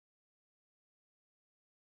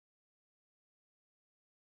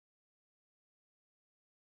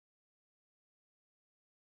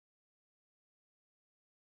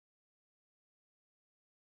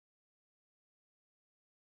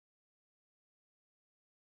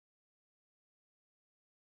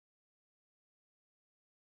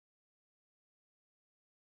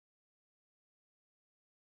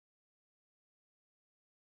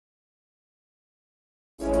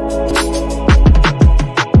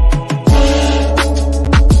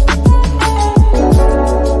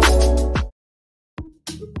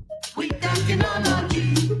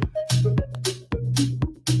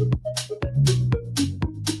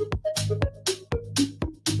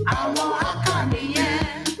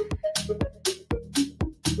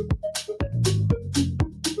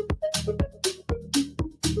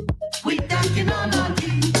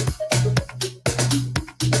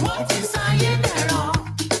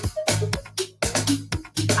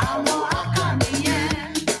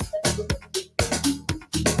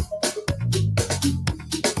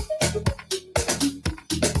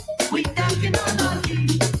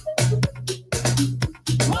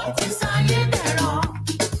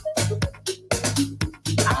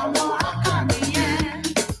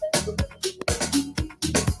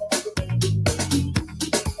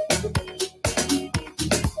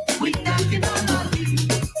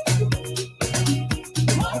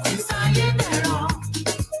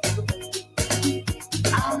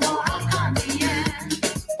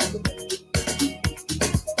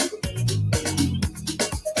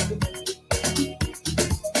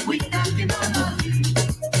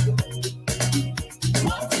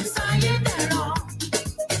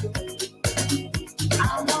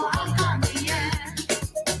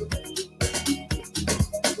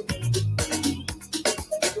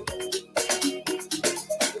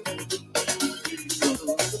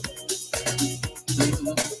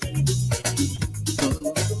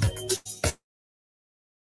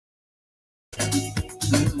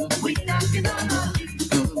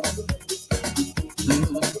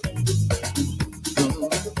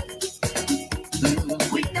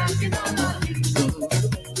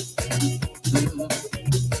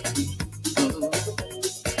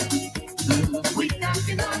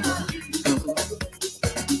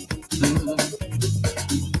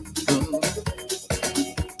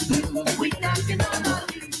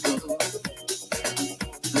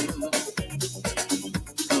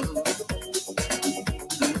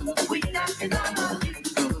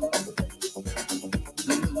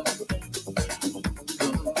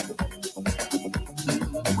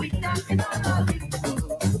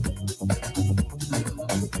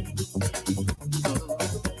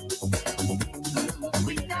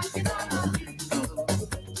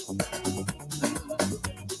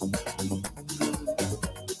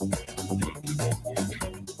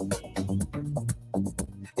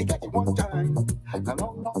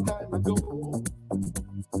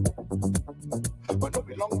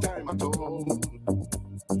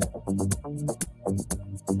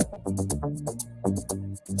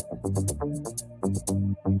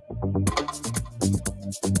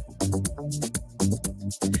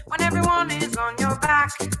When everyone is on your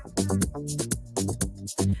back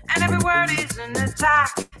and every word is an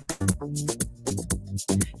attack,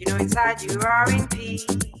 you know inside you are in peace,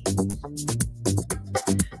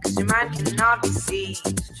 'cause your mind cannot be seized.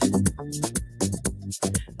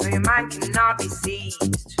 No, your mind cannot be seized.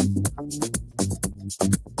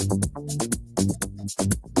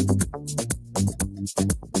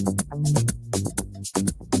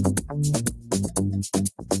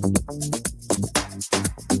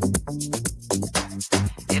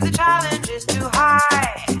 If the challenge is too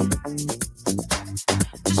high,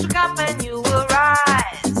 just look up and you will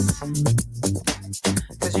rise,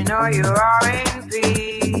 'cause you know you are in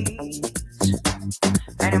peace,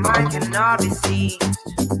 and your mind cannot be seized.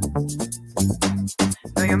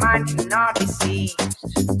 No, your mind cannot be seized.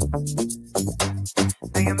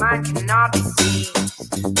 No, your mind cannot be seized.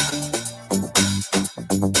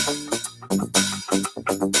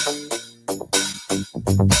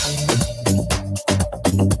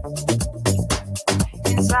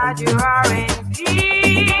 Inside you are in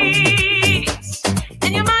peace,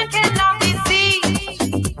 and your mind cannot be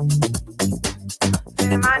seized.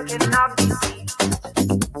 And your mind cannot be seized.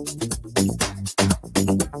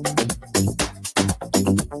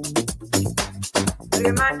 And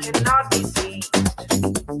your mind cannot be seized.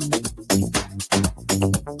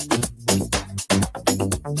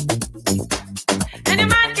 And your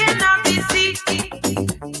mind cannot be seized.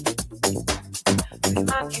 And your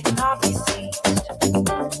mind cannot be seized.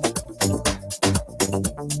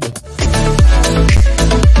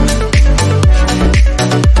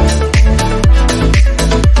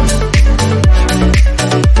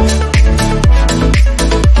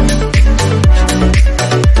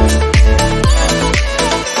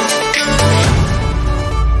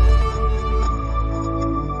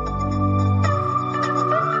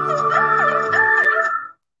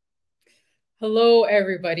 Hello,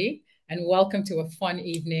 everybody, and welcome to a fun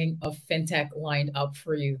evening of FinTech lined up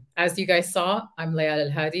for you. As you guys saw, I'm Layal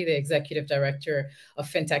El-Hadi, the Executive Director of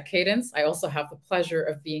Fintech Cadence. I also have the pleasure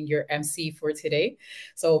of being your MC for today.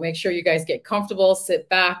 So make sure you guys get comfortable, sit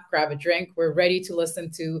back, grab a drink. We're ready to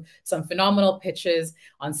listen to some phenomenal pitches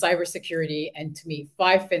on cybersecurity and to meet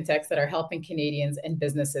 5 FinTechs that are helping Canadians and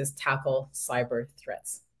businesses tackle cyber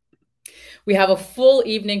threats. We have a full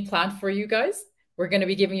evening planned for you guys. We're going to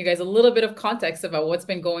be giving you guys a little bit of context about what's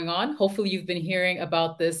been going on. Hopefully you've been hearing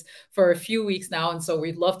about this for a few weeks now. And so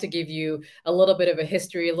we'd love to give you a little bit of a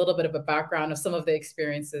history, a little bit of a background of some of the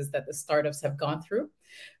experiences that the startups have gone through.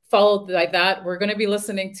 Followed by that, we're going to be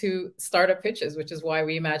listening to startup pitches, which is why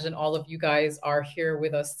we imagine all of you guys are here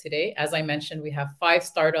with us today. As I mentioned, we have 5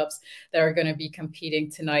 startups that are going to be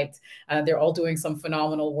competing tonight. They're all doing some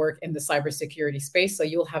phenomenal work in the cybersecurity space. So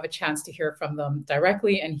you'll have a chance to hear from them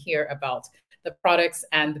directly and hear about the products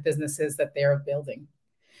and the businesses that they're building.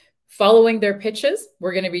 Following their pitches,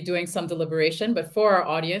 we're going to be doing some deliberation, but for our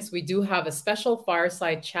audience, we do have a special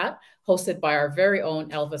fireside chat hosted by our very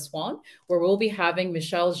own Elvis Swan, where we'll be having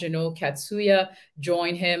Michel Junot Katsuya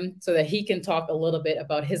join him so that he can talk a little bit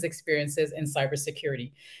about his experiences in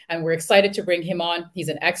cybersecurity. And we're excited to bring him on. He's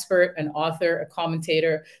an expert, an author, a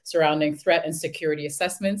commentator surrounding threat and security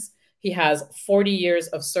assessments. He has 40 years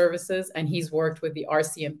of services, and he's worked with the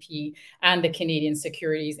RCMP and the Canadian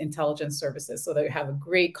Securities Intelligence Services. So they have a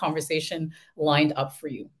great conversation lined up for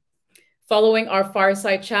you. Following our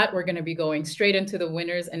fireside chat, we're going to be going straight into the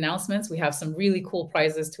winners announcements. We have some really cool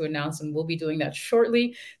prizes to announce, and we'll be doing that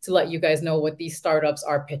shortly to let you guys know what these startups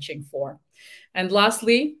are pitching for. And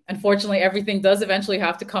lastly, unfortunately, everything does eventually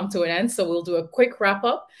have to come to an end. So we'll do a quick wrap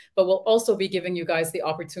up, but we'll also be giving you guys the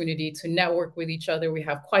opportunity to network with each other. We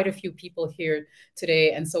have quite a few people here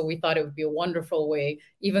today. And so we thought it would be a wonderful way,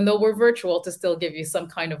 even though we're virtual, to still give you some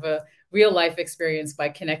kind of a real life experience by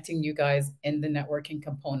connecting you guys in the networking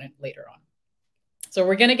component later on. So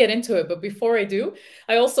we're going to get into it. But before I do,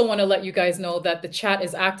 I also want to let you guys know that the chat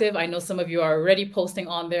is active. I know some of you are already posting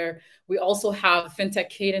on there. We also have Fintech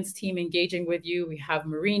Cadence team engaging with you. We have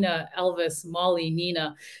Marina, Elvis, Molly,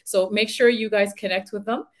 Nina. So make sure you guys connect with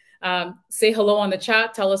them. Say hello on the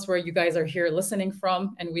chat. Tell us where you guys are here listening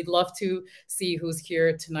from. And we'd love to see who's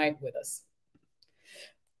here tonight with us.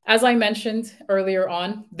 As I mentioned earlier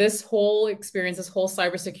on, this whole experience, this whole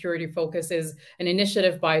cybersecurity focus is an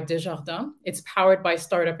initiative by Desjardins. It's powered by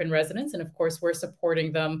Startup in Residence. And of course, we're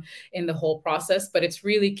supporting them in the whole process. But it's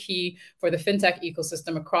really key for the fintech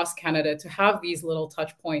ecosystem across Canada to have these little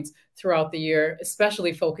touch points throughout the year,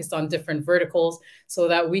 especially focused on different verticals, so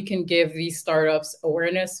that we can give these startups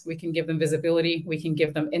awareness, we can give them visibility, we can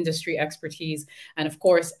give them industry expertise. And of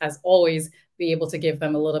course, as always, be able to give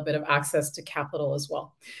them a little bit of access to capital as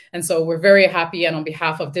well. And so we're very happy. And on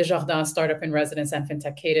behalf of Desjardins, Startup in Residence, and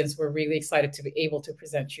Fintech Cadence, we're really excited to be able to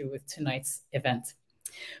present you with tonight's event.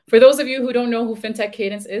 For those of you who don't know who Fintech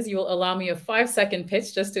Cadence is, you will allow me a 5-second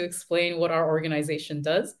pitch just to explain what our organization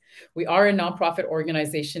does. We are a nonprofit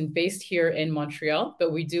organization based here in Montreal,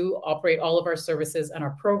 but we do operate all of our services and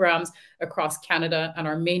our programs across Canada. And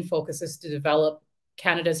our main focus is to develop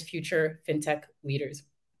Canada's future fintech leaders.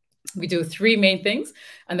 We do 3 main things.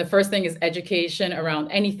 And the first thing is education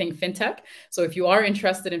around anything fintech. So if you are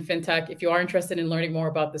interested in fintech, if you are interested in learning more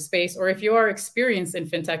about the space, or if you are experienced in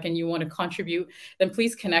fintech and you want to contribute, then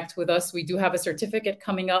please connect with us. We do have a certificate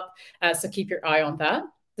coming up, so keep your eye on that.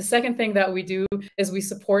 The second thing that we do is we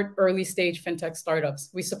support early stage fintech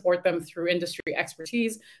startups. We support them through industry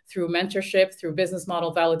expertise, through mentorship, through business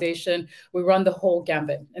model validation. We run the whole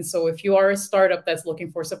gambit. And so if you are a startup that's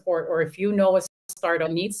looking for support, or if you know a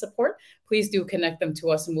startup needs support, please do connect them to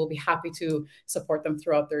us and we'll be happy to support them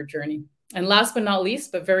throughout their journey. And last but not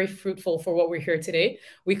least, but very fruitful for what we're here today,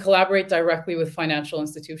 we collaborate directly with financial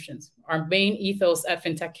institutions. Our main ethos at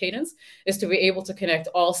Fintech Cadence is to be able to connect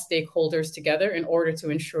all stakeholders together in order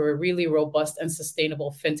to ensure a really robust and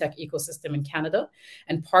sustainable fintech ecosystem in Canada.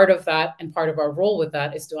 And part of that, and part of our role with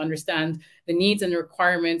that, is to understand the needs and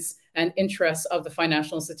requirements and interests of the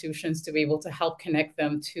financial institutions to be able to help connect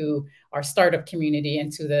them to our startup community and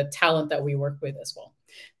to the talent that we work with as well.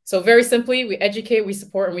 So very simply, we educate, we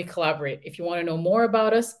support, and we collaborate. If you want to know more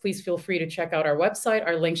about us, please feel free to check out our website.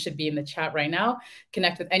 Our link should be in the chat right now.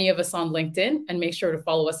 Connect with any of us on LinkedIn and make sure to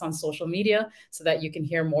follow us on social media so that you can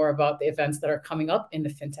hear more about the events that are coming up in the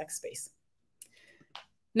fintech space.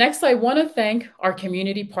 Next, I want to thank our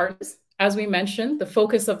community partners. As we mentioned, the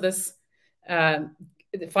focus of this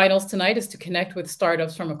the finals tonight is to connect with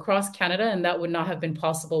startups from across Canada, and that would not have been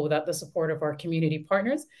possible without the support of our community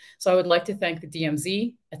partners. So I would like to thank the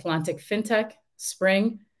DMZ, Atlantic Fintech,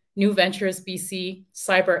 Spring, New Ventures BC,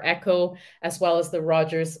 Cyber Echo, as well as the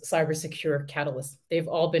Rogers Cybersecurity Catalyst. They've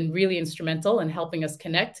all been really instrumental in helping us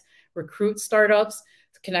connect, recruit startups,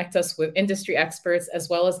 connect us with industry experts, as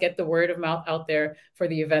well as get the word of mouth out there for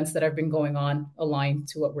the events that have been going on aligned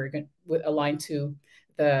to what we're going to align to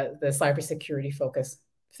the cybersecurity focus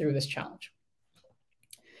through this challenge.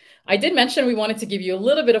 I did mention we wanted to give you a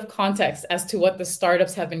little bit of context as to what the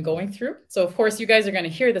startups have been going through. So of course, you guys are going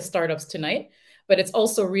to hear the startups tonight, but it's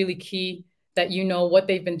also really key that you know what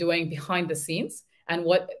they've been doing behind the scenes and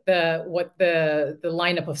what the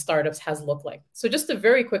lineup of startups has looked like. So just a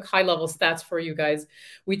very quick high-level stats for you guys.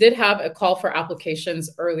 We did have a call for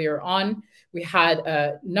applications earlier on. We had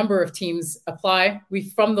a number of teams apply.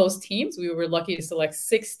 From those teams, we were lucky to select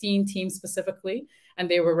 16 teams specifically, and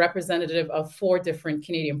they were representative of 4 different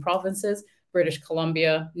Canadian provinces: British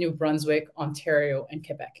Columbia, New Brunswick, Ontario, and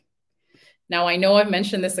Quebec. Now, I know I've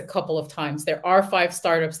mentioned this a couple of times. There are 5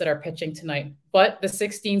 startups that are pitching tonight, but the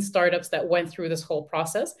 16 startups that went through this whole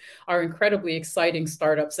process are incredibly exciting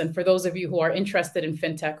startups. And for those of you who are interested in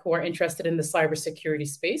fintech, who are interested in the cybersecurity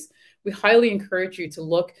space, we highly encourage you to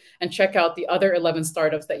look and check out the other 11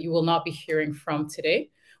 startups that you will not be hearing from today.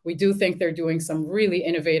 We do think they're doing some really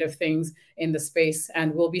innovative things in the space,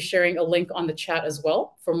 and we'll be sharing a link on the chat as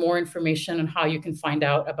well for more information on how you can find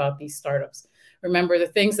out about these startups. Remember, the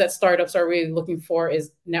things that startups are really looking for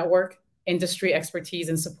is network, industry expertise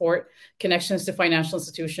and support, connections to financial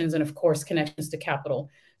institutions, and of course, connections to capital.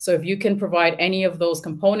 So if you can provide any of those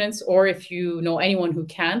components, or if you know anyone who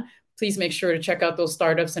can, please make sure to check out those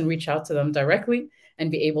startups and reach out to them directly.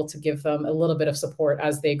 and be able to give them a little bit of support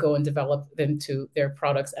as they go and develop into their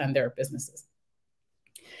products and their businesses.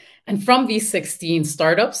 And from these 16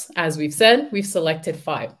 startups, as we've said, we've selected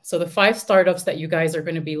 5. So the 5 startups that you guys are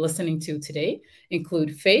going to be listening to today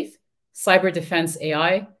include Faith, Cyber Defense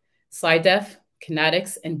AI, CYDEF,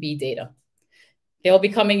 Conatix, and BDATA. They'll be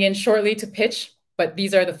coming in shortly to pitch, but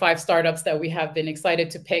these are the 5 startups that we have been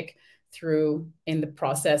excited to pick through in the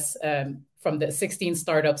process from the 16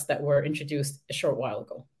 startups that were introduced a short while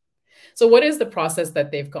ago. So what is the process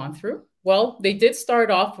that they've gone through? Well, they did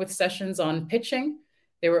start off with sessions on pitching.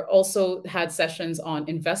 They were also had sessions on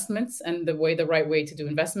investments and the right way to do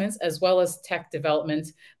investments, as well as tech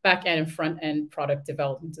development, back end and front end product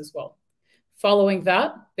development as well. Following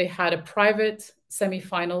that, they had a private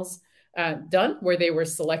semifinals done where they were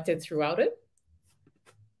selected throughout it.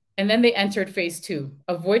 And then they entered phase 2,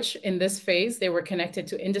 of which in this phase, they were connected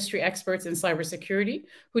to industry experts in cybersecurity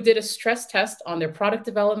who did a stress test on their product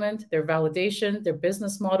development, their validation, their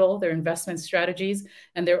business model, their investment strategies,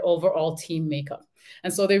 and their overall team makeup.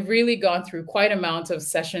 And so they've really gone through quite an amount of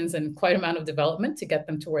sessions and quite an amount of development to get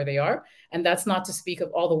them to where they are. And that's not to speak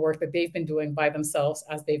of all the work that they've been doing by themselves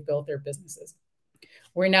as they've built their businesses.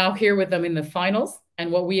 We're now here with them in the finals.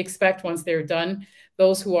 And what we expect once they're done,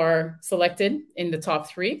 those who are selected in the top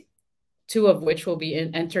 3, 2 of which will be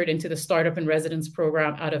entered into the Startup in Residence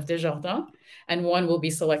program out of Desjardins, and 1 will be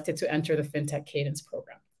selected to enter the Fintech Cadence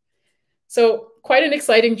program. So quite an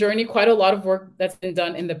exciting journey, quite a lot of work that's been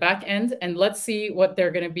done in the back end. And let's see what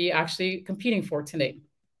they're going to be actually competing for tonight.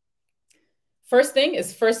 First thing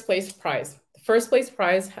is first place prize. The first place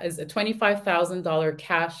prize is a $25,000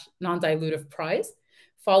 cash non-dilutive prize,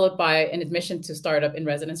 followed by an admission to Startup in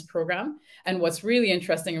Residence program. And what's really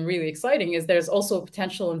interesting and really exciting is there's also a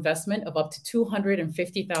potential investment of up to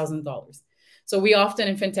 $250,000. So we often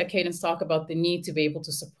in Fintech Cadence talk about the need to be able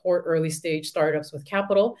to support early stage startups with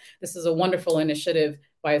capital. This is a wonderful initiative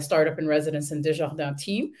by a Startup in Residence and Desjardins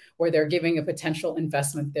team where they're giving a potential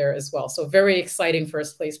investment there as well. So very exciting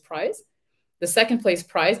first place prize. The second place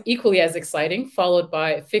prize, equally as exciting, followed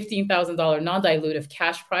by a $15,000 non-dilutive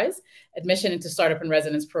cash prize, admission into Startup in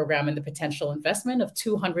Residence program, and the potential investment of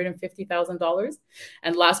 $250,000.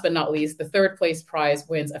 And last but not least, the third place prize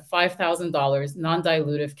wins a $5,000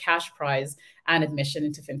 non-dilutive cash prize and admission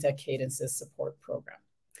into Fintech Cadence's support program.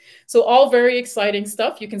 So all very exciting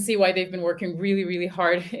stuff. You can see why they've been working really, really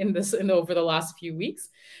hard over the last few weeks.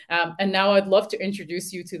 And now I'd love to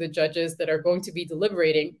introduce you to the judges that are going to be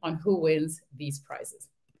deliberating on who wins these prizes.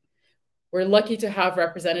 We're lucky to have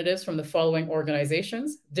representatives from the following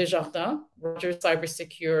organizations: Desjardins, Rogers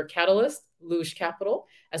Cybersecurity Catalyst, Luge Capital,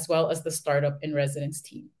 as well as the Startup in Residence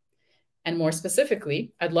team. And more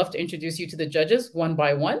specifically, I'd love to introduce you to the judges one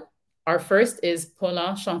by one. Our first is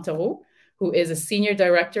Paulin Chantereau, who is a Senior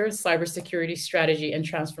Director of Cybersecurity Strategy and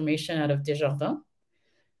Transformation out of Desjardins.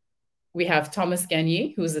 We have Thomas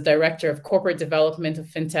Gagné, who is the Director of Corporate Development of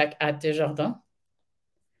FinTech at Desjardins.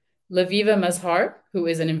 Laviva Mazhar, who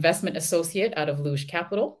is an Investment Associate out of Luge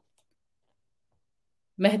Capital.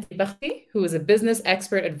 Mehdi Bakhti, who is a Business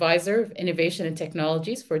Expert Advisor of Innovation and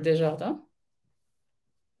Technologies for Desjardins.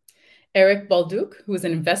 Eric Balduc, who is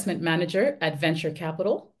an Investment Manager at Venture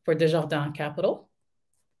Capital for Desjardins Capital.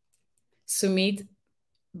 Sumit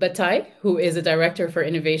Bataille, who is a Director for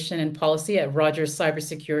Innovation and Policy at Rogers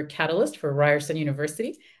Cybersecurity Catalyst for Ryerson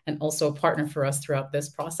University, and also a partner for us throughout this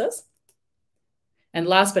process. And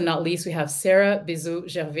last but not least, we have Sarah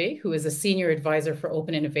Bizou-Gervais, who is a Senior Advisor for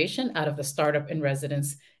Open Innovation out of the Startup in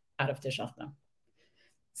Residence out of Desjardins.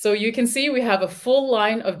 So you can see we have a full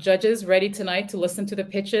line of judges ready tonight to listen to the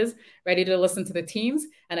pitches, ready to listen to the teams,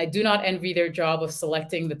 and I do not envy their job of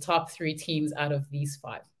selecting the top 3 teams out of these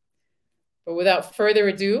 5. But without further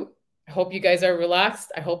ado, I hope you guys are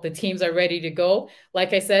relaxed. I hope the teams are ready to go.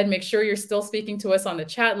 Like I said, make sure you're still speaking to us on the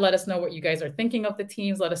chat. Let us know what you guys are thinking of the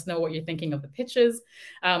teams. Let us know what you're thinking of the pitches.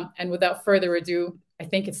 And without further ado, I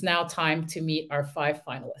think it's now time to meet our 5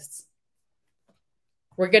 finalists.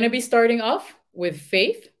 We're going to be starting off with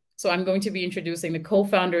Faith. So I'm going to be introducing the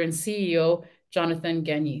co-founder and CEO, Jonathan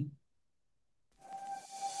Gagné.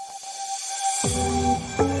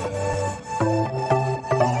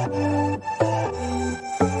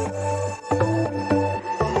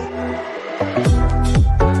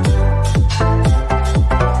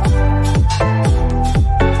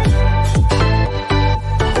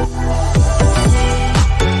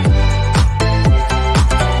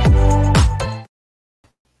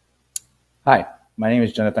 Hi, my name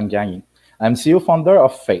is Jonathan Gagné. I'm CEO founder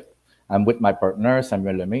of Faith. I'm with my partner,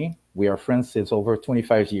 Samuel Lemay. We are friends since over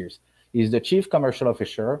 25 years. He's the Chief Commercial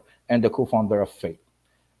Officer and the co-founder of Faith.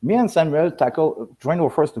 Me and Samuel joined our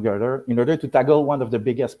forces together in order to tackle one of the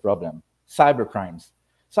biggest problems, cybercrimes.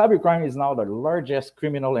 Cybercrime is now the largest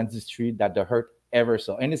criminal industry that the earth ever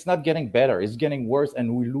saw. And it's not getting better, it's getting worse,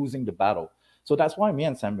 and we're losing the battle. So that's why me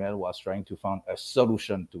and Samuel was trying to find a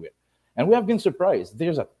solution to it. And we have been surprised.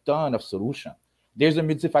 There's a ton of solutions. There's a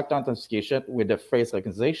multi-factor authentication with the face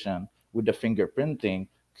recognition, with the fingerprinting,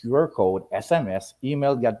 QR code, SMS,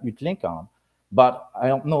 email that you click on. But I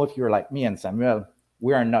don't know if you're like me and Samuel,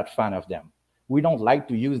 we are not fan of them. We don't like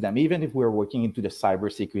to use them, even if we're working into the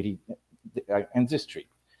cybersecurity industry.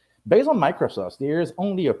 Based on Microsoft, there is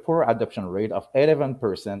only a poor adoption rate of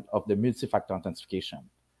 11% of the multi-factor authentication.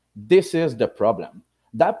 This is the problem.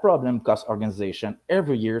 That problem costs organization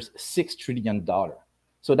every year $6 trillion.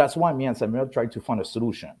 So that's why me and Samuel tried to find a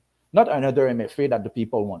solution. Not another MFA that the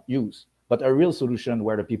people won't use, but a real solution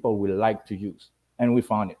where the people will like to use. And we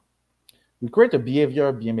found it. We create a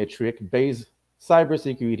behavior biometric-based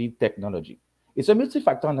cybersecurity technology. It's a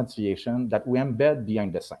multi-factor authentication that we embed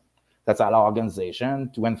behind the scene. That's allow organization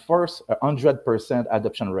to enforce a 100%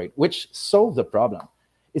 adoption rate, which solves the problem.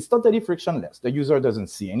 It's totally frictionless. The user doesn't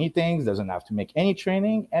see anything, doesn't have to make any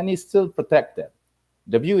training, and is still protected.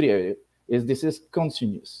 The beauty of it is this is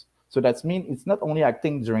continuous. So that means it's not only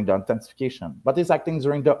acting during the authentication, but it's acting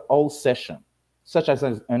during the whole session. Such as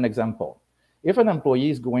an example, if an employee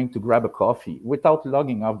is going to grab a coffee without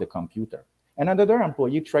logging off the computer, and another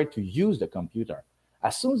employee tried to use the computer,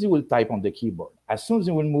 as soon as he will type on the keyboard, as soon as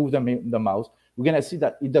he will move the mouse, we're going to see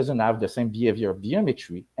that it doesn't have the same behavior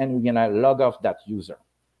biometry, and we're going to log off that user.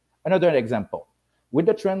 Another example, with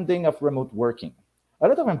the trending of remote working, a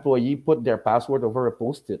lot of employees put their password over a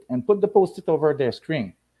Post-it and put the Post-it over their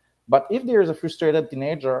screen. But if there is a frustrated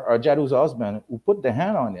teenager or a jealous husband who put the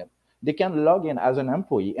hand on it, they can log in as an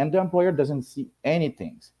employee and the employer doesn't see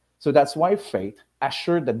anything. So that's why Faith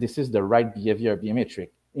assured that this is the right behavior biometric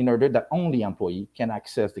in order that only employee can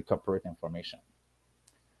access the corporate information.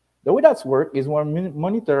 The way that's work is we're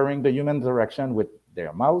monitoring the human interaction with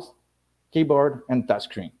their mouse, keyboard, and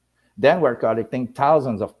touchscreen. Then we're collecting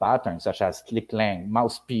thousands of patterns such as click length,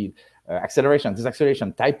 mouse speed, acceleration,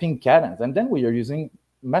 deceleration, typing cadence, and then we are using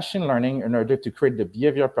machine learning in order to create the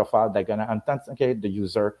behavior profile that's going to authenticate the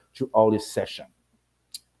user through all this session.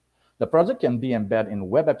 The project can be embedded in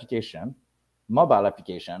web application, mobile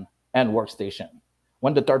application, and workstation.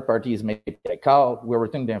 When the third party is making a call, we're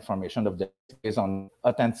returning the information of the based on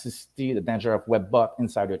authenticity, the danger of web bot,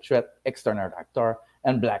 insider threat, external actor,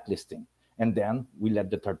 and blacklisting. And then we let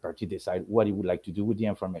the third party decide what he would like to do with the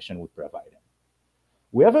information we provide him.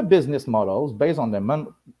 We have a business model based on the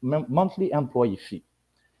monthly employee fee.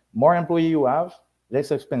 More employee you have, less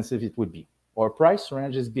expensive it would be. Our price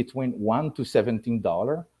range is between $1 to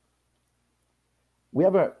 $17. We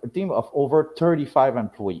have a team of over 35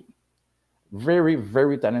 employees. Very,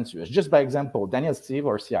 very talented. Just by example, Daniel Steve,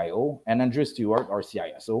 our CIO, and Andrew Stewart, our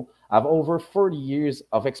CISO, have over 40 years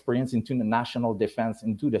of experience into the national defense,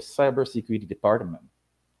 into the cybersecurity department.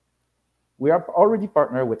 We are already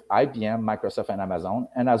partnered with IBM, Microsoft, and Amazon,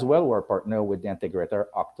 and as well we're partnered with the integrator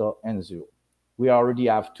Okta and Zoho. We already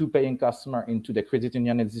have 2 paying customers into the credit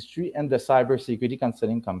union industry and the cybersecurity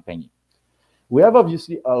consulting company. We have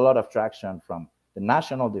obviously a lot of traction from the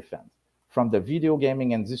national defense, from the video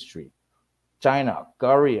gaming industry, China,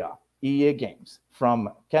 Korea, EA Games, from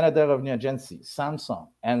Canada Revenue Agency, Samsung,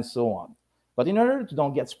 and so on. But in order to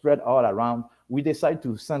don't get spread all around, we decide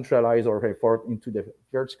to centralize our effort into the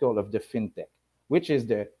vertical of the fintech, which is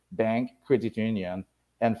the bank, credit union,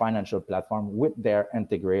 and financial platform with their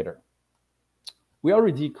integrator. We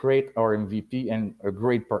already create our MVP and a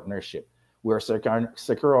great partnership. We are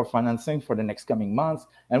secure our financing for the next coming months,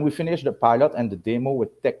 and we finished the pilot and the demo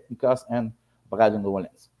with Technicos and Braden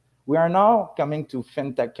Rollins. We are now coming to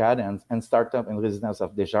Fintech Cadence and startup and residence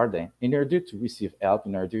of Desjardins in order to receive help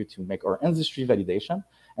in order to make our industry validation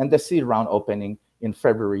and the seed round opening in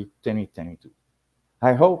February 2022.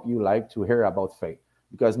 I hope you like to hear about Faith,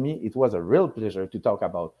 because me, it was a real pleasure to talk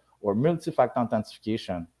about our multi-factor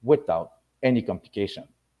authentication without any complication.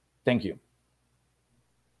 Thank you.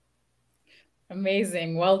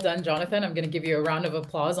 Amazing. Well done, Jonathan. I'm going to give you a round of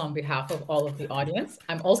applause on behalf of all of the audience.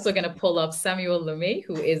 I'm also going to pull up Samuel Lemay,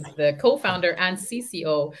 who is the co-founder and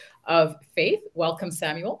CCO of Faith. Welcome,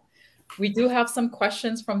 Samuel. We do have some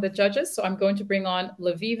questions from the judges, so I'm going to bring on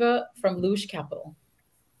Laviva from Luge Capital.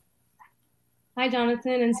 Hi,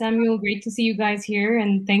 Jonathan and Samuel. Great to see you guys here,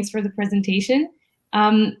 and thanks for the presentation.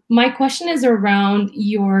 My question is around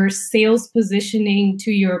your sales positioning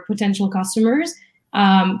to your potential customers.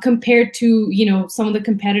 Compared to some of the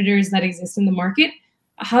competitors that exist in the market.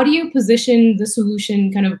 How do you position the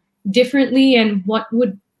solution kind of differently, and what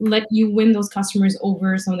would let you win those customers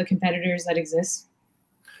over some of the competitors that exist?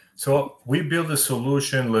 So we build a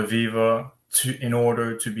solution, Laviva, in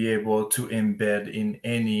order to be able to embed in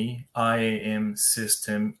any IAM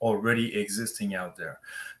system already existing out there.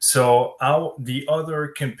 So the other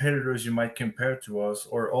competitors you might compare to us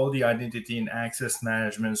are all the identity and access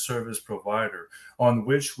management service provider on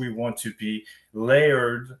which we want to be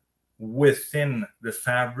layered within the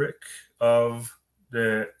fabric of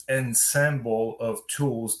the ensemble of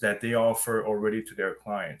tools that they offer already to their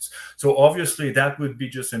clients. So obviously that would be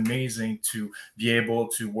just amazing to be able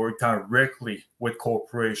to work directly with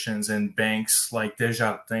corporations and banks like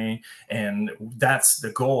Desjardins, and that's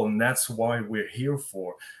the goal, and that's why we're here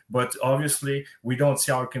for. But obviously we don't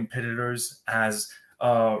see our competitors as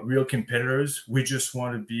real competitors. We just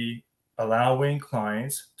want to be allowing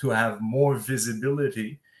clients to have more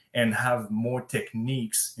visibility and have more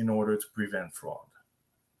techniques in order to prevent fraud.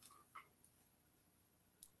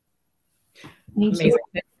 Amazing.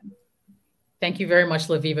 Thank you very much,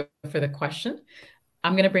 Laviva, for the question.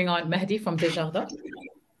 I'm going to bring on Mehdi from Desjardins.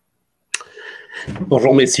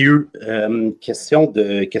 Bonjour, messieurs. Question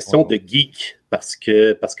de geek, parce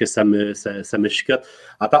que ça me chicote.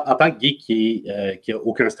 En tant que geek qui a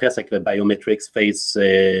aucun stress avec le biometrics, face,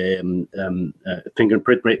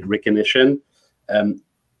 fingerprint recognition,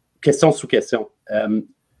 question sous question.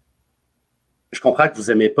 Je comprends que vous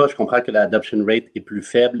n'aimez pas, je comprends que l'adoption rate est plus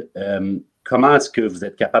faible. Comment est-ce que vous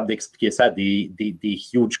êtes capable d'expliquer ça à des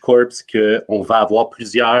huge corps qu'on va avoir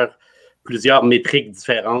plusieurs métriques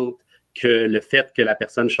différentes, que le fait que la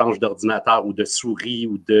personne change d'ordinateur ou de souris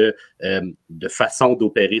ou de façon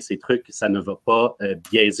d'opérer ces trucs, ça ne va pas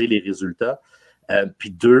biaiser les résultats? Puis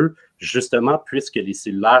deux, justement, puisque les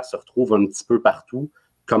cellulaires se retrouvent un petit peu partout,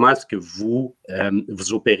 comment est-ce que vous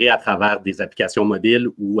opérez à travers des applications mobiles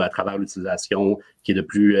ou à travers l'utilisation qui est de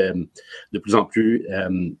plus en plus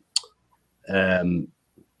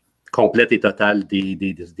complète et totale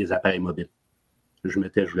des appareils mobiles? Je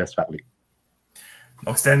vous laisse parler.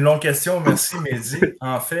 Donc, c'était une longue question. Merci, Mehdi.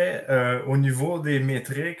 En fait, au niveau des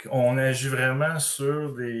métriques, on agit vraiment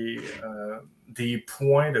sur des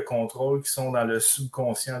points de contrôle qui sont dans le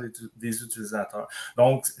subconscient des utilisateurs.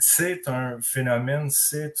 Donc, c'est un phénomène,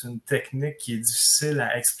 c'est une technique qui est difficile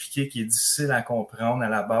à expliquer, qui est difficile à comprendre à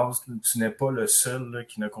la base. Tu n'es pas le seul là,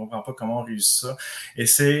 qui ne comprend pas comment on réussit ça. Et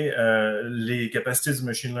c'est les capacités du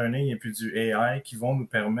machine learning et puis du AI qui vont nous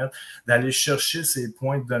permettre d'aller chercher ces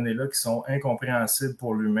points de données-là qui sont incompréhensibles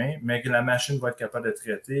pour l'humain, mais que la machine va être capable de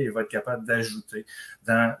traiter et va être capable d'ajouter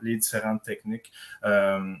dans les différentes techniques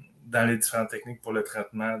pour le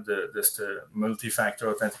traitement de ce multi-factor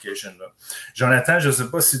authentication-là. Jonathan, je ne sais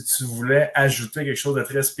pas si tu voulais ajouter quelque chose de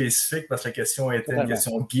très spécifique parce que la question était une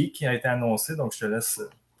question geek qui a été annoncée, donc je te laisse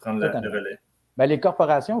prendre le relais. Ben, les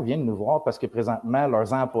corporations viennent nous voir parce que présentement,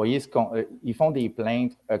 leurs employés, ils font des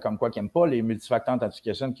plaintes comme quoi qu'ils n'aiment pas les multifactor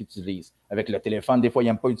authentication qu'ils utilisent. Avec le téléphone, des fois, ils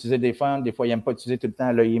n'aiment pas utiliser le téléphone, des fois, ils n'aiment pas utiliser tout le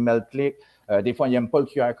temps le email click, des fois, ils n'aiment pas le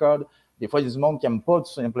QR code. Des fois, il y a du monde qui n'aime pas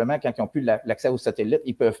tout simplement quand ils n'ont plus l'accès au satellite,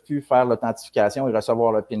 ils ne peuvent plus faire l'authentification et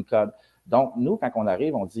recevoir le PIN code. Donc, nous, quand on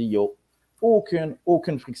arrive, on dit il n'y a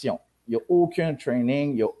aucune friction, il n'y a aucun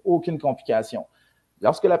training, il n'y a aucune complication.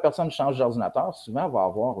 Lorsque la personne change d'ordinateur, souvent, elle va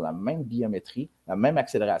avoir la même biométrie, la même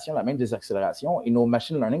accélération, la même désaccélération, et nos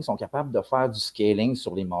machine learning sont capables de faire du scaling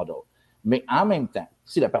sur les modèles. Mais en même temps,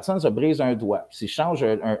 si la personne se brise un doigt, s'il change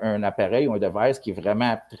un appareil ou un device qui est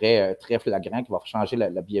vraiment très, très flagrant, qui va changer la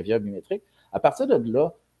behavior biométrique, à partir de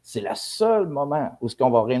là, c'est le seul moment où on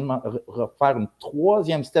va réellement faire une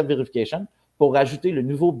troisième step verification pour ajouter le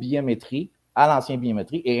nouveau biométrie à l'ancien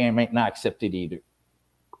biométrie et maintenant accepter les deux.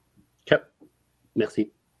 OK.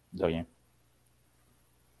 Merci. De rien.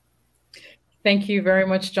 Thank you very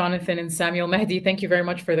much, Jonathan and Samuel. Mehdi, thank you very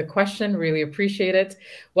much for the question. Really appreciate it.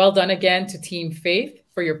 Well done again to Team Faith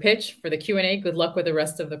for your pitch, for the Q&A. Good luck with the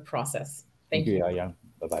rest of the process. Thank you. Yaya.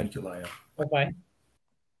 Bye-bye. Thank you, Laya. Bye-bye.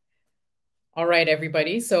 All right,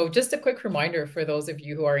 everybody. So just a quick reminder for those of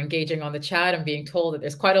you who are engaging on the chat and being told that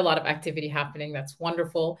there's quite a lot of activity happening. That's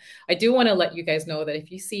wonderful. I do want to let you guys know that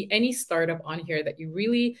if you see any startup on here that you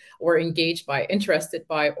really were engaged by, interested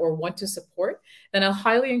by, or want to support, then I'll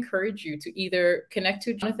highly encourage you to either connect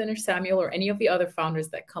to Jonathan or Samuel or any of the other founders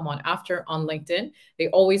that come on after on LinkedIn. They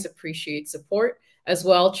always appreciate support. As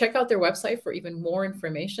well, check out their website for even more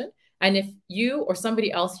information. And if you or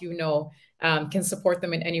somebody else you know can support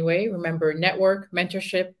them in any way, remember network,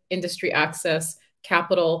 mentorship, industry access,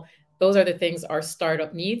 capital. Those are the things our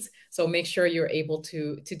startup needs. So make sure you're able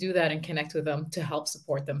to do that and connect with them to help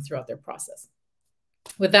support them throughout their process.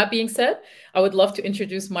 With that being said, I would love to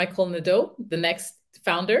introduce Michael Nadeau, the next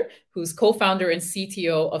founder, who's co-founder and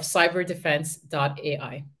CTO of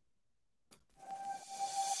cyberdefense.ai.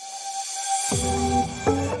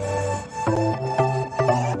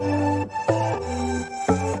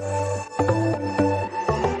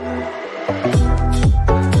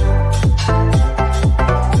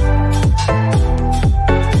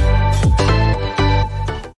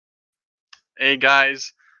 Hey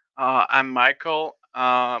guys, I'm Michael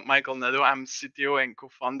Nadeau. I'm CTO and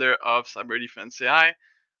co-founder of Cyberdefense.ai.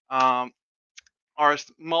 Our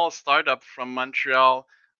small startup from Montreal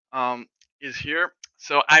is here.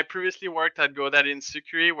 So I previously worked at GoDaddy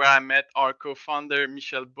Security, where I met our co-founder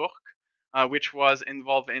Michel Bourque, which was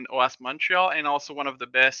involved in OAS Montreal and also one of the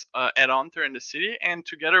best headhunter in the city. And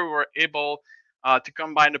together we were able to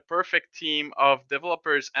combine the perfect team of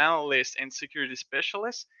developers, analysts, and security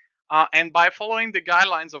specialists. And by following the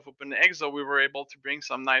guidelines of OpenExo, we were able to bring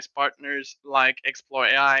some nice partners like Explore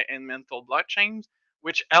AI and Mental Blockchains,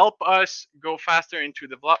 which help us go faster into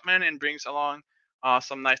development and brings along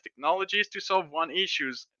some nice technologies to solve one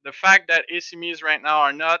issue: the fact that SMEs right now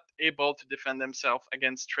are not able to defend themselves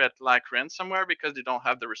against threats like ransomware because they don't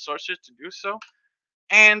have the resources to do so.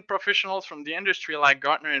 And professionals from the industry like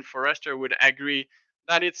Gartner and Forrester would agree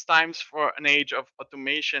that it's time for an age of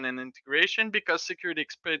automation and integration because security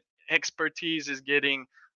expertise is getting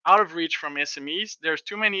out of reach from SMEs. There's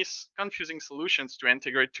too many confusing solutions to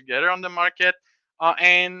integrate together on the market,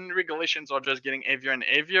 and regulations are just getting heavier and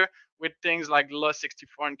heavier with things like Law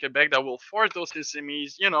 64 in Quebec that will force those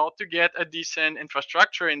SMEs, to get a decent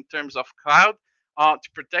infrastructure in terms of cloud, to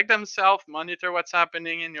protect themselves, monitor what's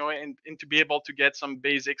happening, and to be able to get some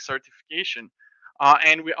basic certification.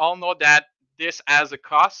 And we all know that this has a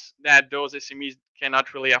cost that those SMEs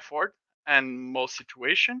cannot really afford in most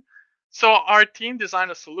situations. So our team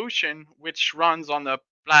designed a solution which runs on a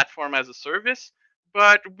platform as a service,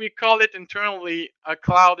 but we call it internally a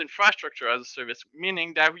cloud infrastructure as a service,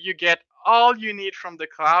 meaning that you get all you need from the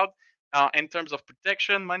cloud in terms of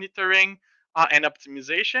protection, monitoring, and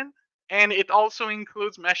optimization. And it also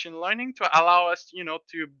includes machine learning to allow us,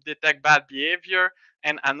 to detect bad behavior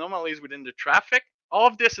and anomalies within the traffic. All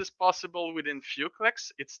of this is possible within few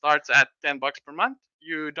clicks. It starts at $10 per month.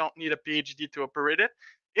 You don't need a PhD to operate it.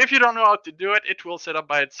 If you don't know how to do it, it will set up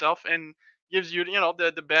by itself and gives you,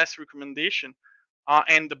 the best recommendation.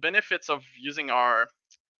 And the benefits of using our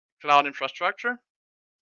cloud infrastructure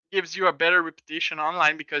gives you a better reputation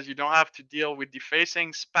online because you don't have to deal with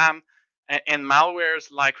defacing, spam, and malwares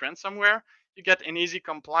like ransomware. You get an easy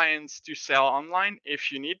compliance to sell online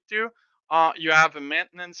if you need to. You have a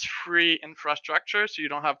maintenance-free infrastructure, so you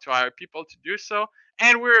don't have to hire people to do so.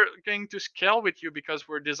 And we're going to scale with you because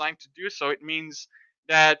we're designed to do so. It means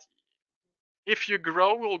that if you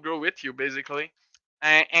grow, we'll grow with you, basically.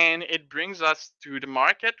 And it brings us to the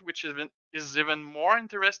market, which is even more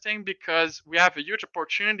interesting because we have a huge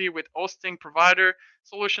opportunity with hosting provider,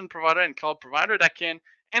 solution provider, and cloud provider that can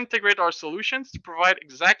integrate our solutions to provide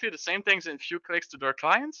exactly the same things in few clicks to their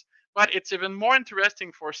clients. But it's even more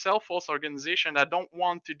interesting for self-host organizations that don't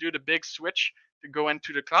want to do the big switch to go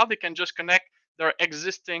into the cloud. They can just connect their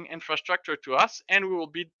existing infrastructure to us, and we will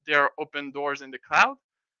be their open doors in the cloud.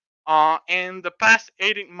 In the past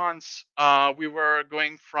 18 months, we were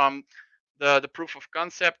going from the proof of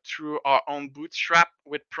concept through our own bootstrap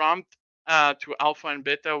with Prompt to alpha and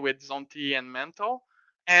beta with Zonti and Mental.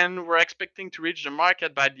 And we're expecting to reach the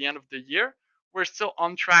market by the end of the year. We're still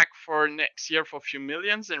on track for next year for a few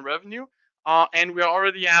millions in revenue. And we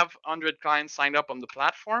already have 100 clients signed up on the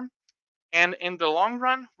platform. And in the long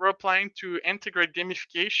run, we're planning to integrate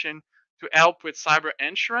gamification to help with cyber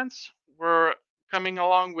insurance. We're coming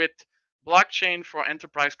along with blockchain for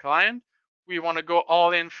enterprise client. We want to go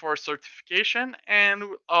all in for certification, and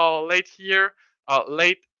later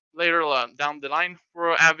down the line,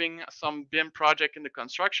 we're having some BIM project in the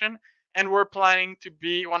construction, and we're planning to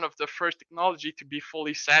be one of the first technology to be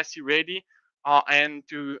fully SASE ready and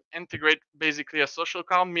to integrate basically a social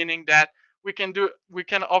cloud, meaning that we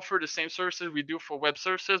can offer the same services we do for web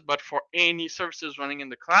services, but for any services running in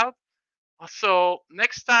the cloud. So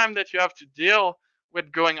next time that you have to deal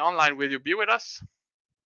with going online, will you be with us?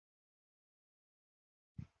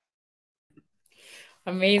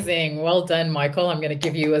 Amazing. Well done, Michael. I'm going to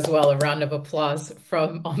give you as well a round of applause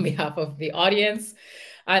on behalf of the audience.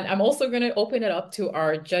 And I'm also going to open it up to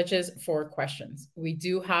our judges for questions. We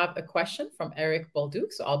do have a question from Eric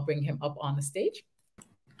Balduc, so I'll bring him up on the stage.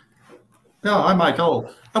 Yeah, hi,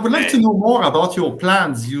 Michael. I would like to know more about your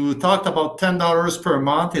plans. You talked about $10 per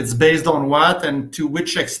month. It's based on what and to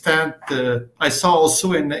which extent? I saw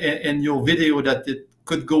also in your video that it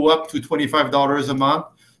could go up to $25 a month.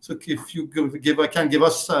 So if you can give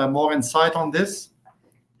us more insight on this.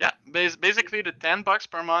 Yeah, basically the $10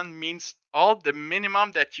 per month means all the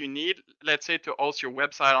minimum that you need, let's say, to host your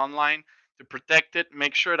website online, to protect it,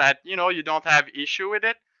 make sure that you don't have issue with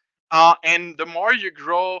it. And the more you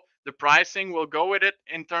grow, the pricing will go with it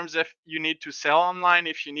in terms of you need to sell online,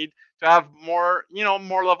 if you need to have more,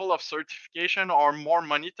 more level of certification or more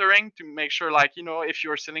monitoring to make sure, like, if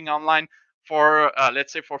you're selling online for,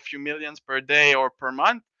 let's say, for a few millions per day or per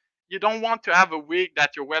month, you don't want to have a week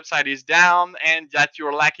that your website is down and that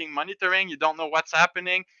you're lacking monitoring. You don't know what's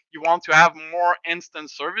happening. You want to have more instant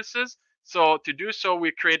services. So to do so,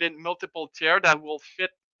 we created multiple tier that will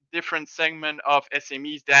fit different segment of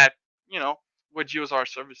SMEs that, would use our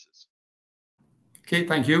services. Okay,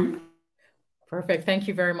 thank you. Perfect. Thank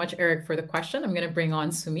you very much, Eric, for the question. I'm going to bring on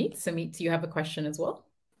Sumit. Sumit, do you have a question as well?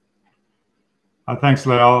 Thanks,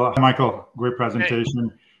 Lael. Hi, Michael. Great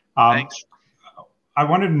presentation. Thanks. I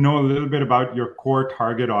wanted to know a little bit about your core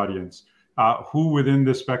target audience. Who within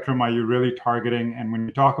the spectrum are you really targeting? And when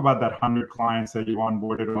you talk about that 100 clients that you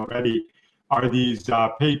onboarded already, are these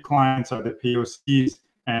paid clients, are they POCs,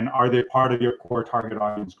 and are they part of your core target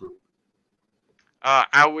audience group?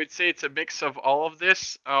 I would say it's a mix of all of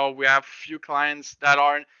this. We have few clients that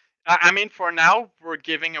are, for now, we're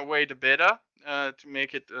giving away the beta to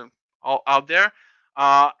make it all out there.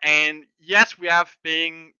 And yes, we have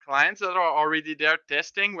paying clients that are already there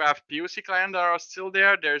testing. We have POC clients that are still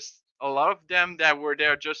there. There's a lot of them that were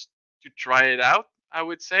there just to try it out, I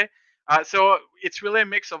would say. So it's really a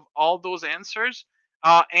mix of all those answers.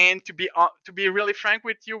 And to be really frank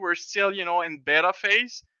with you, we're still, in beta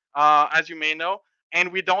phase, as you may know. And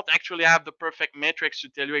we don't actually have the perfect metrics to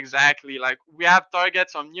tell you exactly. Like, we have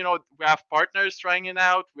targets on, we have partners trying it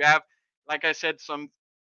out. We have, like I said, some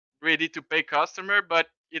ready to pay customer, but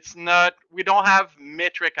it's not, we don't have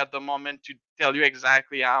metric at the moment to tell you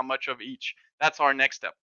exactly how much of each. That's our next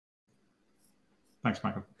step. Thanks,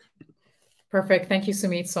 Michael. Perfect. Thank you,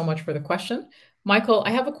 Sumit, so much for the question. Michael,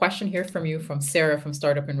 I have a question here from you from Sarah from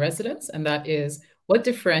Startup in Residence, and that is, what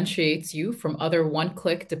differentiates you from other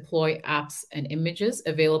one-click deploy apps and images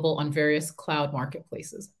available on various cloud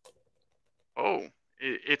marketplaces? Oh,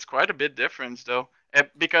 it's quite a bit different, though.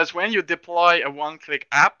 Because when you deploy a one-click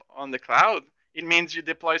app on the cloud, it means you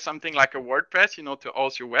deploy something like a WordPress, to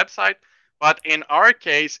host your website. But in our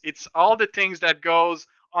case, it's all the things that goes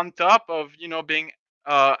on top of, being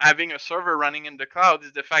having a server running in the cloud.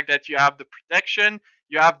 Is the fact that you have the protection,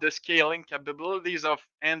 you have the scaling capabilities of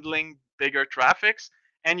handling bigger traffics,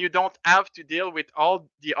 and you don't have to deal with all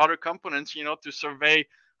the other components, to survey,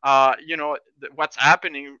 what's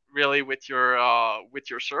happening really with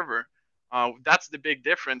your server. That's the big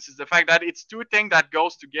difference, is the fact that it's two things that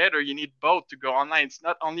goes together. You need both to go online. It's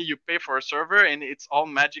not only you pay for a server and it's all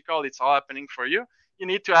magical, it's all happening for you. You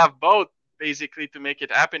need to have both, basically, to make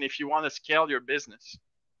it happen if you want to scale your business.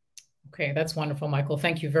 Okay, that's wonderful, Michael.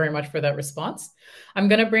 Thank you very much for that response. I'm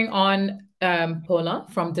going to bring on Paula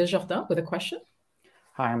from Desjardins with a question.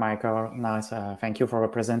 Hi, Michael. Nice. Thank you for the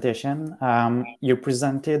presentation. You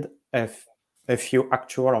presented a few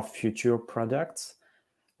actual or future products.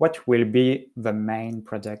 What will be the main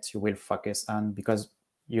projects you will focus on? Because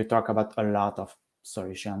you talk about a lot of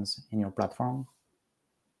solutions in your platform.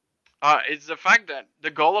 It's the fact that the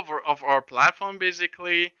goal of our platform,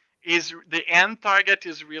 basically, is the end target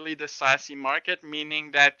is really the SaaS market,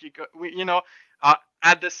 meaning that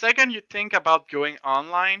at the second you think about going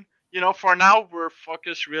online, for now we're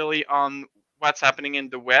focused really on what's happening in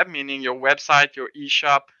the web, meaning your website, your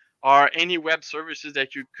eShop, or any web services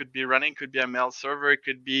that you could be running. Could be a mail server, it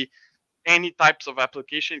could be any types of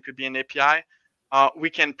application, it could be an API.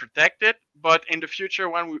 We can protect it, but in the future,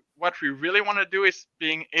 what we really want to do is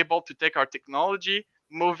being able to take our technology,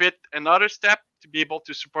 move it another step to be able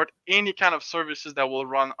to support any kind of services that will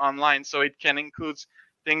run online. So it can include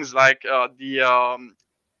things like the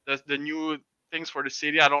new things for the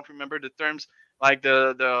city. I don't remember the terms, like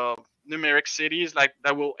the numeric cities, like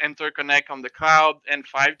that will interconnect on the cloud and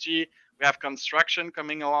 5G. We have construction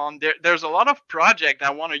coming along. There's a lot of projects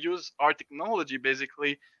that want to use our technology,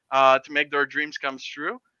 basically, to make their dreams come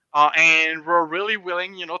true. And we're really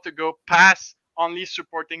willing, to go past only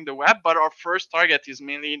supporting the web, but our first target is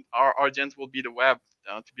mainly our audience will be the web,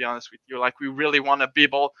 to be honest with you. Like, we really want to be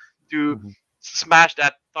able to smash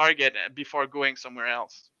that target before going somewhere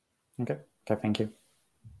else. Okay, thank you.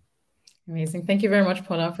 Amazing. Thank you very much,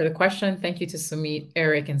 Paula, for the question. Thank you to Sumit,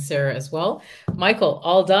 Eric, and Sarah as well. Michael,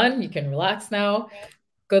 all done. You can relax now.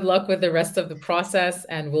 Good luck with the rest of the process,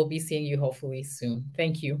 and we'll be seeing you hopefully soon.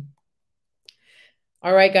 Thank you.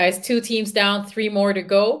 All right, guys, 2 teams down, 3 more to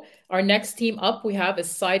go. Our next team up we have is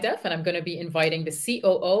CYDEF, and I'm going to be inviting the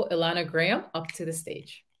COO, Ilana Graham, up to the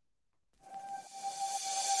stage.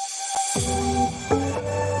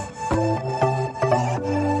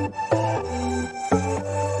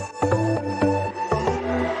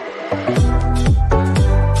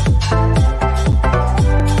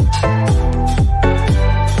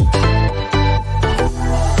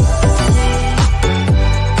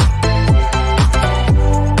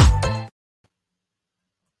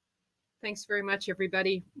 very much,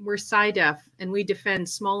 everybody. We're CYDEF, and we defend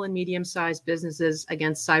small and medium-sized businesses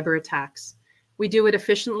against cyber attacks. We do it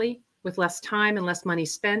efficiently, with less time and less money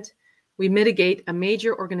spent. We mitigate a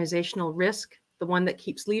major organizational risk, the one that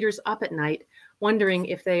keeps leaders up at night, wondering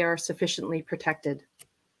if they are sufficiently protected.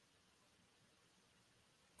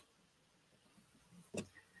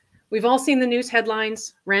 We've all seen the news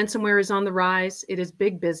headlines. Ransomware is on the rise. It is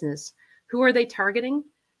big business. Who are they targeting?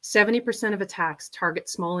 70% of attacks target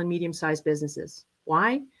small and medium-sized businesses.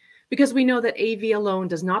 Why? Because we know that AV alone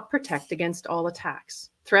does not protect against all attacks.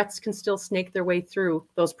 Threats can still snake their way through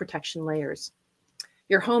those protection layers.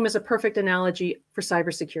 Your home is a perfect analogy for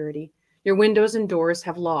cybersecurity. Your windows and doors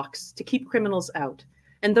have locks to keep criminals out.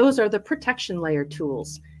 And those are the protection layer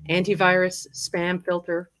tools: antivirus, spam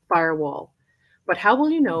filter, firewall. But how will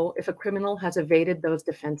you know if a criminal has evaded those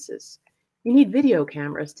defenses? You need video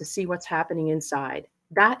cameras to see what's happening inside.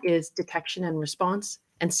 That is detection and response.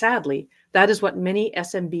 And sadly, that is what many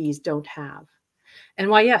SMBs don't have. And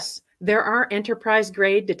why, yes, there are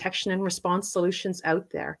enterprise-grade detection and response solutions out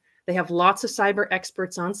there. They have lots of cyber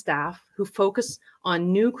experts on staff who focus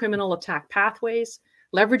on new criminal attack pathways,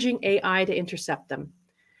 leveraging AI to intercept them.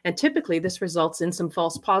 And typically, this results in some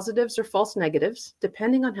false positives or false negatives,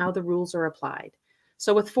 depending on how the rules are applied.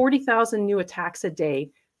 So with 40,000 new attacks a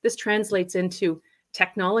day, this translates into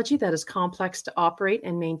technology that is complex to operate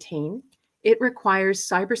and maintain. It requires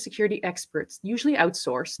cybersecurity experts, usually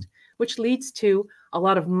outsourced, which leads to a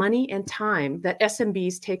lot of money and time that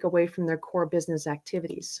SMBs take away from their core business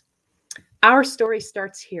activities. Our story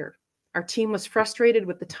starts here. Our team was frustrated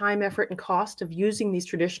with the time, effort, and cost of using these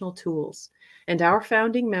traditional tools. And our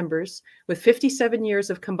founding members, with 57 years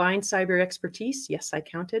of combined cyber expertise, yes, I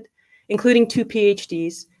counted, including 2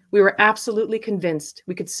 PhDs, we were absolutely convinced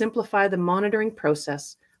we could simplify the monitoring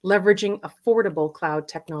process, leveraging affordable cloud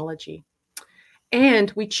technology.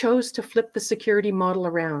 And we chose to flip the security model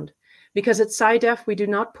around, because at CYDEF, we do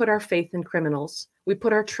not put our faith in criminals. We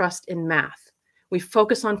put our trust in math. We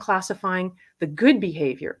focus on classifying the good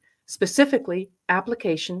behavior, specifically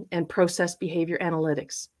application and process behavior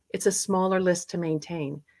analytics. It's a smaller list to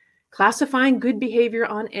maintain. Classifying good behavior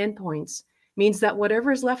on endpoints means that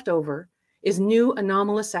whatever is left over is new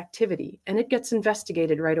anomalous activity, and it gets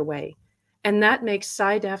investigated right away. And that makes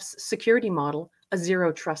CYDEF's security model a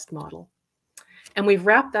zero trust model. And we've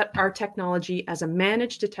wrapped that our technology as a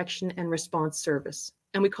managed detection and response service,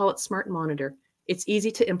 and we call it Smart Monitor. It's easy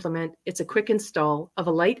to implement. It's a quick install of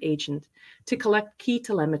a light agent to collect key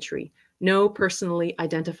telemetry, no personally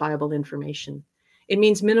identifiable information. It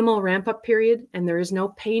means minimal ramp-up period, and there is no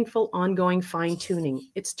painful ongoing fine-tuning.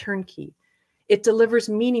 It's turnkey. It delivers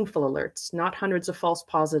meaningful alerts, not hundreds of false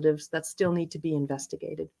positives that still need to be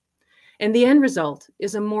investigated. And the end result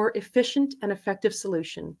is a more efficient and effective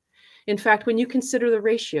solution. In fact, when you consider the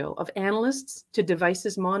ratio of analysts to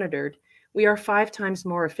devices monitored, we are 5 times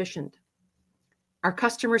more efficient. Our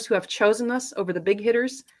customers who have chosen us over the big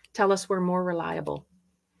hitters tell us we're more reliable.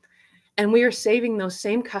 And we are saving those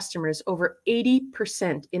same customers over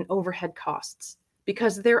 80% in overhead costs,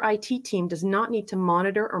 because their IT team does not need to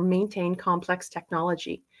monitor or maintain complex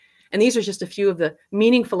technology. And these are just a few of the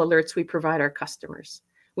meaningful alerts we provide our customers.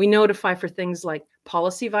 We notify for things like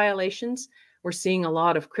policy violations. We're seeing a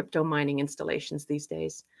lot of crypto mining installations these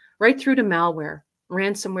days, right through to malware,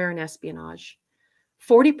 ransomware, and espionage.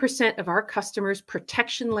 40% of our customers'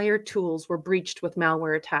 protection layer tools were breached with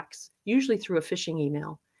malware attacks, usually through a phishing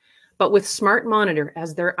email. But with Smart Monitor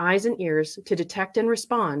as their eyes and ears to detect and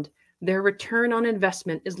respond, their return on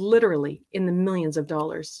investment is literally in the millions of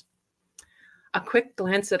dollars. A quick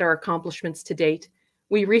glance at our accomplishments to date.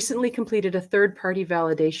 We recently completed a third-party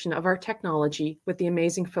validation of our technology with the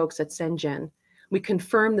amazing folks at Shenzhen. We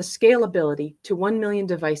confirmed the scalability to 1 million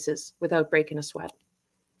devices without breaking a sweat.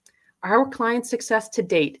 Our client success to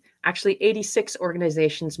date, actually 86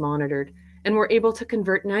 organizations monitored, and we're able to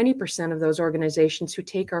convert 90% of those organizations who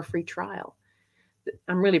take our free trial.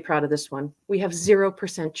 I'm really proud of this one. We have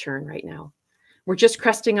 0% churn right now. We're just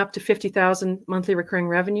cresting up to 50,000 monthly recurring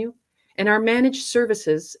revenue, and our managed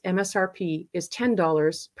services MSRP is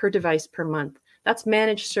 $10 per device per month. That's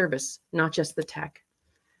managed service, not just the tech.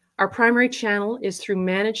 Our primary channel is through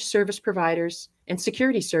managed service providers and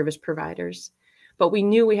security service providers, but we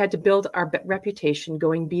knew we had to build our reputation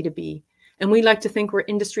going B2B, and we like to think we're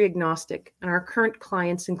industry agnostic, and our current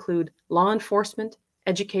clients include law enforcement,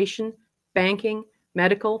 education, banking,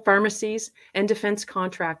 medical, pharmacies, and defense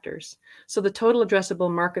contractors. So the total addressable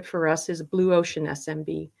market for us is blue ocean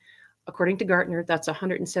SMB. According to Gartner, that's a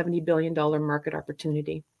 $170 billion market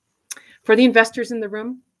opportunity. For the investors in the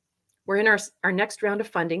room, we're in our next round of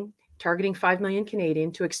funding, targeting 5 million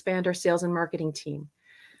Canadian to expand our sales and marketing team.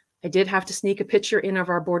 I did have to sneak a picture in of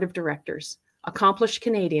our board of directors, accomplished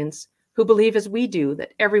Canadians who believe as we do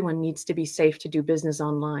that everyone needs to be safe to do business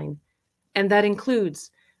online. And that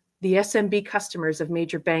includes the SMB customers of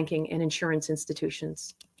major banking and insurance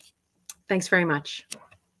institutions. Thanks very much.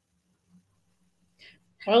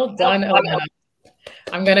 Well done, Elena.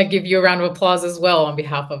 I'm going to give you a round of applause as well on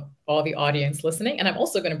behalf of all the audience listening. And I'm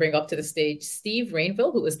also going to bring up to the stage Steve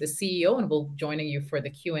Rainville, who is the CEO and will be joining you for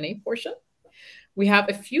the Q&A portion. We have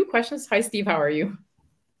a few questions. Hi, Steve. How are you?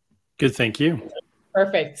 Good, thank you.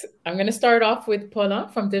 Perfect. I'm going to start off with Paulin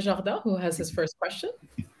from Desjardins, who has his first question.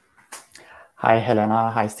 Hi,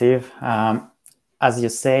 Helena. Hi, Steve. As you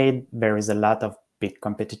said, there is a lot of big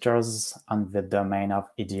competitors on the domain of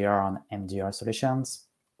EDR and MDR solutions.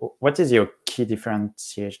 What is your key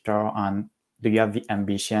differentiator, and do you have the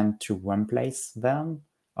ambition to replace them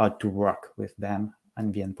or to work with them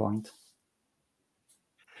on the endpoint?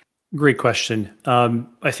 Great question.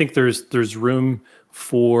 I think there's room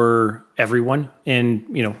for everyone, and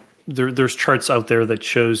there's charts out there that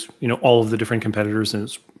shows all of the different competitors, and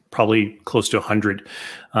it's probably close to 100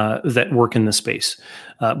 that work in the space.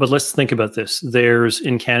 But let's think about this. There's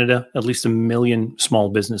in Canada at least 1 million small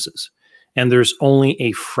businesses, and there's only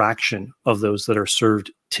a fraction of those that are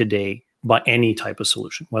served today by any type of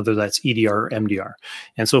solution, whether that's EDR or MDR.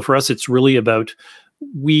 And so for us, it's really about,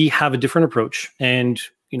 we have a different approach, and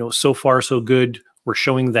so far so good. We're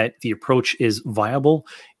showing that the approach is viable.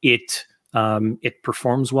 It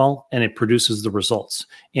performs well, and it produces the results.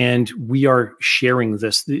 And we are sharing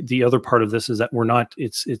this. The other part of this is that we're not.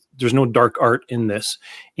 There's no dark art in this,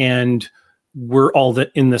 and we're all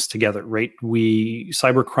in this together, right?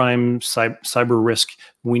 Cybercrime, cyber risk.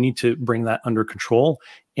 We need to bring that under control,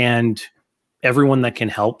 and everyone that can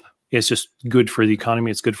help is just good for the economy.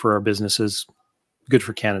 It's good for our businesses. Good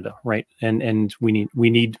for Canada, right? And we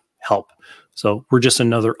need help. So we're just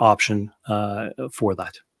another option for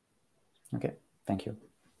that. Okay, thank you.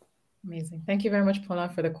 Amazing. Thank you very much, Paulin,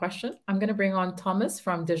 for the question. I'm going to bring on Thomas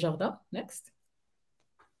from Desjardins next.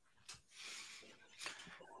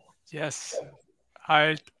 Yes.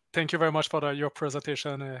 Hi. Thank you very much for your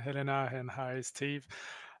presentation, Helena, and hi, Steve.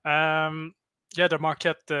 Yeah, the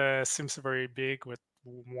market seems very big with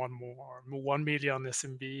 1 million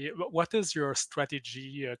SMB. What is your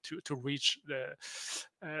strategy to reach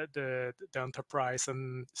the enterprise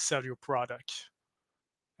and sell your product?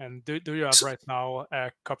 And do you have right now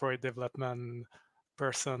a corporate development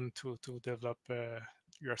person to develop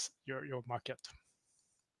your market?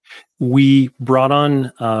 We brought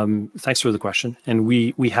on, thanks for the question, and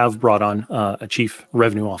we have brought on a chief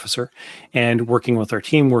revenue officer, and working with our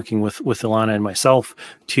team, working with Ilana and myself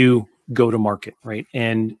to go to market, right?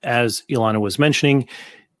 And as Ilana was mentioning,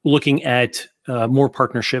 looking at more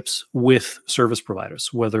partnerships with service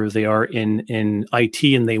providers, whether they are in IT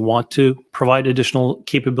and they want to provide additional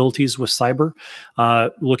capabilities with cyber,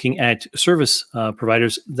 looking at service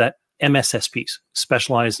providers that MSSPs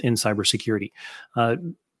specialize in cybersecurity.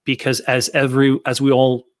 Because as we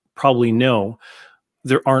all probably know,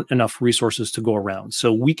 there aren't enough resources to go around.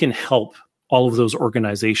 So we can help all of those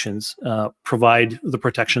organizations provide the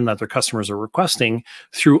protection that their customers are requesting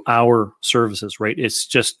through our services, right? It's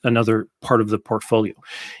just another part of the portfolio.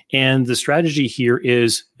 And the strategy here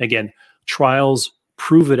is, again, trials,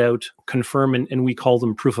 prove it out, confirm, and we call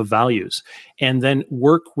them proof of values, and then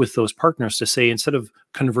work with those partners to say, instead of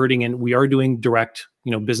converting, and we are doing direct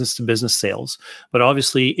business to business sales, but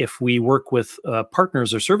obviously if we work with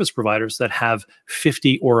partners or service providers that have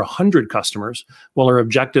 50 or 100 customers, well, our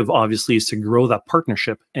objective obviously is to grow that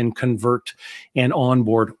partnership and convert and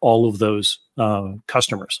onboard all of those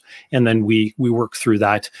customers. And then we work through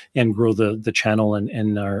that and grow the channel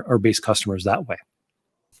and our base customers that way.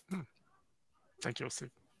 Thank you, Steve.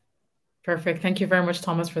 Perfect. Thank you very much,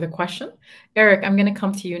 Thomas, for the question. Eric, I'm going to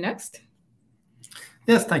come to you next.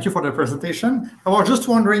 Yes, thank you for the presentation. I was just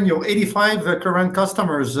wondering, your 85 current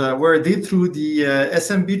customers, were they through the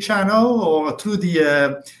SMB channel or through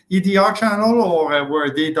the EDR channel, or were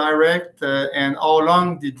they direct? And how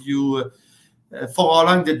long did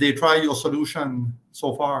they try your solution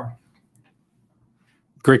so far?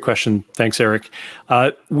 Great question. Thanks, Eric.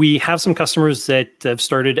 We have some customers that have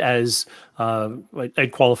started as,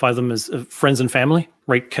 I'd qualify them as friends and family,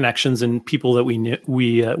 right? Connections and people that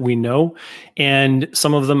we know. And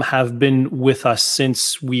some of them have been with us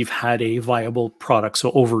since we've had a viable product.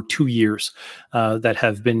 So over 2 years that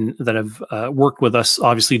have worked with us,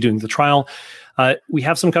 obviously doing the trial. We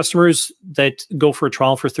have some customers that go for a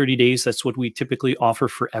trial for 30 days. That's what we typically offer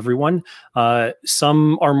for everyone.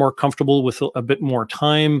 Some are more comfortable with a bit more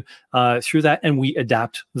time through that, and we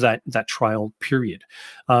adapt that trial period.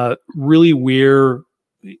 Really, where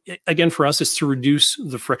again, for us, is to reduce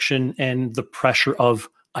the friction and the pressure of,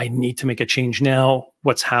 I need to make a change now,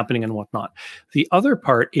 what's happening and whatnot. The other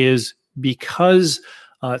part is because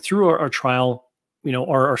through our trial,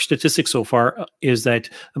 our statistics so far is that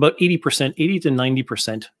about 80% to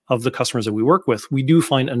 90% of the customers that we work with, we do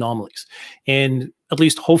find anomalies. And at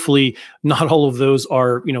least hopefully not all of those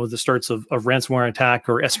are, the starts of ransomware attack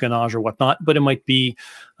or espionage or whatnot, but it might be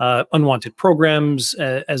unwanted programs,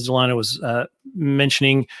 as Delana was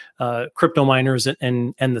mentioning, crypto miners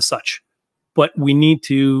and the such. But we need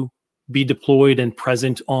to be deployed and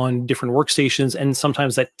present on different workstations, and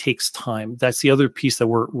sometimes that takes time. That's the other piece that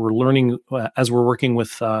we're learning as we're working with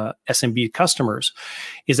SMB customers,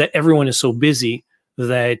 is that everyone is so busy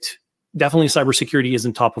that definitely cybersecurity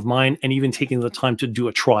isn't top of mind, and even taking the time to do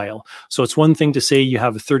a trial. So it's one thing to say you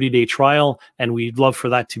have a 30-day trial, and we'd love for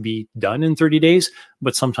that to be done in 30 days,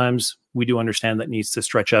 but sometimes we do understand that needs to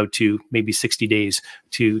stretch out to maybe 60 days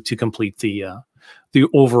to complete the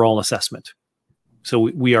overall assessment. So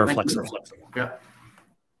we are flexible. Yeah.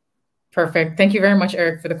 Perfect. Thank you very much,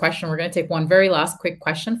 Eric, for the question. We're going to take one very last quick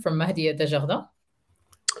question from Mahdi at Desjardins.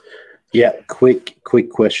 Yeah, quick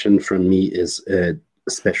question from me is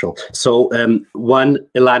special. So one,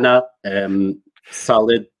 Ilana,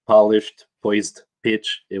 solid, polished, poised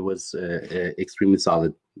pitch. It was extremely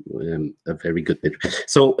solid, a very good pitch.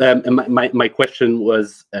 So my question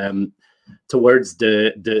was towards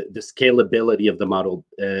the scalability of the model.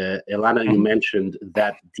 Ilana, you mentioned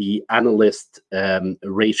that the analyst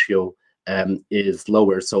ratio is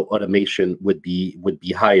lower, so automation would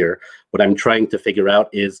be higher. What I'm trying to figure out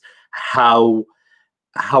is how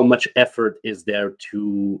much effort is there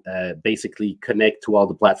to basically connect to all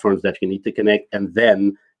the platforms that you need to connect, and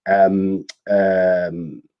then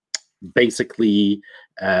basically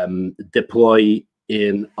deploy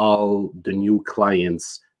in all the new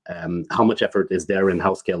clients. How much effort is there, and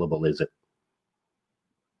how scalable is it?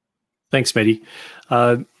 Thanks, Mehdi.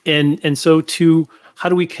 And so how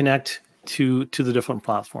do we connect to the different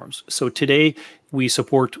platforms? So today we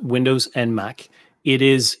support Windows and Mac. It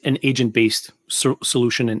is an agent-based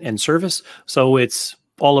solution and service. So it's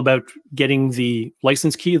all about getting the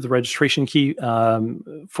license key, the registration key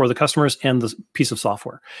for the customers, and the piece of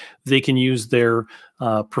software. They can use their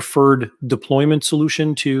preferred deployment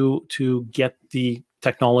solution to get the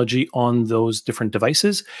technology on those different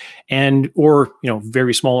devices, or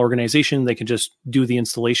very small organization, they can just do the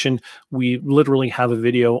installation. We literally have a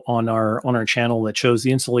video on our channel that shows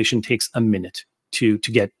the installation takes a minute to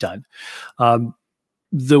get done.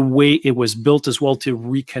 The way it was built as well to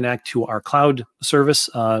reconnect to our cloud service,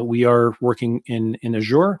 we are working in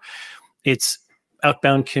Azure. It's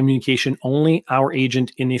outbound communication only. Our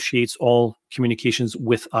agent initiates all communications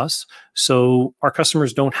with us. So our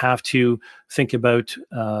customers don't have to think about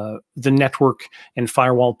the network and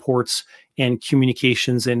firewall ports and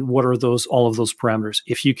communications and what are all of those parameters.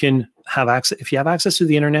 If you have access to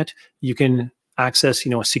the internet, you can access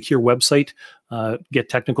a secure website, get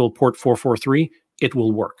technical port 443, it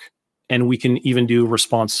will work. And we can even do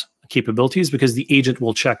response capabilities because the agent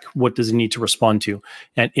will check what does it need to respond to,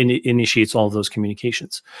 and it initiates all of those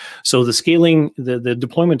communications. So the scaling, the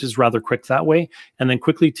deployment is rather quick that way. And then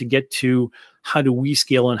quickly to get to how do we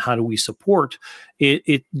scale and how do we support,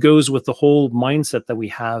 it goes with the whole mindset that we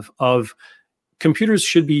have of computers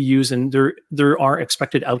should be used, and there are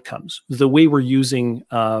expected outcomes. The way we're using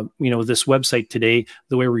this website today,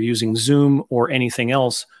 the way we're using Zoom or anything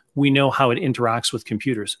else, we know how it interacts with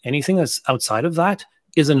computers. Anything that's outside of that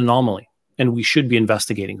is an anomaly, and we should be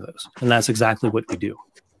investigating those. And that's exactly what we do.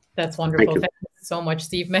 That's wonderful. Thank you so much,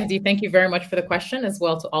 Steve. Mehdi, thank you very much for the question, as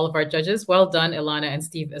well to all of our judges. Well done, Ilana and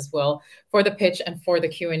Steve, as well, for the pitch and for the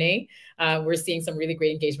Q&A. We're seeing some really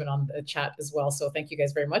great engagement on the chat as well. So thank you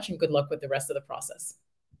guys very much, and good luck with the rest of the process.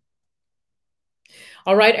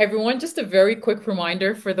 All right, everyone, just a very quick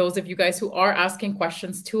reminder for those of you guys who are asking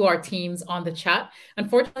questions to our teams on the chat.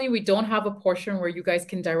 Unfortunately, we don't have a portion where you guys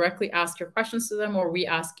can directly ask your questions to them, or we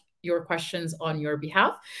ask your questions on your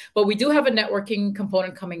behalf, but we do have a networking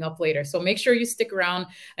component coming up later. So make sure you stick around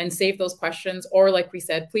and save those questions, or like we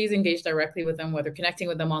said, please engage directly with them, whether connecting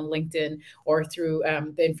with them on LinkedIn or through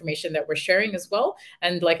the information that we're sharing as well.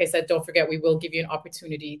 And like I said, don't forget, we will give you an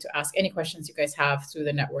opportunity to ask any questions you guys have through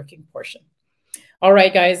the networking portion. All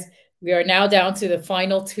right, guys, we are now down to the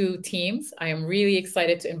final two teams. I am really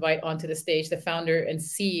excited to invite onto the stage the founder and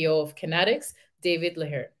CEO of Conatix, David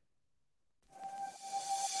Lehert.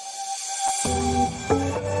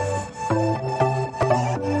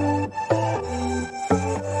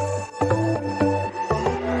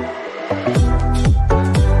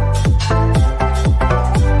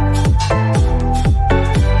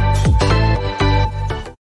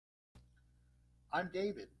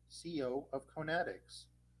 know of Conatix.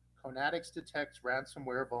 Conatix detects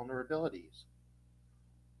ransomware vulnerabilities.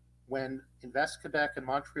 When Invest Quebec and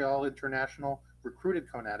Montreal International recruited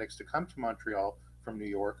Conatix to come to Montreal from New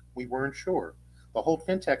York, we weren't sure. The whole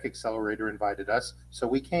FinTech Accelerator invited us, so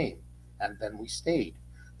we came, and then we stayed.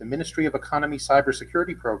 The Ministry of Economy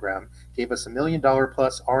Cybersecurity program gave us $1 million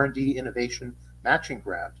plus R&D innovation matching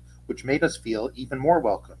grant, which made us feel even more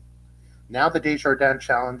welcome. Now the Desjardins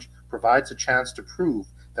Challenge provides a chance to prove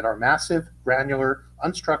that our massive, granular,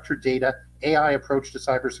 unstructured data AI approach to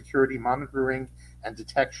cybersecurity monitoring and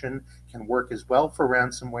detection can work as well for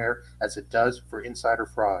ransomware as it does for insider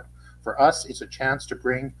fraud. For us, it's a chance to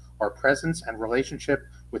bring our presence and relationship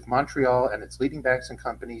with Montreal and its leading banks and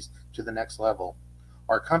companies to the next level.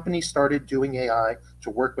 Our company started doing AI to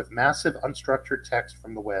work with massive unstructured text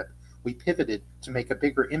from the web. We pivoted to make a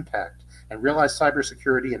bigger impact and realized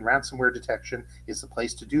cybersecurity and ransomware detection is the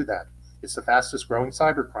place to do that. It's the fastest growing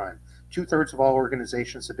cybercrime. 2/3 of all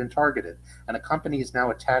organizations have been targeted, and a company is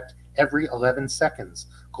now attacked every 11 seconds.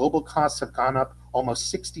 Global costs have gone up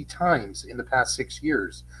almost 60 times in the past 6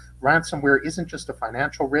 years. Ransomware isn't just a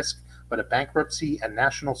financial risk, but a bankruptcy and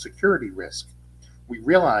national security risk. We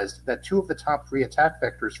realized that 2 of the top 3 attack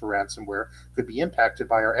vectors for ransomware could be impacted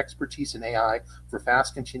by our expertise in AI for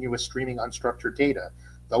fast, continuous streaming unstructured data.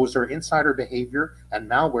 Those are insider behavior and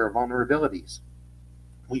malware vulnerabilities.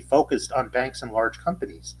 We focused on banks and large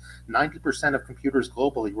companies. 90% of computers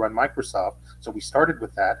globally run Microsoft, so we started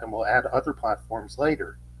with that and we'll add other platforms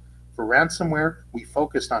later. For ransomware, we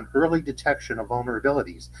focused on early detection of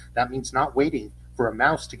vulnerabilities. That means not waiting for a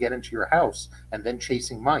mouse to get into your house and then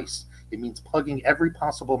chasing mice. It means plugging every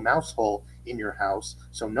possible mouse hole in your house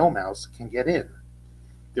so no mouse can get in.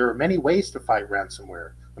 There are many ways to fight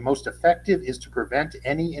ransomware. The most effective is to prevent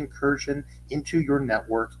any incursion into your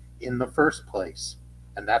network in the first place.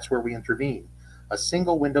 And that's where we intervene. A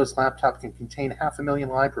single Windows laptop can contain 500,000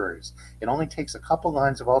 libraries. It only takes a couple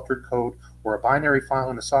lines of altered code or a binary file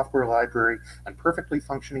in a software library, and perfectly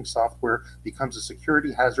functioning software becomes a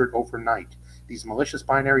security hazard overnight. These malicious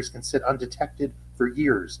binaries can sit undetected for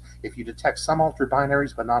years. If you detect some altered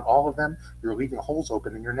binaries but not all of them, you're leaving holes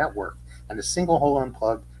open in your network, and a single hole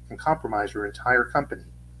unplugged can compromise your entire company.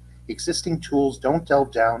 Existing tools don't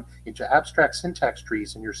delve down into abstract syntax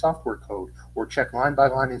trees in your software code or check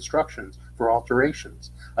line-by-line instructions for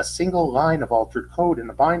alterations. A single line of altered code in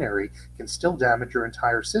a binary can still damage your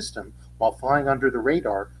entire system while flying under the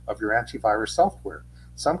radar of your antivirus software.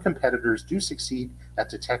 Some competitors do succeed at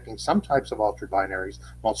detecting some types of altered binaries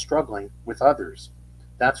while struggling with others.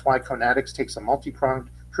 That's why Conatix takes a multi-pronged,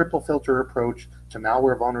 triple filter approach to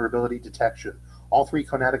malware vulnerability detection. All 3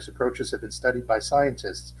 Conatix approaches have been studied by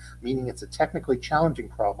scientists, meaning it's a technically challenging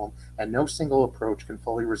problem and no single approach can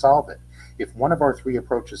fully resolve it. If one of our 3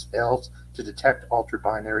 approaches fails to detect altered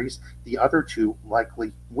binaries, the other 2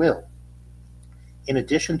 likely will. In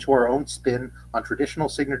addition to our own spin on traditional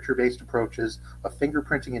signature-based approaches of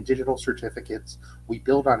fingerprinting and digital certificates, we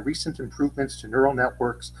build on recent improvements to neural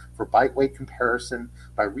networks for byte-weight comparison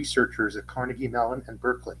by researchers at Carnegie Mellon and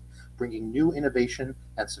Berkeley, bringing new innovation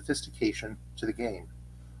and sophistication to the game.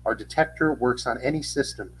 Our detector works on any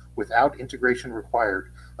system without integration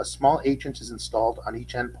required. A small agent is installed on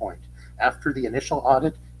each endpoint. After the initial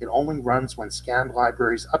audit, it only runs when scanned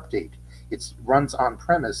libraries update. It runs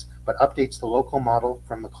on-premise, but updates the local model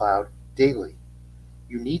from the cloud daily.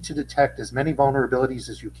 You need to detect as many vulnerabilities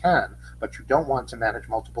as you can, but you don't want to manage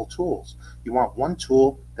multiple tools. You want one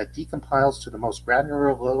tool that decompiles to the most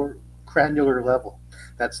granular level,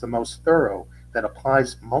 that's the most thorough, that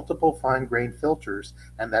applies multiple fine-grained filters,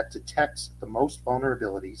 and that detects the most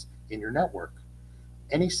vulnerabilities in your network.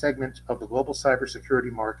 Any segment of the global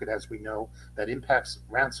cybersecurity market, as we know, that impacts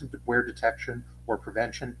ransomware detection or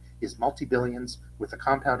prevention is multi-billions with a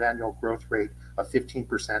compound annual growth rate of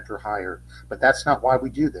 15% or higher. But that's not why we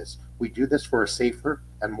do this. We do this for a safer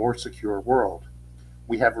and more secure world.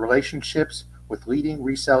 We have relationships with leading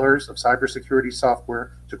resellers of cybersecurity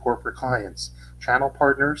software to corporate clients. Channel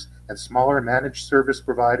partners and smaller managed service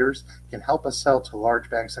providers can help us sell to large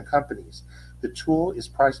banks and companies. The tool is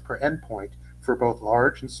priced per endpoint for both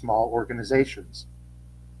large and small organizations.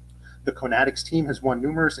 The Conatix team has won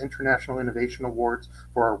numerous international innovation awards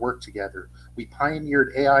for our work together. We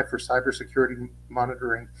pioneered AI for cybersecurity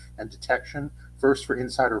monitoring and detection, first for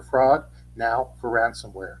insider fraud, now for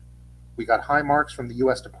ransomware. We got high marks from the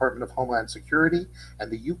US Department of Homeland Security,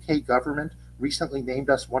 and the UK government recently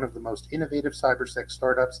named us one of the most innovative cybersec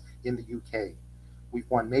startups in the UK. We've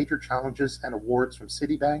won major challenges and awards from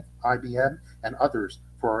Citibank, IBM, and others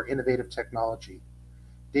for our innovative technology.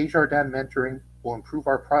 Desjardins mentoring will improve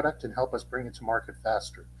our product and help us bring it to market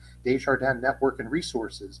faster. Desjardins network and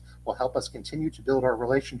resources will help us continue to build our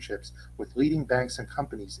relationships with leading banks and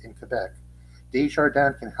companies in Quebec.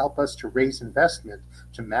 Desjardins can help us to raise investment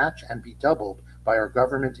to match and be doubled by our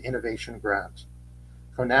government innovation grant.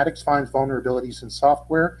 Conatix finds vulnerabilities in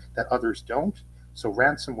software that others don't, so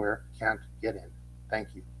ransomware can't get in. Thank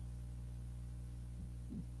you.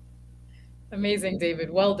 Amazing, David.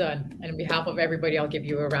 Well done. And on behalf of everybody, I'll give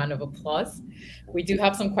you a round of applause. We do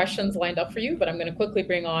have some questions lined up for you, but I'm going to quickly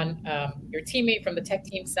bring on your teammate from the tech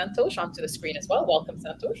team, Santosh, onto the screen as well. Welcome,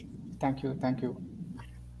 Santosh. Thank you. Thank you.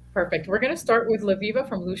 Perfect. We're going to start with Laviva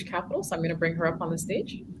from Lush Capital. So I'm going to bring her up on the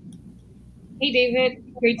stage. Hey,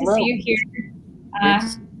 David. Great to see you here.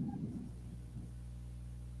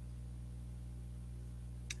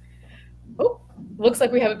 Looks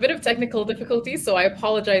like we have a bit of technical difficulties, so I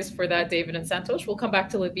apologize for that, David and Santosh. We'll come back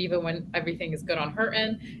to Laviva when everything is good on her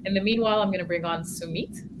end. In the meanwhile, I'm going to bring on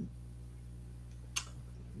Sumit.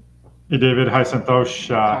 Hey, David. Hi, Santosh.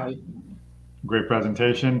 Hi. Great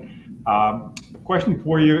presentation. Question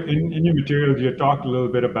for you. In your materials, you talked a little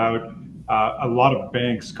bit about a lot of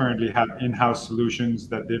banks currently have in-house solutions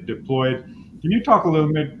that they've deployed. Can you talk a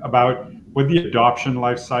little bit about what the adoption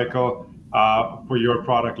life cycle for your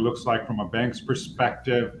product looks like from a bank's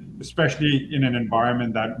perspective, especially in an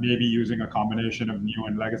environment that may be using a combination of new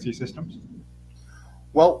and legacy systems?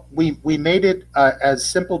 Well, we made it as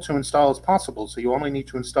simple to install as possible, so you only need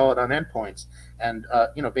to install it on endpoints. And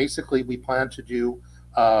basically, we plan to do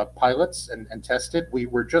pilots and test it.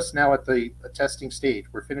 We're just now at the testing stage.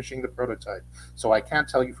 We're finishing the prototype, so I can't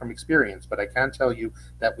tell you from experience, but I can tell you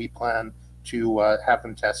that we plan to have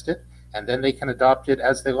them test it, and then they can adopt it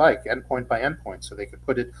as they like, endpoint by endpoint. So they could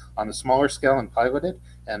put it on a smaller scale and pilot it,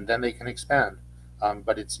 and then they can expand.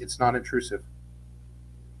 But it's not intrusive.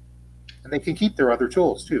 And they can keep their other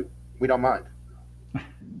tools too. We don't mind.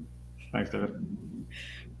 Thanks, David.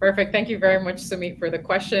 Perfect. Thank you very much, Sumi, for the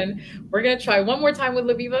question. We're going to try one more time with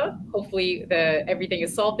Laviva. Hopefully everything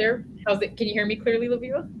is solved there. How's it? Can you hear me clearly,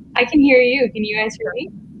 Laviva? I can hear you. Can you guys hear me?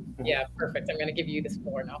 Yeah, perfect. I'm going to give you this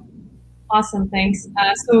floor now. Awesome, thanks.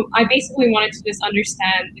 So I basically wanted to just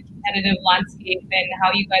understand the competitive landscape and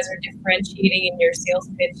how you guys are differentiating in your sales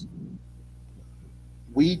pitch.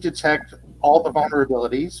 We detect all the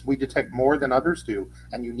vulnerabilities. We detect more than others do,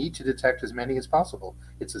 and you need to detect as many as possible.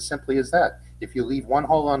 It's as simply as that. If you leave one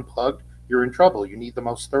hole unplugged, you're in trouble. You need the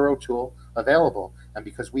most thorough tool available. And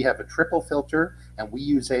because we have a triple filter and we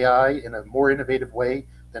use AI in a more innovative way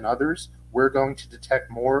than others, we're going to detect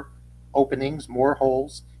more openings, more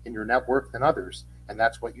holes in your network than others, and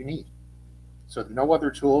that's what you need. So no other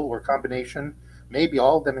tool or combination, maybe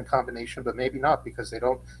all of them in combination, but maybe not, because they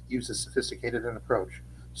don't use as sophisticated an approach.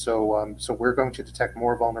 So so we're going to detect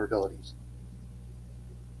more vulnerabilities.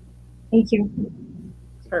 Thank you.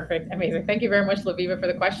 Perfect. Amazing. Thank you very much, Laviva, for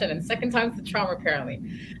the question. And second time's the charm, apparently.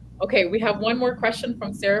 Okay, we have one more question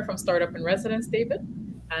from Sarah from Startup in Residence, David.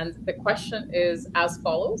 And the question is as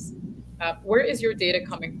follows. Where is your data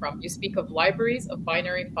coming from? You speak of libraries of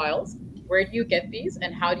binary files. Where do you get these,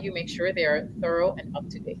 and how do you make sure they are thorough and up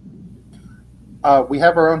to date? We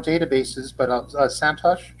have our own databases, but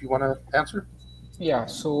Santosh, do you want to answer? Yeah,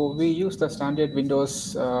 so we use the standard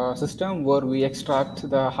Windows system where we extract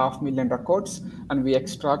the 500,000 records and we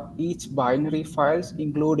extract each binary files,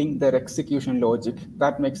 including their execution logic.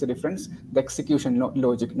 That makes a difference. The execution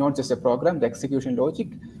logic, not just a program, the execution logic,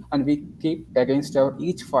 and we keep against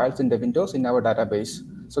each files in the Windows in our database.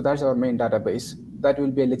 So that's our main database. That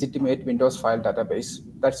will be a legitimate Windows file database.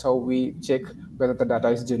 That's how we check whether the data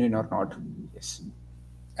is genuine or not. Yes.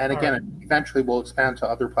 And again, eventually we'll expand to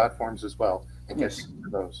other platforms as well and get to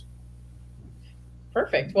those.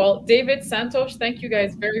 Perfect. Well, David, Santosh, thank you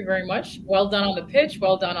guys very, very much. Well done on the pitch.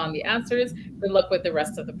 Well done on the answers. Good luck with the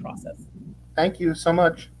rest of the process. Thank you so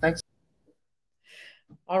much. Thanks.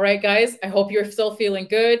 All right, guys, I hope you're still feeling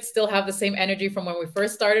good, still have the same energy from when we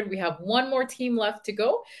first started. We have one more team left to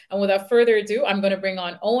go. And without further ado, I'm going to bring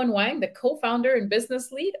on Owen Wang, the co-founder and business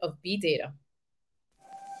lead of BDATA.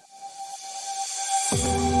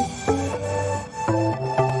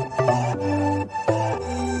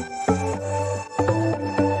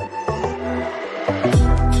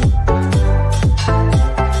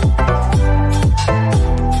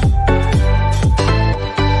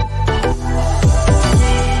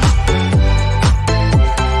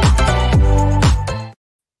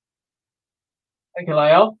 Thank you,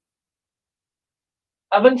 Lyle.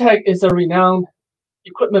 Fintech is a renowned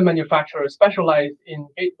equipment manufacturer specialized in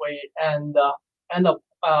gateway and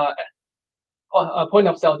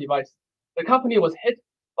point-of-sale device. The company was hit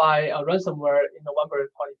by a ransomware in November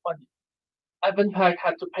 2020. Fintech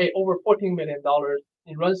had to pay over $14 million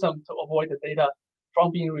in ransom to avoid the data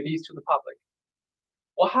from being released to the public.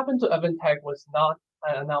 What happened to Fintech was not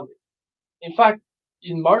an anomaly. In fact,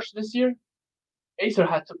 in March this year, Acer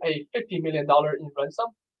had to pay $50 million in ransom,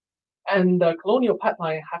 and the Colonial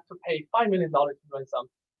Pipeline had to pay $5 million in ransom.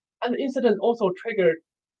 And the incident also triggered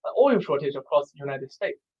an oil shortage across the United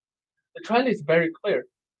States. The trend is very clear.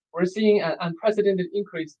 We're seeing an unprecedented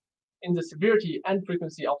increase in the severity and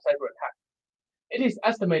frequency of cyber attacks. It is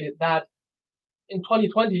estimated that in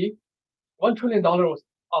 2020, $1 trillion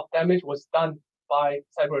of damage was done by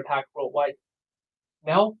cyber attack worldwide.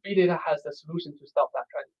 Now, BDATA has the solution to stop that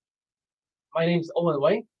trend. My name is Owen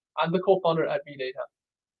Wang. I'm the co-founder at BDATA.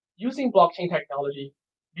 Using blockchain technology,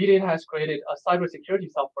 BDATA has created a cybersecurity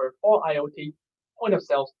software for IoT, point of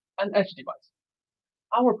sales, and edge device.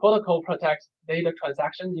 Our protocol protects data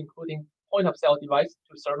transactions, including point of sale device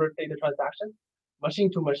to server data transaction,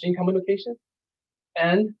 machine to machine communication,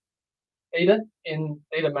 and data in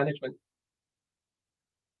data management.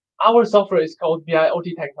 Our software is called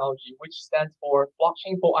BIoT technology, which stands for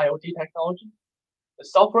Blockchain for IoT technology. The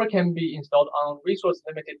software can be installed on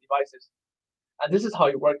resource-limited devices. And this is how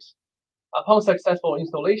it works. Upon successful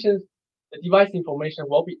installations, the device information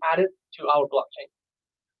will be added to our blockchain.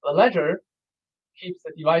 The ledger keeps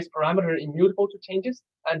the device parameter immutable to changes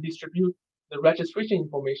and distributes the registration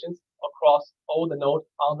information across all the nodes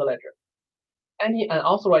on the ledger. Any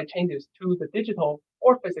unauthorized changes to the digital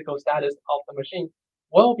or physical status of the machine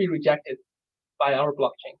will be rejected by our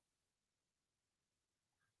blockchain.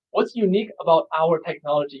 What's unique about our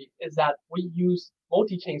technology is that we use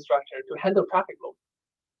multi-chain structure to handle traffic load.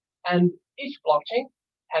 And each blockchain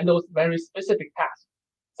handles very specific tasks,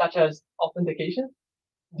 such as authentication,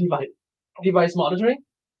 device monitoring,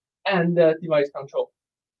 and device control.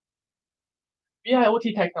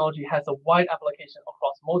 BIoT technology has a wide application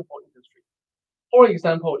across multiple industries. For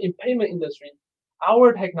example, in payment industry,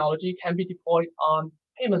 our technology can be deployed on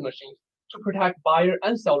payment machines to protect buyer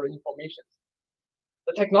and seller information.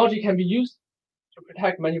 The technology can be used to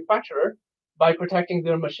protect manufacturers by protecting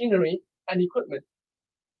their machinery and equipment.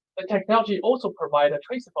 The technology also provides a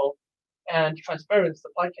traceable and transparent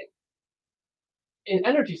supply chain. In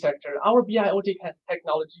energy sector, our BIoT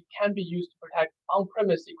technology can be used to protect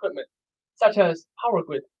on-premise equipment, such as power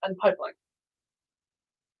grid and pipeline.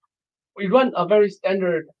 We run a very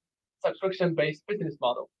standard subscription-based business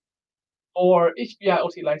model. For each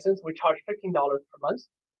BIoT license, we charge $15 per month,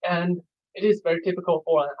 and it is very typical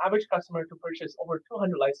for an average customer to purchase over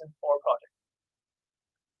 200 licenses for a project.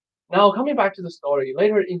 Now, coming back to the story,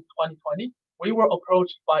 later in 2020, we were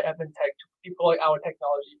approached by Fintech to deploy our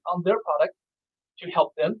technology on their product to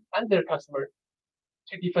help them and their customers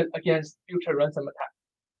to defend against future ransom attacks.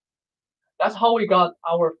 That's how we got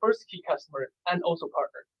our first key customer and also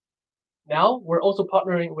partner. Now, we're also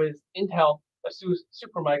partnering with Intel, ASUS,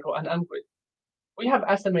 Supermicro, and Amgrid. We have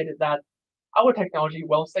estimated that our technology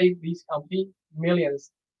will save these companies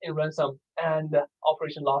millions in ransom and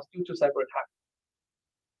operation loss due to cyber attacks.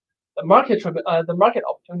 The market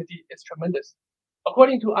opportunity is tremendous.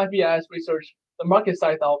 According to IBIS research, the market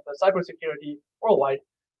size of the cybersecurity worldwide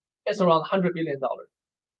is around $100 billion.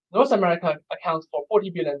 North America accounts for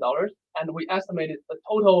 $40 billion, and we estimated the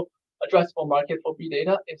total addressable market for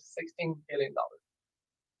BDATA is $16 billion.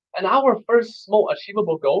 And our first small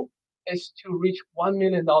achievable goal is to reach $1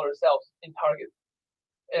 million sales in target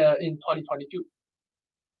in 2022.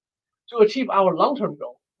 To achieve our long-term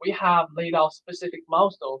goal, we have laid out specific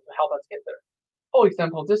milestones to help us get there. For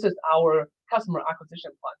example, this is our customer acquisition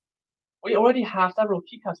plan. We already have several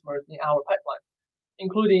key customers in our pipeline,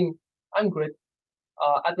 including Amgrid,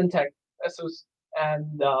 Fintech, ASUS,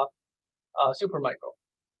 and Supermicro.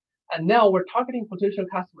 And now we're targeting potential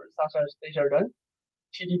customers such as Desjardins,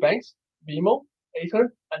 TD Banks, BMO,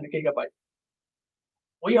 Acer, and Gigabyte.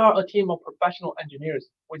 We are a team of professional engineers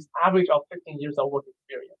with average of 15 years of work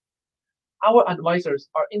experience. Our advisors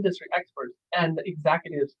are industry experts and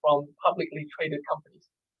executives from publicly traded companies.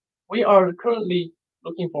 We are currently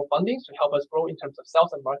looking for funding to help us grow in terms of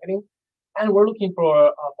sales and marketing, and we're looking for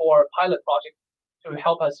a pilot project to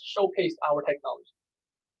help us showcase our technology.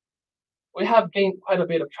 We have gained quite a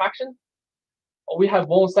bit of traction. We have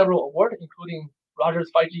won several awards, including Rogers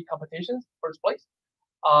 5G competitions, first place,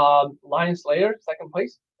 Lion Slayer, second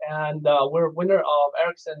place, and we're winner of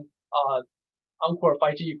Ericsson Encore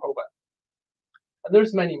 5G program. And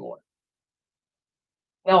there's many more.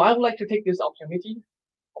 Now, I would like to take this opportunity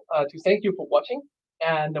to thank you for watching,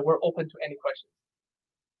 and we're open to any questions.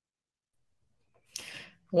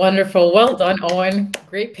 Wonderful. Well done, Owen.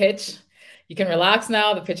 Great pitch. You can relax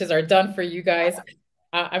now. The pitches are done for you guys.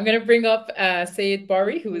 I'm going to bring up Sayed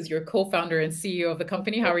Bari, who is your co-founder and CEO of the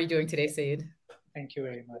company. How are you doing today, Sayed? Thank you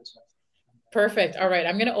very much. Perfect. All right.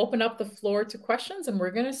 I'm going to open up the floor to questions, and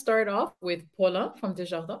we're going to start off with Paula from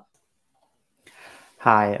Desjardins.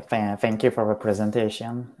 Hi, thank you for the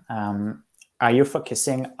presentation. Are you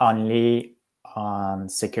focusing only on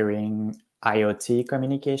securing IoT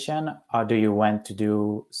communication, or do you want to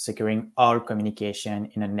do securing all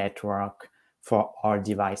communication in a network for all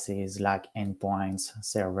devices like endpoints,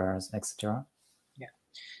 servers, etc.? Yeah.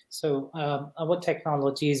 So our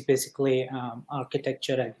technology is basically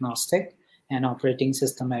architecture agnostic and operating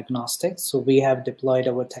system agnostic. So we have deployed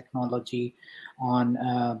our technology on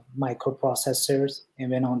microprocessors,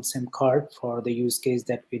 even on SIM card for the use case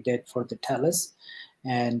that we did for the TELUS.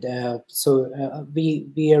 And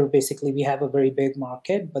we are basically, we have a very big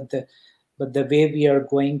market, but the way we are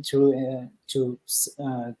going to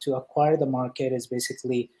acquire the market is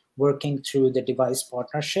basically working through the device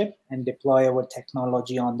partnership and deploy our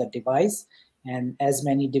technology on the device. And as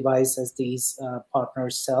many devices as these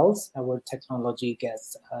partners sells, our technology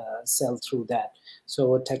gets sell through that.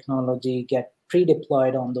 So our technology get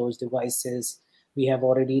pre-deployed on those devices. We have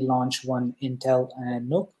already launched one Intel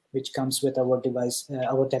NUC, which comes with our device,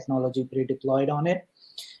 our technology pre-deployed on it,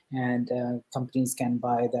 and companies can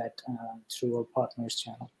buy that through our partners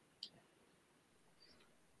channel.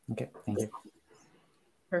 Okay, thank you.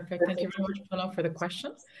 Perfect. Thank you very much, Paula, for the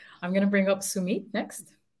question. I'm going to bring up Sumit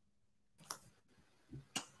next.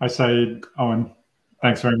 Hi, Saeed, Owen.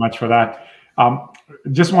 Thanks very much for that.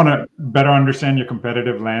 Just want to better understand your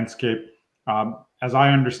competitive landscape. As I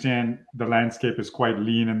understand, the landscape is quite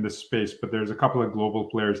lean in this space, but there's a couple of global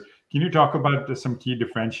players. Can you talk about some key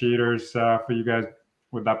differentiators for you guys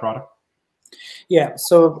with that product? Yeah,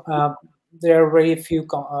 so there are very few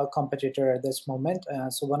competitors at this moment.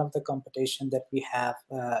 So one of the competition that we have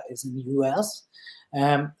is in the US,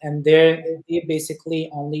 and they basically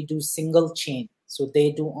only do single chain. So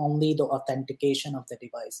they do only the authentication of the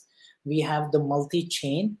device. We have the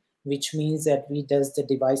multi-chain, which means that we does the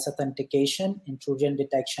device authentication, intrusion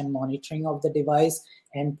detection, monitoring of the device,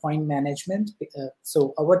 endpoint management.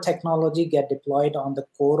 So our technology get deployed on the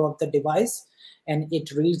core of the device, and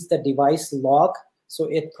it reads the device log. So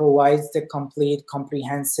it provides the complete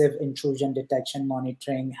comprehensive intrusion detection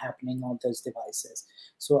monitoring happening on those devices.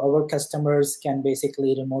 So our customers can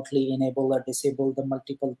basically remotely enable or disable the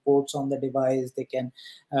multiple ports on the device. They can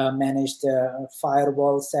manage the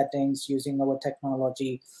firewall settings using our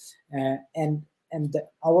technology.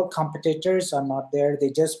 Our competitors are not there.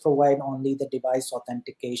 They just provide only the device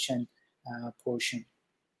authentication portion.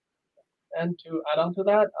 And to add on to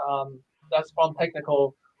that, that's from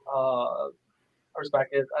technical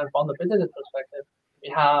perspective, and from the business perspective, we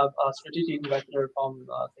have a strategic investor from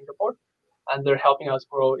Singapore, and they're helping us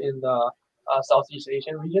grow in the Southeast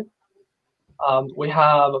Asian region. We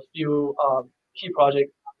have a few key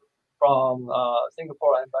projects from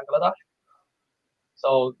Singapore and Bangladesh.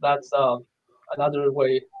 So that's another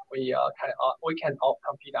way we can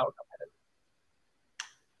outcompete our competitors.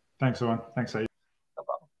 Thanks, Owen. Thanks, Saeed. No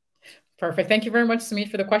problem. Perfect. Thank you very much,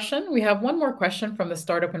 Sumit, for the question. We have one more question from the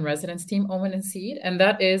Startup and Residence team, Owen and Saeed, and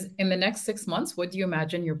that is, in the next 6 months, what do you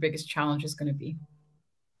imagine your biggest challenge is going to be?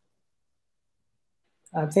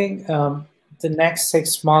 I think the next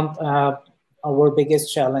 6 months, our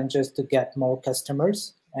biggest challenge is to get more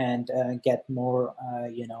customers and get more,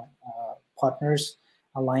 partners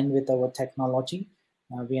aligned with our technology.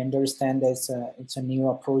 We understand it's a new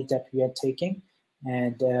approach that we are taking,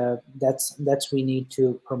 and that's we need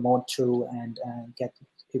to promote through and get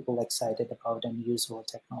people excited about and use our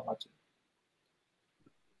technology.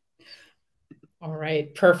 All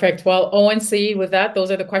right, perfect. Well, Owen, Saeed, with that, those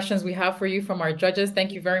are the questions we have for you from our judges.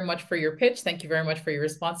 Thank you very much for your pitch. Thank you very much for your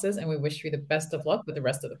responses, and we wish you the best of luck with the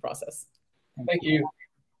rest of the process. Thank you.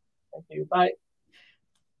 Thank you. Bye.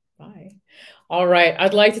 Bye. All right.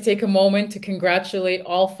 I'd like to take a moment to congratulate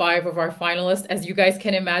all 5 of our finalists. As you guys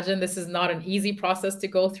can imagine, this is not an easy process to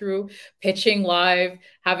go through, pitching live,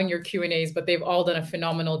 having your Q&As, but they've all done a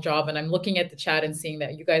phenomenal job. And I'm looking at the chat and seeing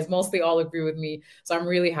that you guys mostly all agree with me. So I'm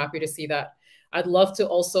really happy to see that. I'd love to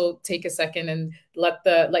also take a second and let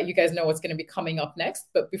you guys know what's going to be coming up next.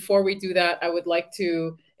 But before we do that, I would like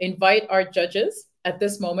to invite our judges at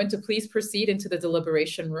this moment to please proceed into the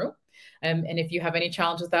deliberation room. And if you have any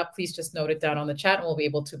challenge with that, please just note it down on the chat and we'll be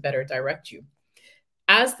able to better direct you.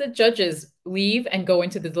 As the judges leave and go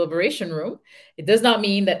into the deliberation room, it does not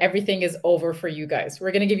mean that everything is over for you guys.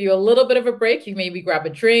 We're going to give you a little bit of a break. You maybe grab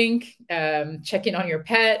a drink, check in on your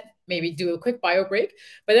pet, maybe do a quick bio break.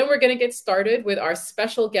 But then we're going to get started with our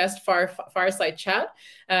special guest fireside chat.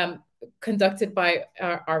 conducted by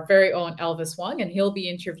our very own Elvis Wong, and he'll be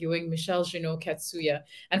interviewing Michel Junot Katsuya.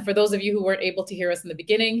 And for those of you who weren't able to hear us in the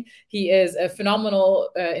beginning, he is a phenomenal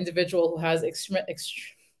individual who has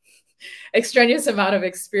extraneous amount of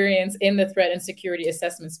experience in the threat and security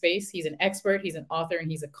assessment space. He's an expert, he's an author, and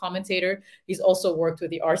he's a commentator. He's also worked with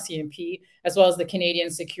the RCMP as well as the Canadian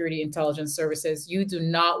Security Intelligence Services. You do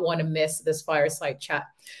not want to miss this fireside chat.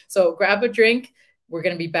 So grab a drink. We're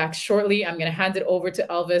going to be back shortly. I'm going to hand it over to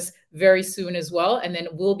Elvis very soon as well. And then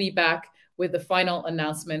we'll be back with the final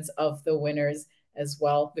announcements of the winners as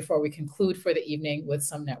well before we conclude for the evening with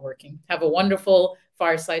some networking. Have a wonderful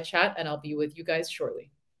fireside chat, and I'll be with you guys shortly.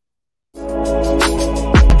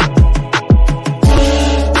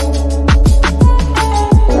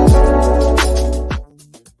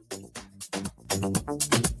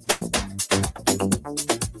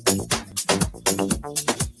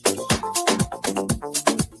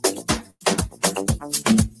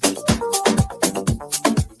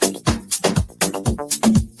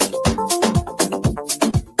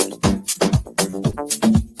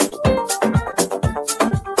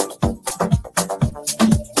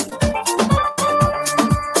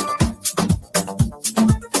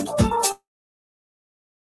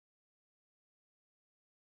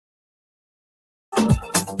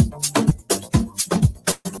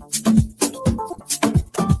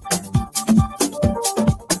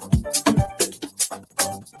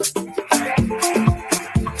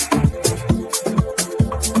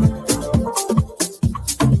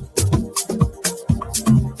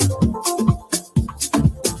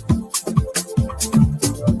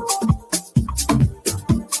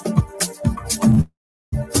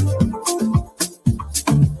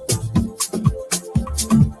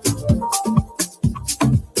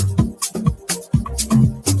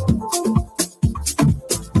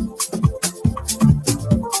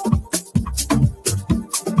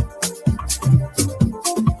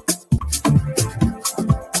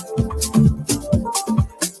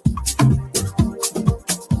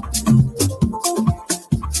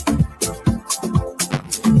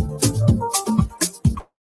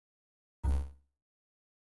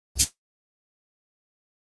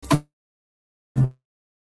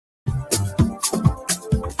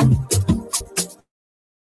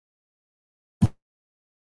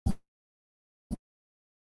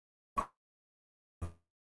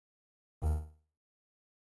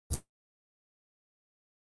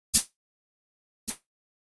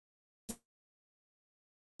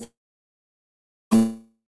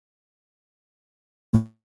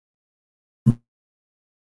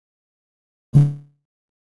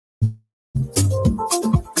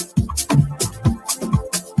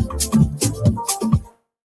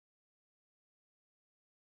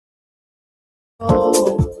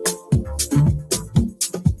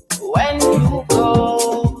 When you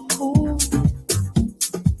go,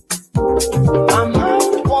 my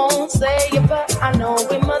mind won't say it, but I know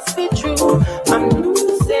it must be true. I'm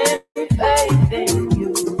losing faith in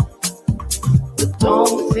you. But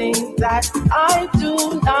don't think that I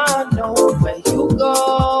do not know where you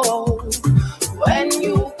go. When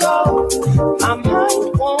you go, my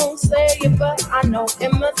mind won't say it, but I know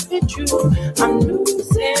it must be true. I'm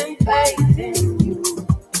losing faith in you.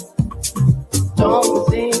 Don't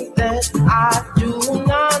think that I do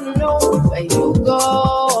not know where you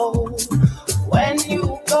go. When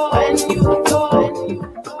you go, when you go, when you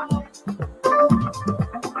go.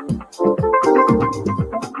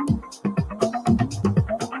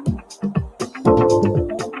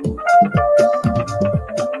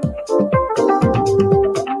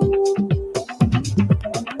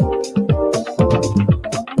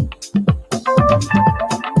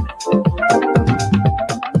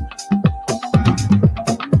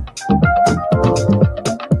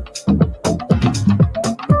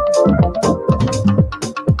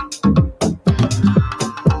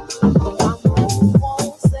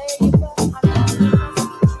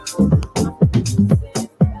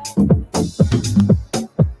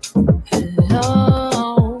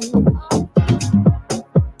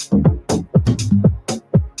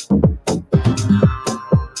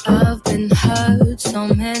 So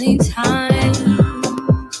many times.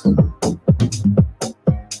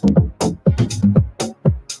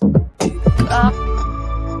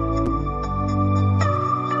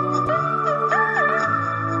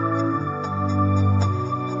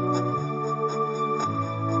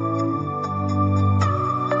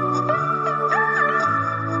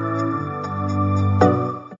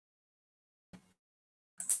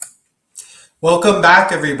 Welcome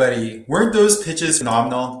back, everybody. Weren't those pitches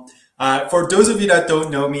phenomenal? For those of you that don't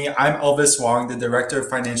know me, I'm Elvis Wong, the Director of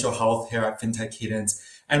Financial Health here at Fintech Cadence.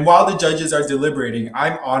 And while the judges are deliberating,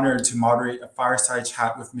 I'm honored to moderate a fireside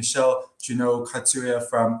chat with Michelle Juneau-Katsuya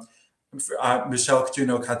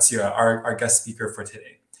our guest speaker for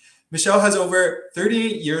today. Michelle has over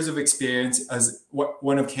 38 years of experience as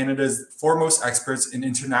one of Canada's foremost experts in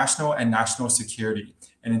international and national security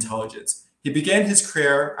and intelligence. He began his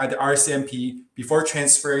career at the RCMP before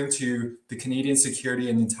transferring to the Canadian Security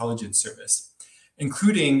and Intelligence Service,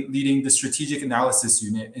 including leading the Strategic Analysis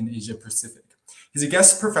Unit in Asia Pacific. He's a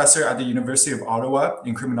guest professor at the University of Ottawa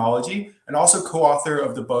in criminology and also co-author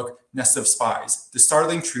of the book Nest of Spies, The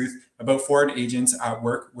Startling Truth About Foreign Agents at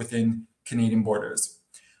Work Within Canadian Borders.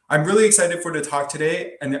 I'm really excited for the talk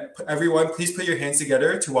today, and everyone, please put your hands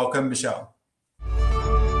together to welcome Michelle.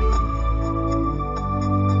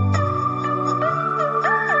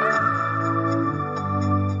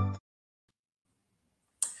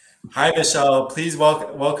 Hi, Michelle. Please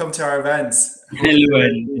welcome to our events.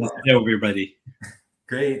 Hello, everybody.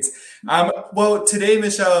 Great. Well, today,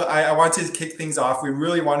 Michelle, I want to kick things off. We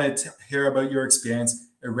really wanted to hear about your experience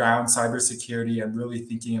around cybersecurity and really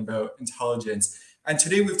thinking about intelligence. And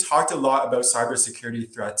today we've talked a lot about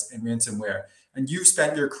cybersecurity threats and ransomware, and you've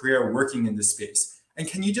spent your career working in this space. And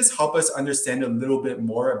can you just help us understand a little bit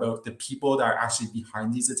more about the people that are actually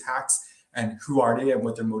behind these attacks and who are they and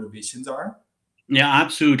what their motivations are? Yeah,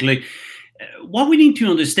 absolutely. What we need to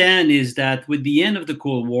understand is that with the end of the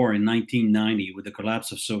Cold War in 1990, with the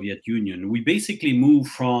collapse of Soviet Union, we basically moved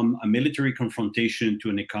from a military confrontation to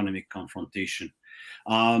an economic confrontation.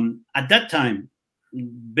 At that time,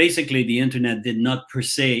 basically the internet did not per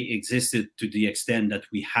se existed to the extent that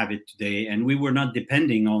we have it today, and we were not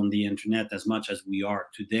depending on the internet as much as we are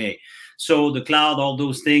today. So the cloud, all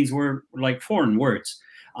those things were like foreign words.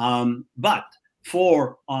 But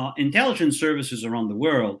for intelligence services around the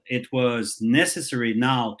world, it was necessary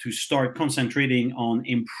now to start concentrating on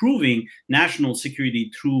improving national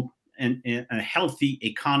security through a healthy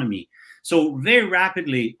economy. So very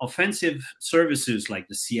rapidly, offensive services like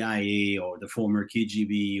the CIA or the former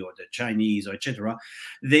KGB or the Chinese, or etc.,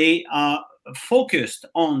 they focused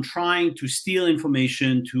on trying to steal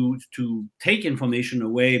information, to take information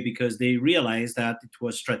away, because they realized that it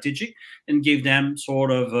was strategic and gave them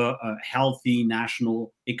sort of a healthy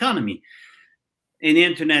national economy. And the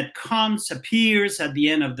internet appears at the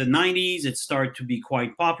end of the 90s. It started to be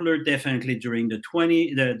quite popular, definitely during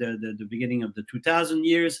the beginning of the 2000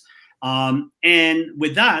 years. And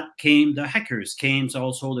with that came the hackers, came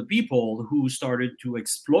also the people who started to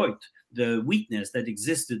exploit the weakness that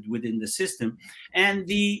existed within the system, and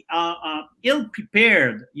the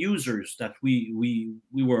ill-prepared users that we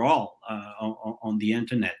were all on the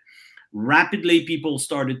internet. Rapidly, people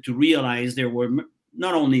started to realize there were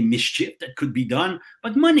not only mischief that could be done,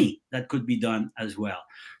 but money that could be done as well.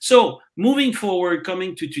 So moving forward,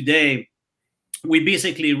 coming to today, we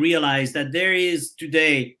basically realize that there is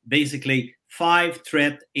today basically 5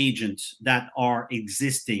 threat agents that are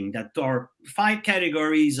existing, that are 5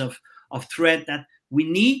 categories of threat that we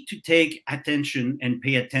need to take attention and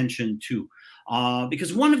pay attention to.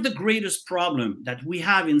 Because one of the greatest problems that we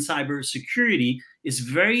have in cybersecurity is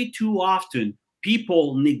very too often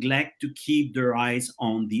people neglect to keep their eyes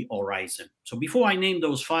on the horizon. So before I name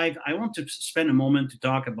those 5, I want to spend a moment to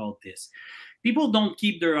talk about this. People don't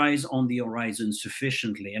keep their eyes on the horizon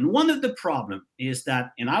sufficiently. And one of the problems is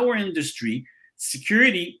that in our industry,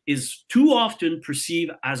 security is too often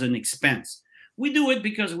perceived as an expense. We do it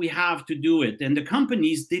because we have to do it. And the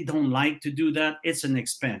companies, they don't like to do that. It's an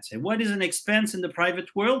expense. And what is an expense in the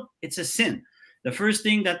private world? It's a sin. The first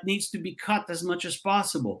thing that needs to be cut as much as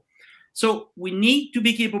possible. So we need to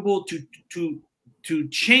be capable to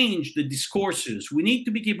change the discourses. We need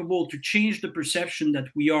to be capable to change the perception that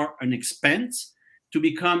we are an expense to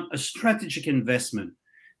become a strategic investment.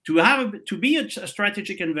 To be a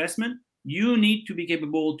strategic investment, you need to be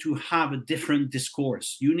capable to have a different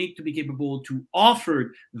discourse. You need to be capable to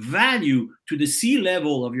offer value to the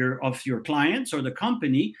C-level of your clients or the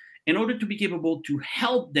company in order to be capable to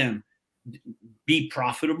help them be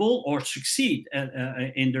profitable or succeed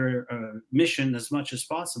in their mission as much as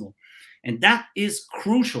possible. And that is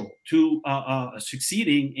crucial to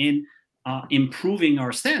succeeding in improving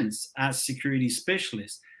our stance as security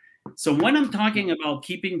specialists. So when I'm talking about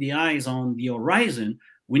keeping the eyes on the horizon,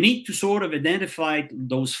 we need to sort of identify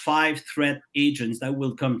those 5 threat agents that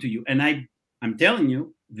will come to you. And I'm telling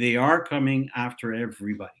you, they are coming after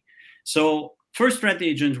everybody. So first threat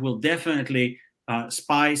agent will definitely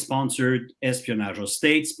spy-sponsored espionage or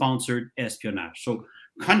state-sponsored espionage. So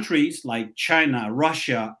countries like China,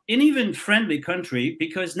 Russia, and even friendly country,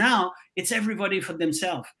 because now it's everybody for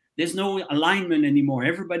themselves. There's no alignment anymore.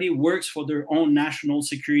 Everybody works for their own national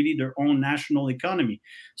security, their own national economy.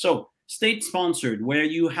 So state-sponsored, where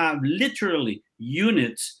you have literally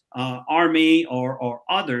units, army or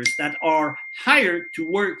others that are hired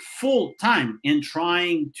to work full-time in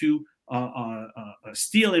trying to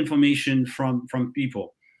steal information from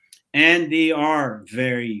people. And they are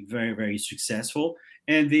very, very, very successful.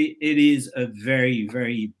 And it is a very,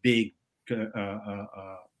 very big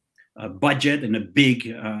budget and a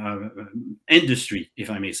big industry, if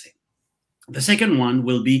I may say. The second one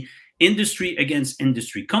will be industry against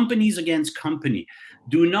industry, companies against company.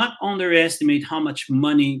 Do not underestimate how much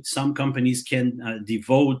money some companies can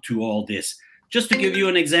devote to all this. Just to give you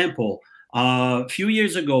an example, a few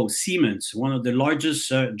years ago, Siemens, one of the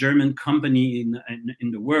largest German company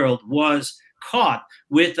in the world, was caught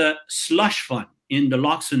with a slush fund in the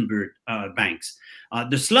Luxembourg banks.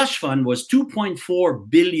 The slush fund was $2.4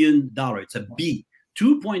 billion. It's a B,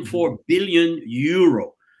 2.4 billion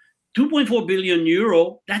euro. 2.4 billion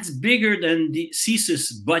euro, that's bigger than the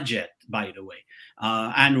CSIS budget, by the way,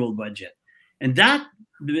 annual budget. And that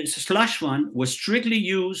slush fund was strictly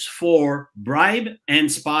used for bribe and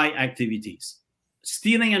spy activities,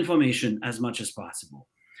 stealing information as much as possible.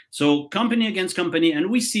 So company against company, and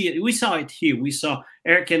we saw it here. We saw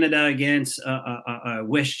Air Canada against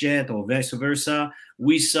WestJet or vice versa.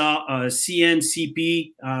 We saw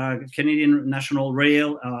CNCP, Canadian National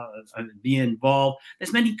Rail, be involved.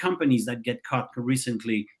 There's many companies that get caught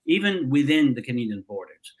recently, even within the Canadian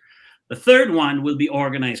borders. The third one will be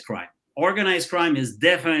organized crime. Organized crime is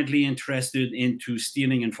definitely interested into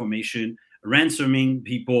stealing information, ransoming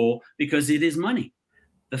people, because it is money.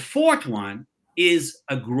 The fourth one is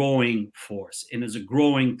a growing force and is a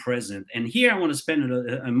growing presence. And here I want to spend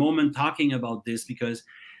a moment talking about this, because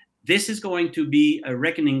this is going to be a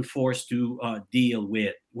reckoning force to deal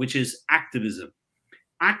with, which is activism.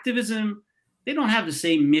 Activism, they don't have the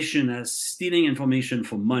same mission as stealing information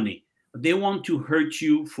for money. They want to hurt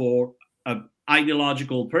you for an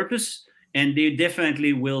ideological purpose, and they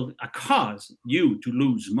definitely will cause you to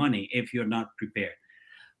lose money if you're not prepared.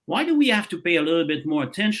 Why do we have to pay a little bit more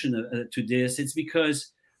attention to this? It's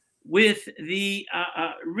because with the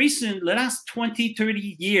last 20,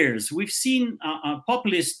 30 years, we've seen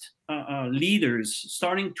populist leaders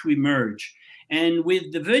starting to emerge. And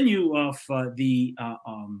with the venue of the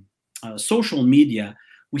social media,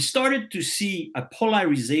 we started to see a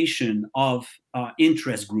polarization of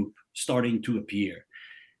interest group starting to appear.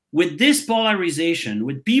 With this polarization,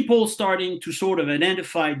 with people starting to sort of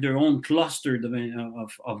identify their own cluster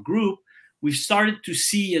of group, we've started to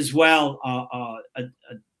see as well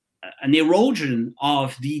an erosion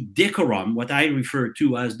of the decorum, what I refer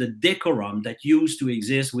to as the decorum that used to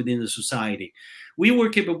exist within the society. We were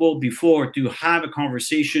capable before to have a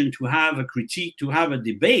conversation, to have a critique, to have a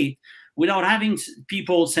debate, without having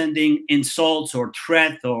people sending insults or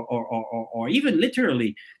threats or even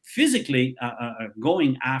literally physically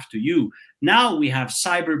going after you. Now we have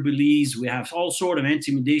cyber bullies, we have all sort of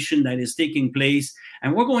intimidation that is taking place,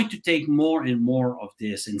 and we're going to take more and more of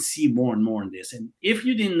this and see more and more of this. And if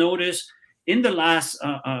you didn't notice, in the last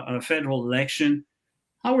federal election,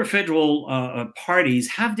 our federal parties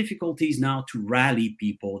have difficulties now to rally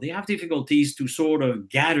people. They have difficulties to sort of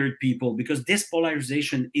gather people because this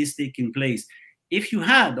polarization is taking place. If you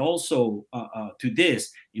had also to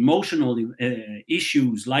this emotional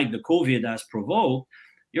issues like the COVID has provoked,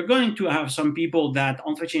 you're going to have some people that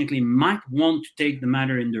unfortunately might want to take the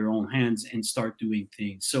matter in their own hands and start doing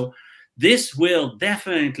things. So this will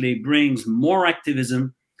definitely bring more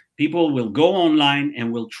activism. People will go online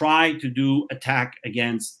and will try to do attack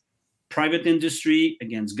against private industry,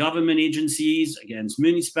 against government agencies, against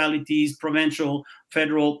municipalities, provincial,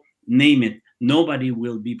 federal, name it. Nobody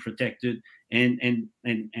will be protected, and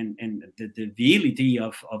the validity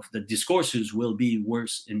of the discourses will be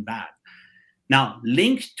worse and bad. Now,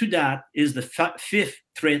 linked to that is the fifth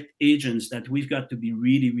threat agents that we've got to be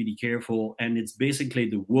really, really careful, and it's basically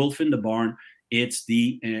the wolf in the barn. It's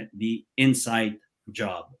the inside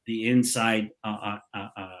job, the inside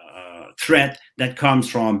threat that comes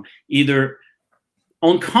from either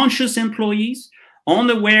unconscious employees,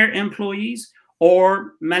 unaware employees,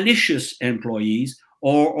 or malicious employees,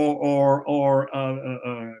 or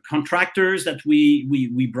contractors that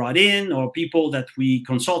we brought in, or people that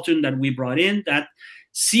consultant that we brought in that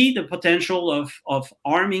see the potential of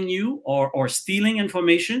harming you or stealing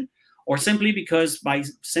information, or simply because by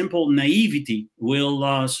simple naivety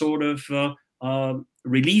will sort of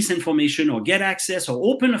release information or get access or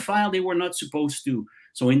open a file they were not supposed to.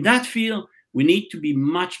 So in that field, we need to be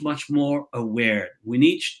much, much more aware. We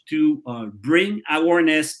need to bring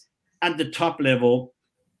awareness at the top level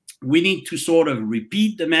We need to sort of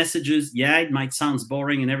repeat the messages. Yeah, it might sound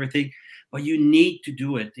boring and everything, but you need to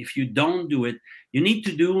do it. If you don't do it, you need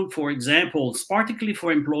to do, for example, particularly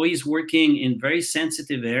for employees working in very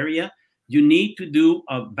sensitive area, you need to do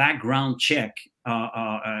a background check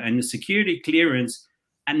and a security clearance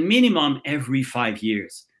at minimum every 5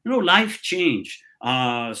 years. You know, life change.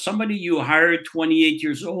 Somebody you hired 28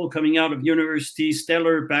 years old, coming out of university,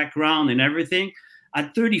 stellar background and everything,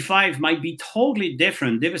 at 35 might be totally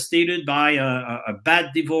different, devastated by a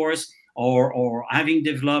bad divorce or having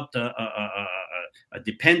developed a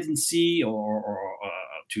dependency or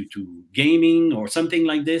to gaming or something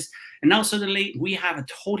like this. And now suddenly we have a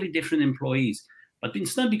totally different employees. But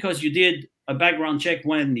it's not because you did a background check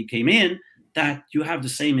when he came in that you have the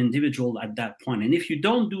same individual at that point. And if you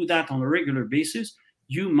don't do that on a regular basis,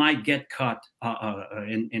 you might get caught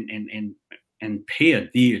and pay a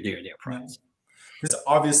dear price. It's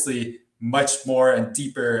obviously much more and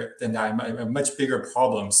deeper than that, a much bigger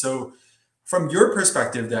problem. So from your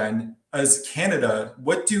perspective then, as Canada,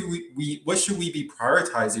 what should we be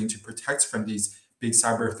prioritizing to protect from these big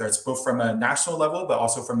cyber threats, both from a national level, but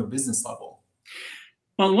also from a business level?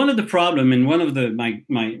 Well, one of the problem and one of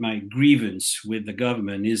my grievance with the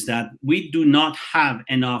government is that we do not have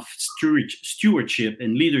enough stewardship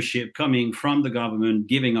and leadership coming from the government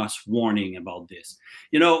giving us warning about this.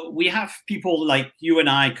 You know, we have people like you and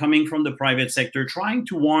I coming from the private sector trying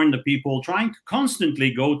to warn the people, trying to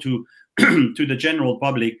constantly go to to the general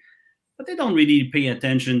public, but they don't really pay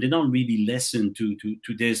attention. They don't really listen to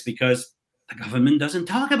this because the government doesn't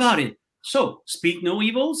talk about it. So speak no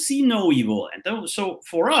evil, see no evil. And so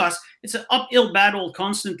for us, it's an uphill battle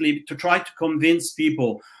constantly to try to convince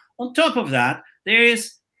people. On top of that, there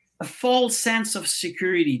is a false sense of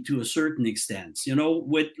security to a certain extent, you know,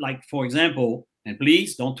 with, like, for example, and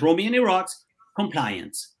please don't throw me any rocks,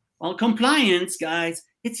 compliance. Well, compliance, guys,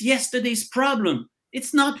 it's yesterday's problem.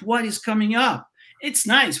 It's not what is coming up. It's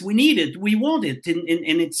nice. We need it. We want it. And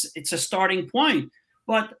it's a starting point.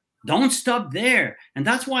 But don't stop there. And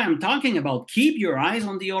that's why I'm talking about keep your eyes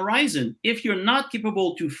on the horizon. If you're not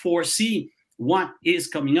capable to foresee what is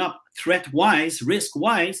coming up threat-wise,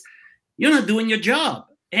 risk-wise, you're not doing your job.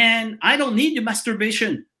 And I don't need your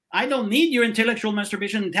masturbation. I don't need your intellectual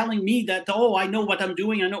masturbation telling me that, oh, I know what I'm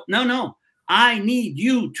doing. I know. No. I need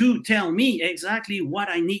you to tell me exactly what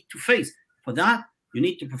I need to face. For that, you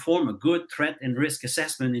need to perform a good threat and risk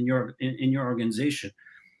assessment in your organization.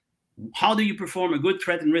 How do you perform a good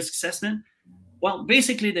threat and risk assessment? Well,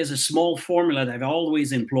 basically, there's a small formula that I've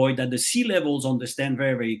always employed that the C-levels understand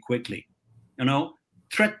very, very quickly. You know,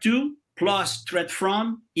 threat to plus threat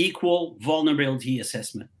from equal vulnerability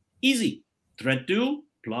assessment. Easy. Threat to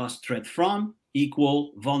plus threat from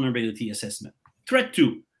equal vulnerability assessment. Threat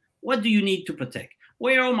to, what do you need to protect?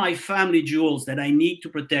 Where are my family jewels that I need to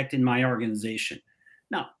protect in my organization?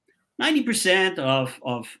 Now, 90%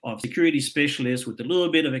 of security specialists with a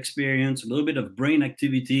little bit of experience, a little bit of brain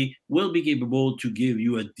activity will be capable to give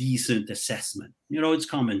you a decent assessment. You know, it's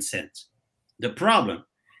common sense. The problem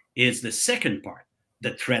is the second part,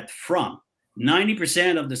 the threat from.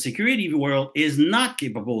 90% of the security world is not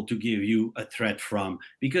capable to give you a threat from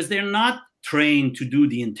because they're not trained to do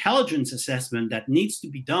the intelligence assessment that needs to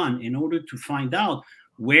be done in order to find out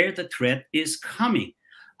where the threat is coming.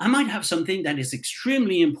 I might have something that is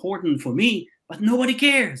extremely important for me, but nobody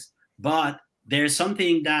cares. But there's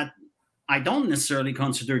something that I don't necessarily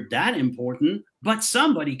consider that important, but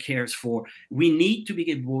somebody cares for. We need to be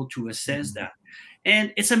able to assess that.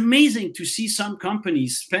 And it's amazing to see some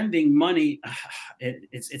companies spending money.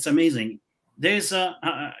 It's amazing. There's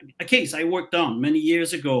a case I worked on many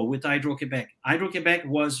years ago with Hydro-Québec. Hydro-Québec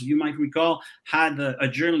was, you might recall, had a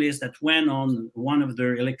journalist that went on one of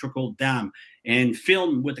their electrical dam and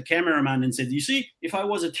filmed with the cameraman and said, you see, if I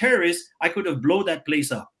was a terrorist, I could have blown that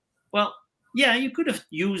place up. Well, yeah, you could have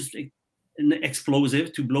used an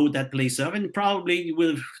explosive to blow that place up and probably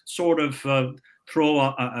will sort of throw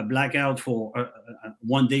a blackout for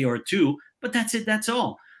 1 day or two, but that's it, that's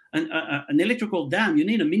all. An electrical dam, you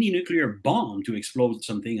need a mini nuclear bomb to explode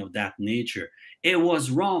something of that nature. It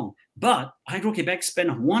was wrong, but Hydro-Québec spent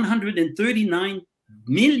 $139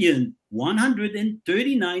 million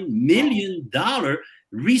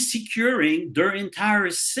resecuring their entire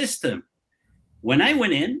system. When I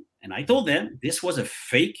went in and I told them this was a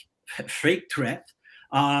fake threat,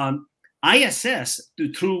 I assessed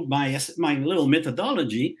through my little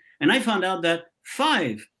methodology, and I found out that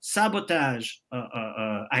 5 sabotage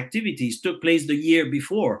activities took place the year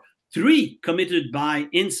before, 3 committed by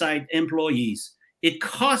inside employees. It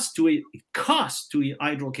cost to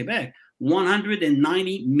Hydro-Québec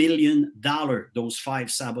 $190 million, those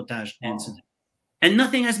 5 sabotage incidents. and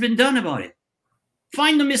nothing has been done about it.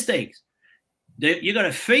 Find the mistakes. You got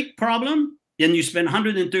a fake problem, then you spend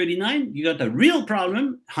 139. You got a real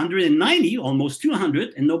problem, 190, almost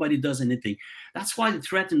 200, and nobody does anything. That's why the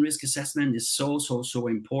threat and risk assessment is so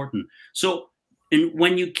important. So, and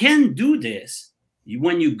when you can do this,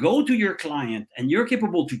 when you go to your client and you're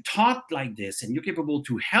capable to talk like this and you're capable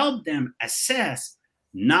to help them assess,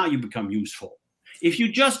 now you become useful. If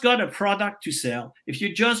you just got a product to sell, if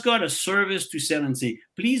you just got a service to sell and say,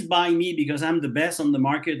 please buy me because I'm the best on the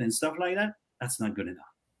market and stuff like that, that's not good enough.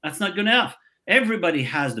 That's not good enough. Everybody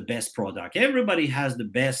has the best product. Everybody has the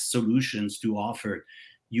best solutions to offer.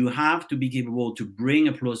 You have to be capable to bring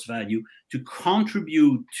a plus value, to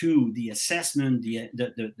contribute to the assessment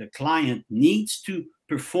the client needs to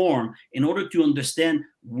perform in order to understand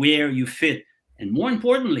where you fit. And more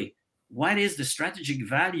importantly, what is the strategic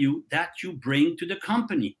value that you bring to the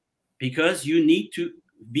company? Because you need to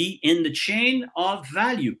be in the chain of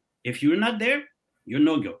value. If you're not there, you're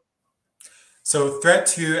no go. So threat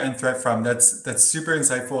to and threat from, that's super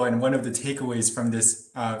insightful. And one of the takeaways from this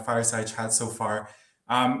fireside chat so far,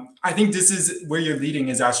 I think this is where you're leading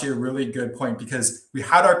is actually a really good point, because we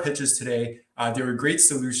had our pitches today. They were great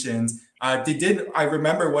solutions. I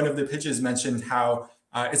remember one of the pitches mentioned how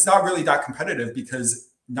it's not really that competitive because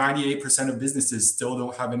 98% of businesses still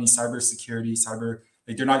don't have any cybersecurity,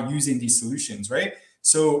 like they're not using these solutions, right?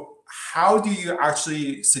 So how do you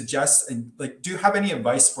actually suggest, and like, do you have any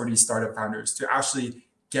advice for these startup founders to actually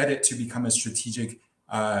get it to become a strategic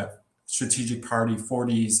priority for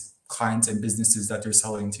these clients and businesses that they're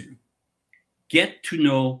selling to? Get to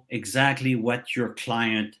know exactly what your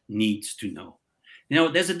client needs to know. Now,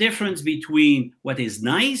 there's a difference between what is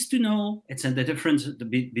nice to know, and the difference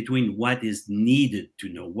between what is needed to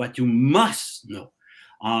know, what you must know.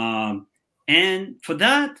 And for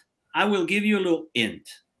that, I will give you a little hint.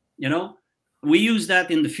 You know, we use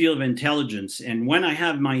that in the field of intelligence. And when I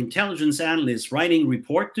have my intelligence analysts writing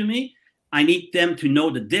report to me, I need them to know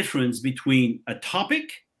the difference between a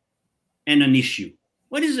topic and an issue.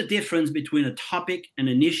 What is the difference between a topic and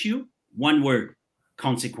an issue? One word: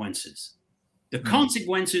 consequences. The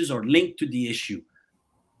consequences are linked to the issue,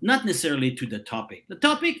 not necessarily to the topic. The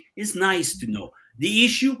topic is nice to know. The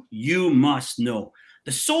issue, you must know.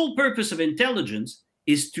 The sole purpose of intelligence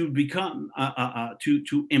is to become,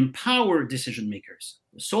 to empower decision makers.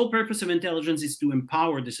 The sole purpose of intelligence is to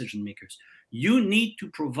empower decision makers. You need to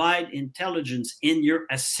provide intelligence in your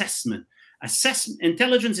assessment.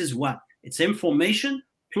 Intelligence is what? It's information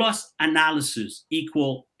plus analysis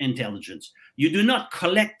equal intelligence. You do not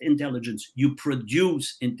collect intelligence, you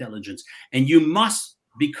produce intelligence. And you must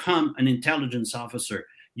become an intelligence officer.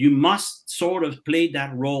 You must sort of play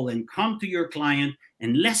that role and come to your client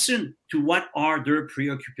and listen to what are their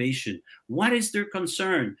preoccupation. What is their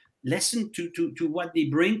concern? Listen to what they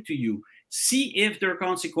bring to you. See if their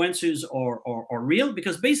consequences are real,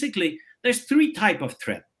 because basically there's three types of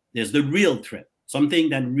threat. There's the real threat, something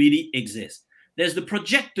that really exists. There's the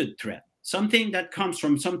projected threat, something that comes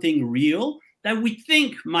from something real that we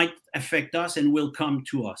think might affect us and will come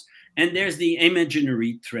to us. And there's the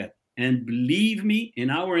imaginary threat. And believe me, in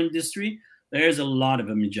our industry, there's a lot of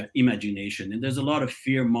imagination, and there's a lot of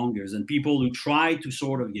fear mongers and people who try to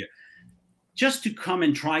sort of just to come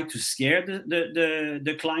and try to scare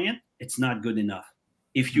the client. It's not good enough.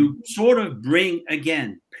 If you sort of bring,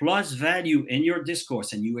 again, plus value in your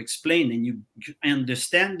discourse, and you explain and you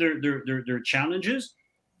understand their challenges,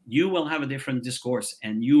 you will have a different discourse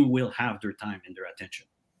and you will have their time and their attention.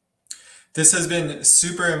 This has been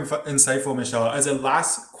super insightful, Michel. As a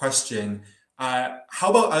last question, how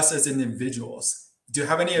about us as individuals? Do you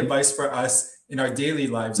have any advice for us in our daily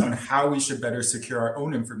lives on how we should better secure our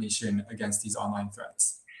own information against these online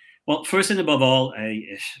threats? Well, first and above all,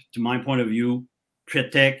 to my point of view,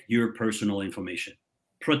 protect your personal information.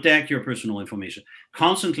 Protect your personal information.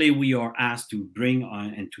 Constantly, we are asked to bring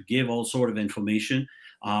and to give all sort of information.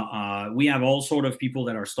 We have all sort of people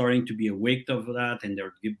that are starting to be awake of that, and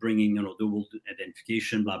they're bringing, double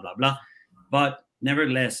identification, blah, blah, blah. But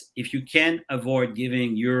nevertheless, if you can avoid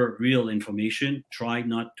giving your real information, try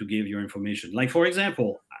not to give your information. Like, for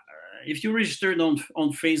example, if you registered on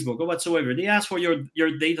Facebook or whatsoever, they ask for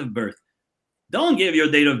your date of birth. Don't give your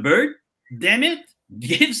date of birth. Damn it.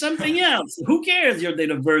 Give something else. Who cares your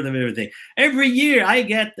date of birth and everything? Every year I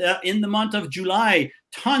get in the month of July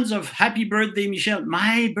tons of happy birthday, Michel.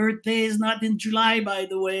 My birthday is not in July, by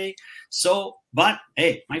the way. So, but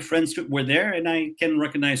hey, my friends were there, and I can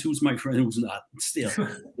recognize who's my friend, who's not. Still,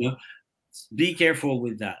 be careful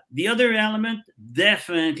with that. The other element,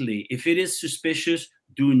 definitely, if it is suspicious,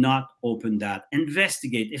 do not open that.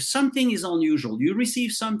 Investigate. If something is unusual, you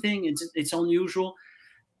receive something, it's unusual,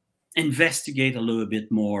 investigate a little bit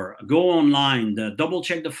more. Go online, double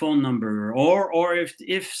check the phone number, or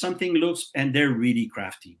if something looks, and they're really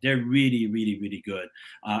crafty, they're really good.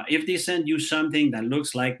 If they send you something that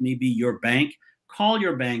looks like maybe your bank, call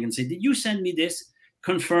your bank and say, did you send me this?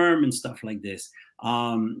 Confirm and stuff like this.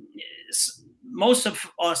 Most of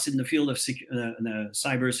us in the field of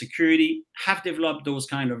cybersecurity have developed those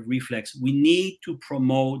kind of reflex. We need to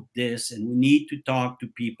promote this, and we need to talk to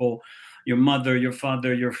people, your mother, your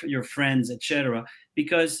father, your friends, etc.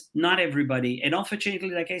 Because not everybody, and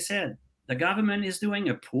unfortunately, like I said, the government is doing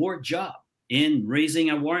a poor job in raising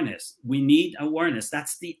awareness. We need awareness.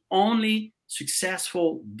 That's the only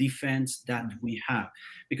successful defense that we have.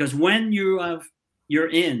 Because when you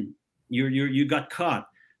got caught,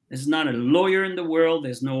 there's not a lawyer in the world,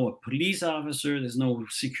 there's no police officer, there's no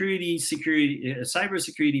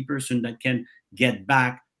cybersecurity person that can get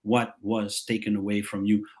back what was taken away from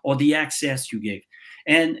you or the access you gave.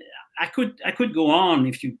 And I could go on.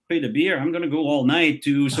 If you pay the beer, I'm going to go all night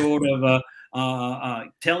to sort of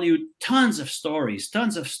tell you tons of stories,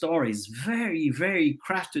 very, very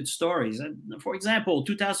crafted stories. For example,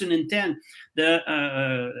 2010,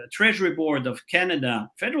 the Treasury Board of Canada,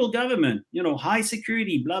 federal government, high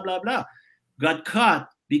security, blah, blah, blah, got caught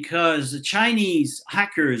because the Chinese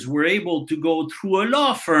hackers were able to go through a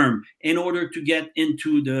law firm in order to get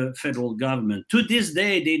into the federal government. To this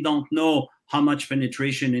day, they don't know how much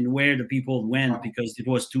penetration and where the people went because it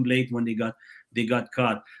was too late when they got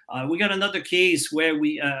caught. We got another case where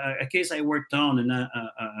a case I worked on,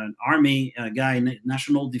 an army guy,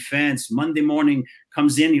 national defense, Monday morning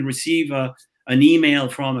comes in, he received an email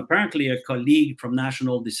from apparently a colleague from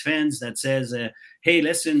national defense that says, hey,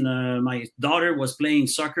 listen, my daughter was playing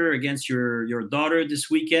soccer against your daughter this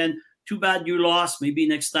weekend. Too bad you lost. Maybe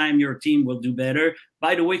next time your team will do better.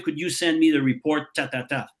 By the way, could you send me the report?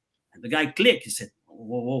 And the guy clicked. He said,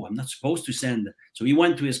 whoa, I'm not supposed to send. So he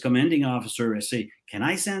went to his commanding officer and say, can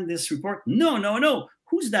I send this report? No.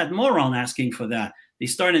 Who's that moron asking for that? They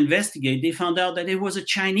start investigating. They found out that it was a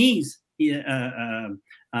Chinese IP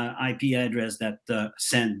address that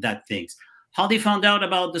sent that things. How they found out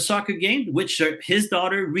about the soccer game, which his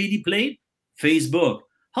daughter really played? Facebook.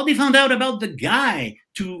 How they found out about the guy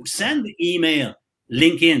to send the email?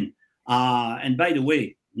 LinkedIn. And by the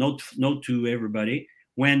way, note to everybody,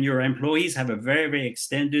 when your employees have a very, very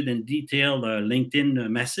extended and detailed LinkedIn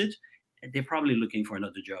message, they're probably looking for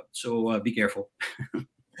another job. So be careful.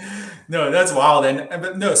 No, that's wild.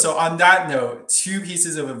 So on that note, 2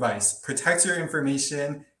 pieces of advice: protect your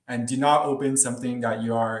information and do not open something that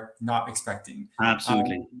you are not expecting.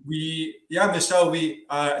 Absolutely. Michelle,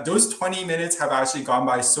 those 20 minutes have actually gone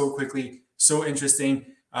by so quickly, so interesting.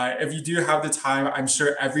 If you do have the time, I'm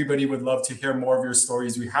sure everybody would love to hear more of your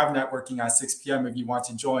stories. We have networking at 6 p.m. if you want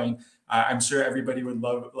to join. I'm sure everybody would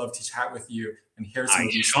love to chat with you and hear some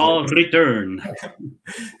of these stories. I shall return.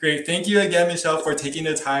 Great. Thank you again, Michelle, for taking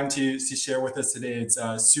the time to share with us today. It's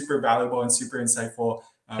super valuable and super insightful.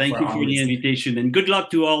 Thank you for the invitation, and good luck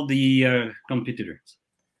to all the competitors.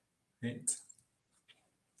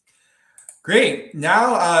 Great.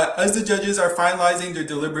 Now, as the judges are finalizing their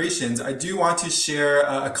deliberations, I do want to share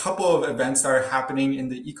a couple of events that are happening in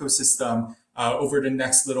the ecosystem over the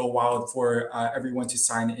next little while for everyone to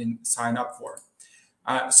sign up for.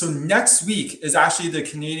 So next week is actually the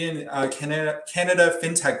Canada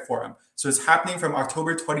Fintech Forum. So it's happening from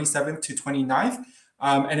October 27th to 29th.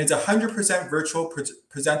 And it's 100% virtual,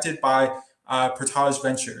 presented by Portage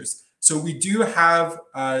Ventures. So we do have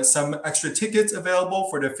some extra tickets available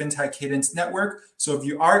for the Fintech Cadence network. So if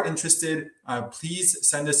you are interested, please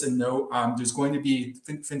send us a note. There's going to be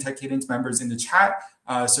Fintech Cadence members in the chat,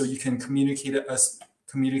 so you can communicate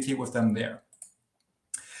with them there.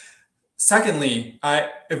 Secondly,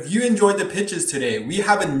 if you enjoyed the pitches today, we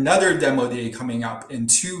have another demo day coming up in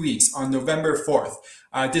 2 weeks on November 4th.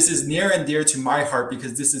 This is near and dear to my heart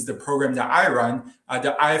because this is the program that I run,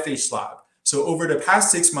 the IFH Lab. So over the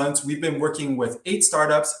past 6 months, we've been working with 8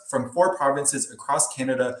 startups from 4 provinces across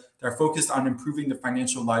Canada that are focused on improving the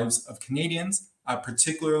financial lives of Canadians,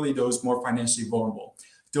 particularly those more financially vulnerable.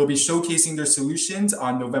 They'll be showcasing their solutions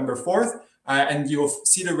on November 4th, and you'll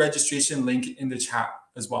see the registration link in the chat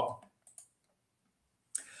as well.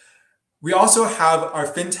 We also have our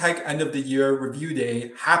FinTech End of the Year Review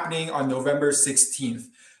Day happening on November 16th.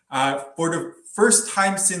 For the first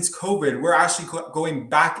time since COVID, we're actually going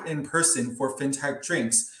back in person for FinTech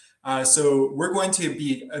drinks. So we're going to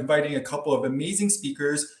be inviting a couple of amazing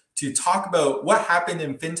speakers to talk about what happened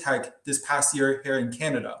in fintech this past year here in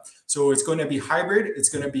Canada. So it's going to be hybrid. It's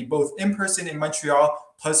going to be both in person in Montreal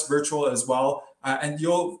plus virtual as well. And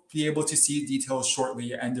you'll be able to see details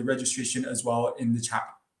shortly and the registration as well in the chat.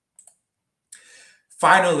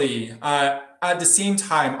 Finally, at the same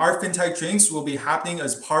time, our FinTech drinks will be happening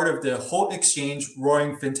as part of the Holt Exchange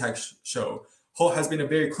Roaring FinTech Show. Holt has been a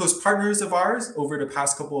very close partners of ours over the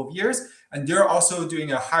past couple of years, and they're also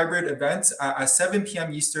doing a hybrid event at 7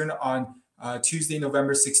 p.m. Eastern on Tuesday,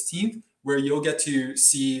 November 16th, where you'll get to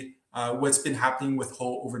see what's been happening with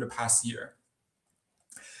Holt over the past year.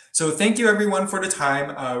 So thank you everyone for the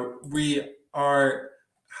time. We are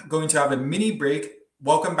going to have a mini break.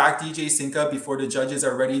 Welcome back, DJ Sinka, before the judges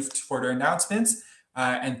are ready for their announcements.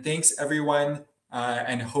 And thanks, everyone,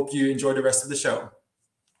 and hope you enjoy the rest of the show.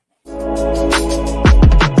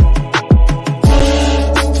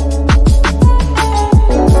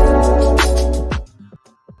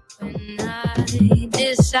 When I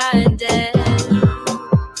decided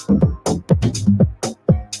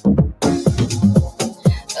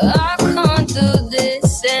I can't do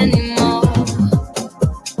this anymore,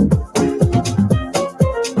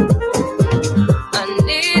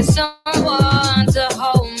 someone to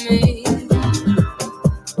hold me.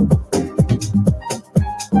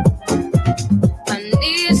 I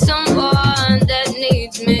need someone that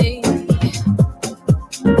needs me.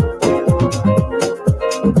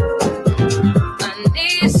 I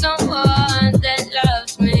need someone that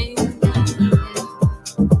loves me.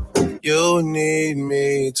 You need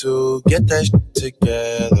me to get that shit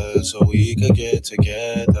together so we could get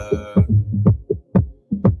together.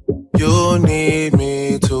 You need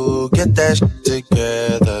me to get that shit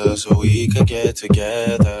together so we could get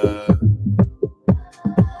together.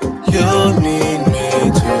 You need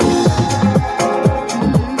me to.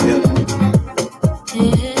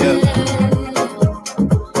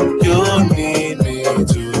 You need me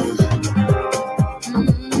to.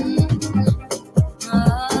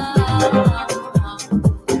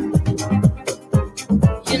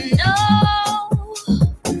 You know,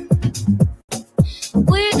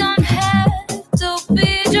 we don't have to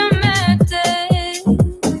be dramatic,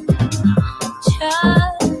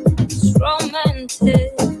 just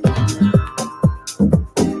romantic.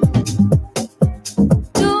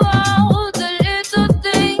 Do all the little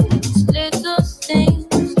things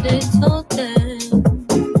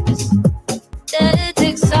that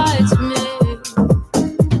excites me.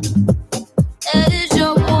 As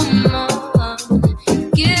your woman,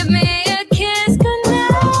 give me a kiss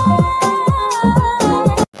goodnight.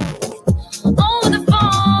 Over the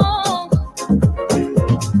phone,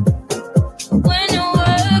 when you're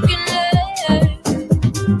working late,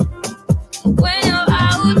 when you're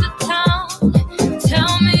out of town,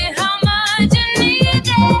 tell me how much you need it,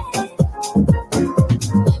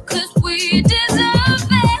 'cause we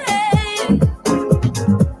deserve it.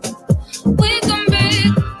 We can be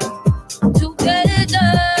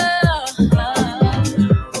together.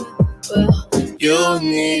 You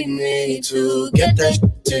need me to get that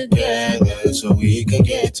shit together so we could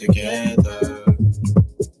get together.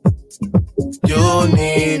 You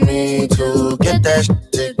need me to get that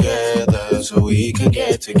shit together so we could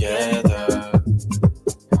get together.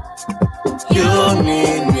 You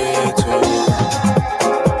need me to.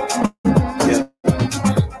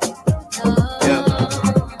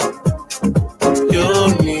 You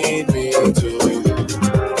need me to.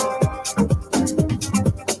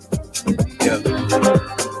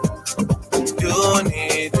 You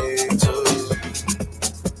need me to.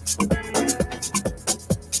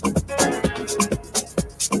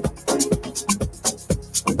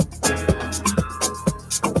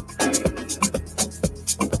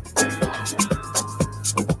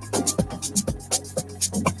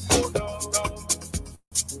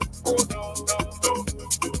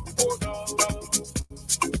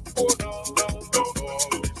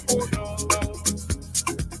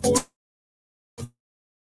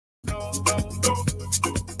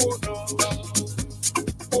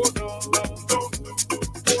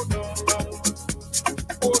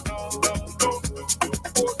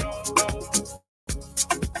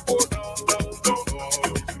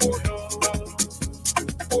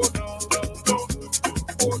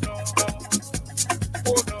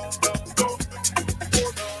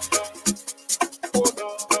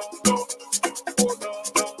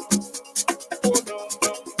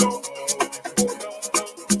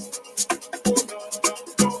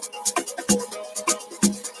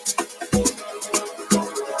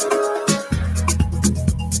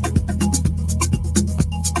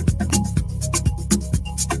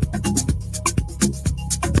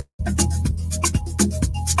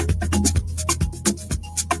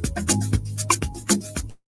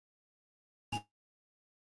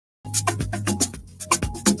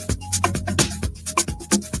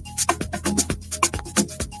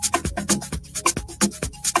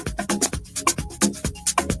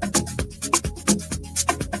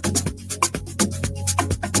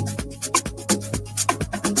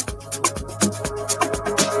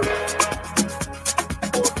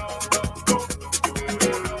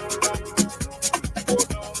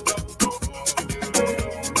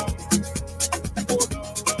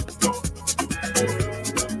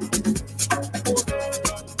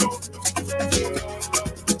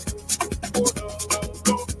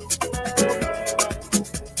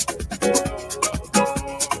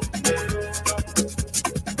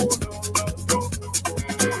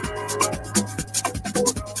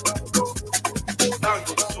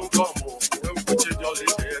 all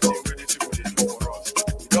this thing where these people they do for us.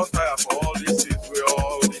 We don't tire for all these things where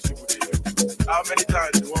all these people they do. How many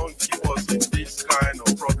times they won't keep us in this kind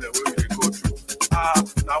of problem where we go through?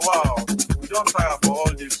 Now wow, we don't tire for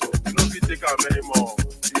all this, so we don't fit take out anymore.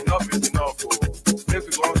 Enough is enough, oh. Make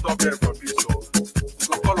we go and stop them from this, so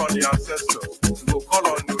we go call on the ancestors, we go call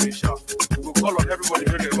on Norisha, we go call on everybody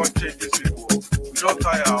where they want to change these people. We don't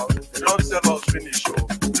tire, they don't sell us finish, oh.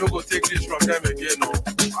 We don't go take this from them again, oh.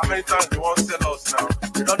 How many times they won't sell us now?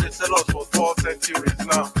 They don't they sell us for 4 centuries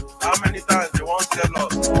now. How many times they won't sell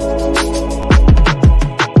us?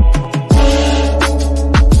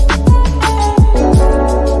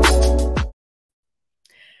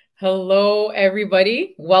 Hello,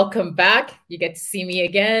 everybody. Welcome back. You get to see me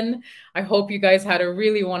again. I hope you guys had a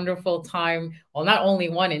really wonderful time. Well, not only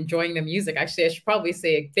one, enjoying the music. Actually, I should probably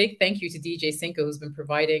say a big thank you to DJ Cinco, who's been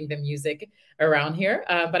providing the music around here.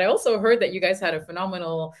 But I also heard that you guys had a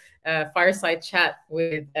phenomenal fireside chat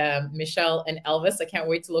with Michelle and Elvis. I can't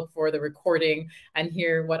wait to look for the recording and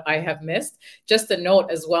hear what I have missed. Just a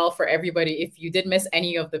note as well for everybody, if you did miss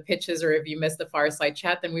any of the pitches or if you missed the fireside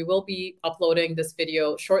chat, then we will be uploading this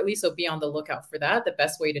video shortly, so be on the lookout for that. The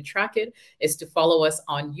best way to track it is to follow us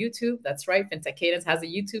on YouTube. That's right, Fintech Cadence has a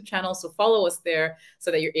YouTube channel, so follow us there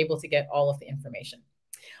so that you're able to get all of the information.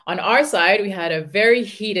 On our side, we had a very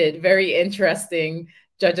heated, very interesting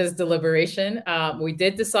judges' deliberation. We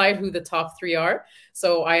did decide who the top 3 are.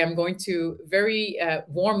 So I am going to very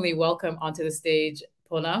warmly welcome onto the stage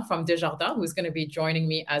Paulin from Desjardins, who's going to be joining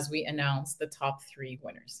me as we announce the top 3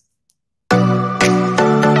 winners.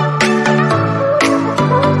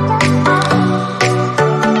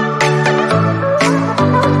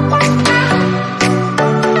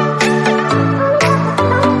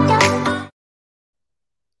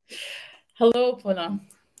 Hello, Paulin.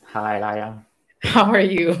 Hi, Laia. How are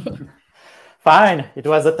you? Fine. It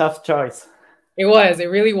was a tough choice. It was. It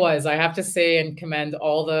really was. I have to say and commend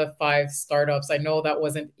all the 5 startups. I know that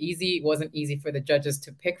wasn't easy. It wasn't easy for the judges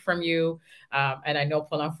to pick from you. And I know,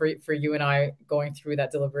 Paulin, for you and I going through that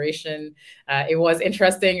deliberation, it was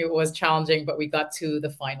interesting. It was challenging, but we got to the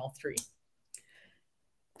final 3.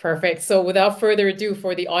 Perfect. So without further ado,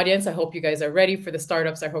 for the audience, I hope you guys are ready. For the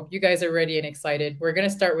startups, I hope you guys are ready and excited. We're going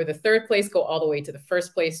to start with the 3rd place, go all the way to the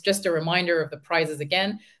 1st place. Just a reminder of the prizes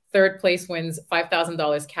again. 3rd place wins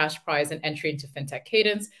 $5,000 cash prize and entry into Fintech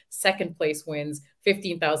Cadence. 2nd place wins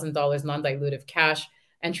 $15,000 non-dilutive cash,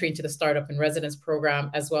 entry into the Startup in Residence program,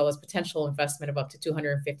 as well as potential investment of up to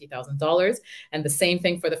 $250,000. And the same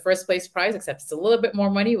thing for the 1st place prize, except it's a little bit more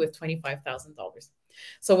money with $25,000.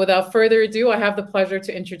 So without further ado, I have the pleasure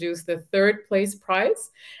to introduce the 3rd place prize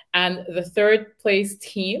and the 3rd place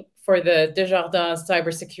team for the Desjardins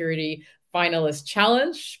Cybersecurity Finalist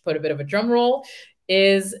Challenge. Put a bit of a drum roll.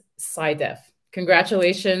 Is CYDEF.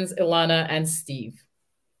 Congratulations, Ilana and Steve.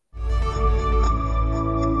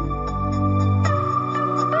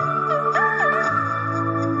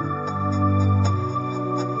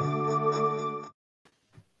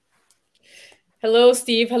 Hello,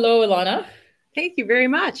 Steve. Hello, Ilana. Thank you very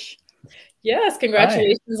much. Yes,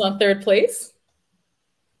 congratulations on 3rd place.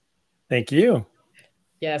 Thank you.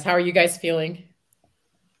 Yes, how are you guys feeling?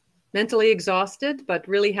 Mentally exhausted, but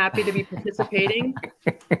really happy to be participating.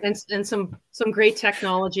 and some great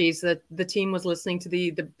technologies that the team was listening to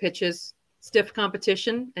the pitches. Stiff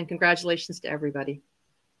competition, and congratulations to everybody.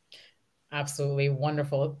 Absolutely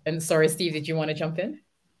wonderful. And sorry, Steve, did you want to jump in?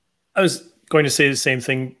 I was going to say the same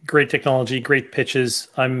thing. Great technology, great pitches.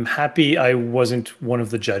 I'm happy I wasn't one of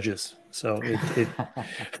the judges. So I'm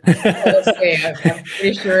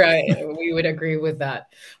pretty sure we would agree with that.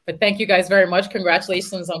 But thank you guys very much.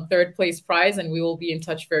 Congratulations on 3rd place prize, and we will be in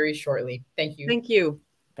touch very shortly. Thank you. Thank you.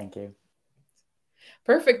 Thank you.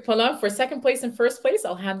 Perfect, Paulin. For 2nd place and 1st place,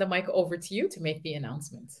 I'll hand the mic over to you to make the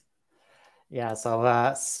announcement. Yeah, so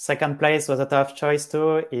 2nd place was a tough choice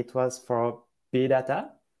too. It was for BDATA.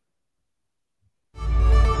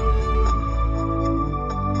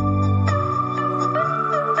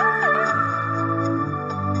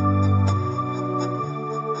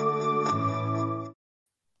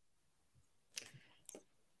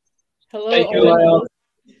 Hello. Thank you, Lyle.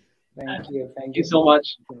 Thank you so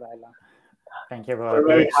much. Thank you. We're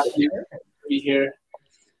very happy to be here.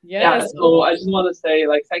 Yes. Yeah, so I just want to say,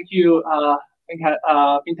 thank you,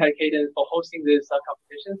 Fintech Cadence, for hosting this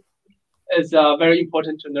competition. It's very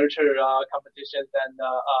important to nurture competitions and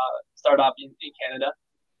startup in Canada.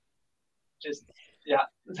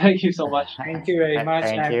 Thank you so much. Thank you very much.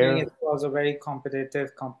 Thank I you. think it was a very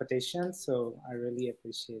competitive competition, so I really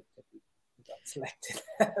appreciate that we got selected.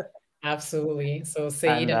 Absolutely. So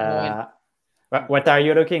Saeed and what are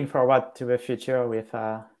you looking forward to the future with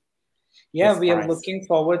Yeah, we are looking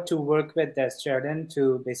forward to work with Desjardins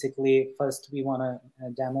to basically, first we want to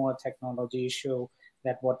demo a technology, show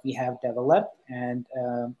that what we have developed, and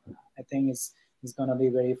I think it's going to be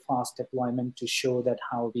very fast deployment to show that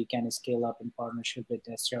how we can scale up in partnership with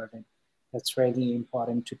Desjardins. That's really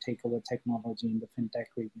important to take over technology in the fintech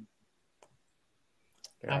region.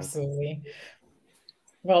 Absolutely.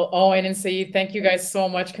 Well, Owen and Saeed, thank you guys so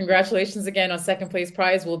much. Congratulations again on second place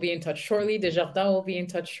prize. We'll be in touch shortly. Desjardins will be in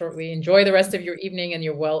touch shortly. Enjoy the rest of your evening and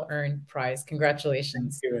your well-earned prize.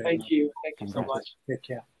 Congratulations. Thank you. Thank you so much. Take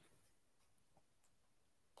care.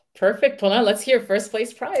 Perfect. Paulin, let's hear first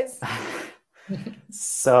place prize.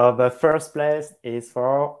 So the first place is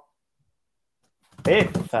for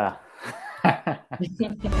BDATA.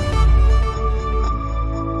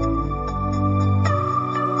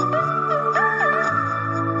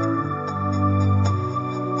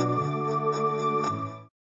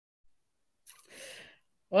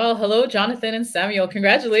 Well, hello, Jonathan and Samuel.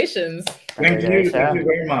 Congratulations. Thank you. Thank you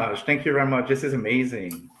very much. Thank you very much. This is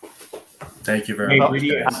amazing. Thank you very much,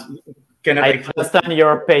 guys. I understand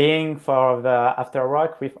you're paying for the after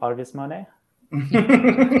work with all this money.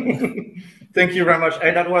 Thank you very much.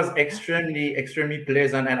 And that was extremely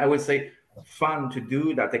pleasant, and I would say fun to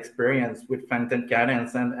do that experience with Fintech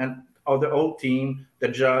Cadence and all the whole team, the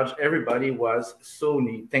judge, everybody was so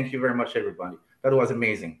neat. Thank you very much, everybody. That was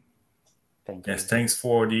amazing. Thank you. Yes, thanks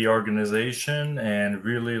for the organization and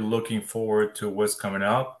really looking forward to what's coming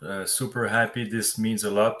up. Super happy. This means a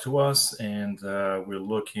lot to us, and we're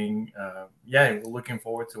looking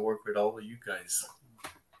forward to work with all of you guys.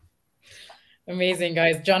 Amazing,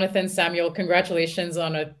 guys. Jonathan, Samuel, congratulations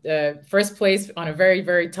on a first place on a very,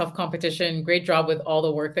 very tough competition. Great job with all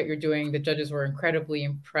the work that you're doing. The judges were incredibly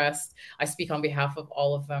impressed. I speak on behalf of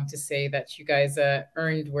all of them to say that you guys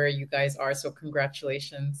earned where you guys are. So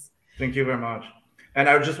congratulations. Thank you very much. And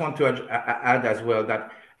I just want to add as well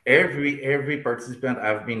that every participant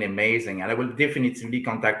have been amazing, and I will definitively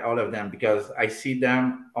contact all of them because I see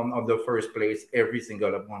them on the first place, every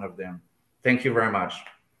single one of them. Thank you very much.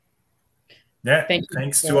 Yeah,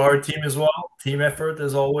 thanks to our team as well. Team effort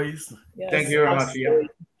as always. Yes, thank you very much. Yeah.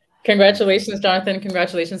 Congratulations, Jonathan.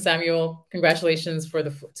 Congratulations, Samuel. Congratulations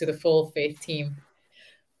to the full Faith team.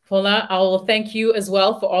 Paula, I will thank you as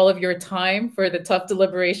well for all of your time, for the tough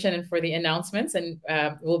deliberation and for the announcements, and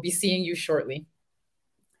we'll be seeing you shortly.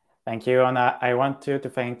 Thank you. And I want to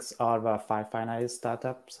thank all the 5 finalist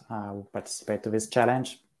startups who participate to this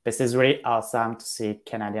challenge. This is really awesome to see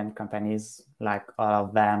Canadian companies like all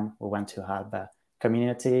of them who want to help the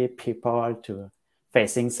community, people to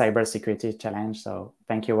facing cybersecurity challenge. So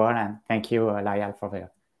thank you all, and thank you, Lyall, for the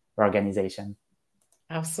organization.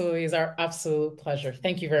 Absolutely. It's our absolute pleasure.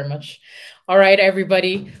 Thank you very much. All right,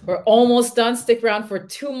 everybody, we're almost done. Stick around for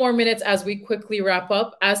 2 more minutes as we quickly wrap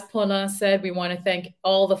up. As Paulin said, we want to thank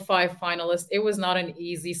all the 5 finalists. It was not an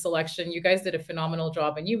easy selection. You guys did a phenomenal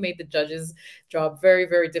job, and you made the judges' job very,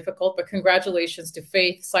 very difficult. But congratulations to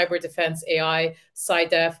Faith, Cyber Defense AI,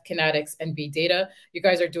 CYDEF, Conatix, and BDATA. You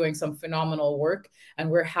guys are doing some phenomenal work, and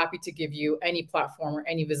we're happy to give you any platform or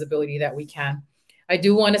any visibility that we can. I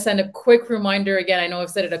do want to send a quick reminder again. I know I've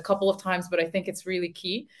said it a couple of times, but I think it's really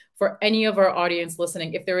key for any of our audience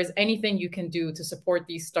listening. If there is anything you can do to support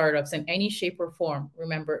these startups in any shape or form,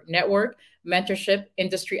 remember network, mentorship,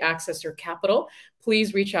 industry access, or capital,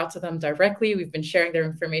 please reach out to them directly. We've been sharing their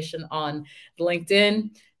information on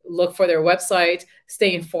LinkedIn. Look for their website,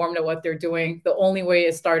 stay informed of what they're doing. The only way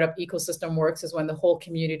a startup ecosystem works is when the whole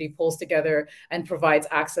community pulls together and provides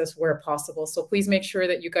access where possible. So please make sure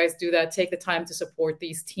that you guys do that. Take the time to support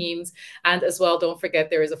these teams. And as well, don't forget,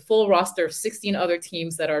 there is a full roster of 16 other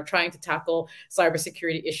teams that are trying to tackle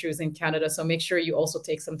cybersecurity issues in Canada. So make sure you also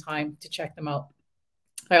take some time to check them out.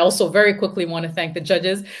 I also very quickly want to thank the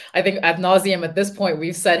judges. I think ad nauseum at this point,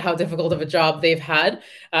 we've said how difficult of a job they've had.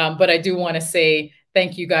 But I do want to say,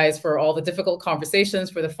 thank you guys for all the difficult conversations,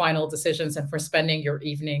 for the final decisions, and for spending your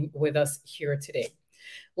evening with us here today.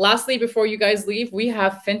 Lastly, before you guys leave, we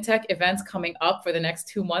have FinTech events coming up for the next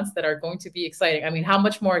 2 months that are going to be exciting. I mean, how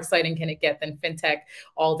much more exciting can it get than FinTech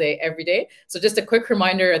all day, every day? So just a quick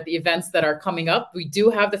reminder at the events that are coming up. We do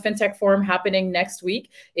have the FinTech Forum happening next week.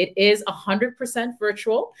 It is 100%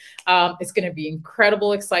 virtual. It's going to be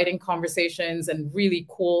incredible, exciting conversations and really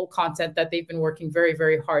cool content that they've been working very,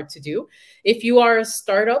 very hard to do. If you are a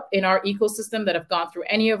startup in our ecosystem that have gone through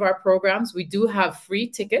any of our programs, we do have free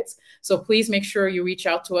tickets. So please make sure you reach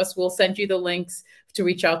out to us. We'll send you the links to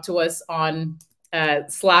reach out to us on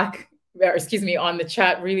Slack excuse me, on the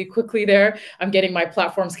chat really quickly there. I'm getting my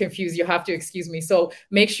platforms confused. You have to excuse me. So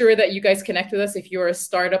make sure that you guys connect with us if you're a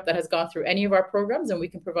startup that has gone through any of our programs, and we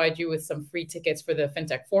can provide you with some free tickets for the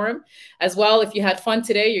FinTech Forum. As well, if you had fun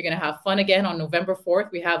today, you're going to have fun again on November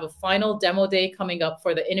 4th. We have a final demo day coming up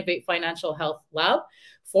for the Innovate Financial Health Lab.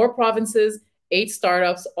 4 provinces, 8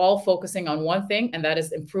 startups, all focusing on one thing, and that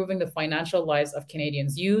is improving the financial lives of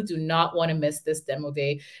Canadians. You do not want to miss this demo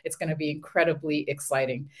day. It's going to be incredibly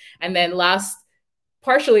exciting. And then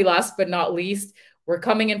partially last but not least, we're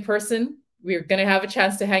coming in person. We're going to have a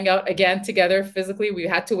chance to hang out again together physically. We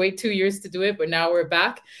had to wait 2 years to do it, but now we're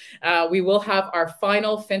back. We will have our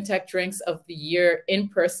final FinTech Drinks of the year in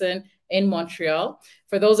person in Montreal.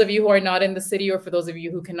 For those of you who are not in the city, or for those of you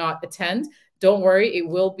who cannot attend, don't worry, it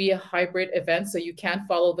will be a hybrid event, so you can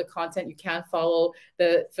follow the content, you can follow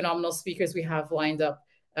the phenomenal speakers we have lined up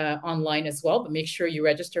online as well, but make sure you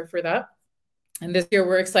register for that. And this year,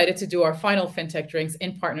 we're excited to do our final FinTech Drinks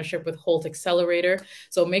in partnership with Holt Accelerator.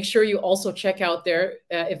 So make sure you also check out their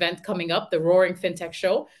event coming up, the Roaring FinTech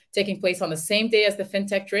Show, taking place on the same day as the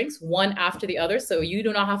FinTech Drinks, one after the other. So you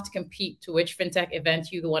do not have to compete to which FinTech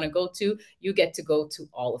event you want to go to. You get to go to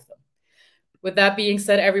all of them. With that being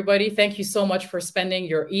said, everybody, thank you so much for spending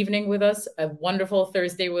your evening with us, a wonderful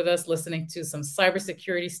Thursday with us, listening to some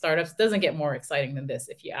cybersecurity startups. Doesn't get more exciting than this,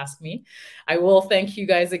 if you ask me. I will thank you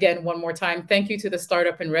guys again one more time. Thank you to the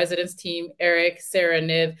Startup in Residence team, Eric, Sarah,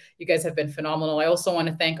 Niv. You guys have been phenomenal. I also want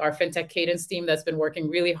to thank our Fintech Cadence team that's been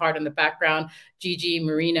working really hard in the background. Gigi,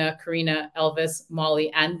 Marina, Karina, Elvis,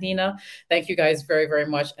 Molly, and Nina. Thank you guys very, very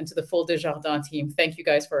much. And to the full Desjardins team, thank you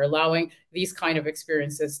guys for allowing these kind of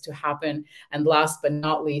experiences to happen. And last but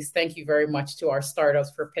not least, thank you very much to our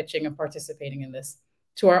startups for pitching and participating in this.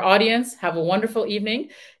 To our audience, have a wonderful evening.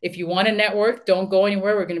 If you want to network, don't go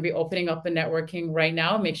anywhere. We're going to be opening up the networking right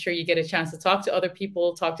now. Make sure you get a chance to talk to other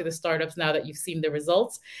people, talk to the startups now that you've seen the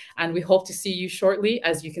results. And we hope to see you shortly.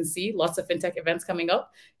 As you can see, lots of FinTech events coming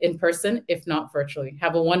up in person, if not virtually.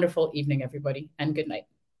 Have a wonderful evening, everybody, and good night.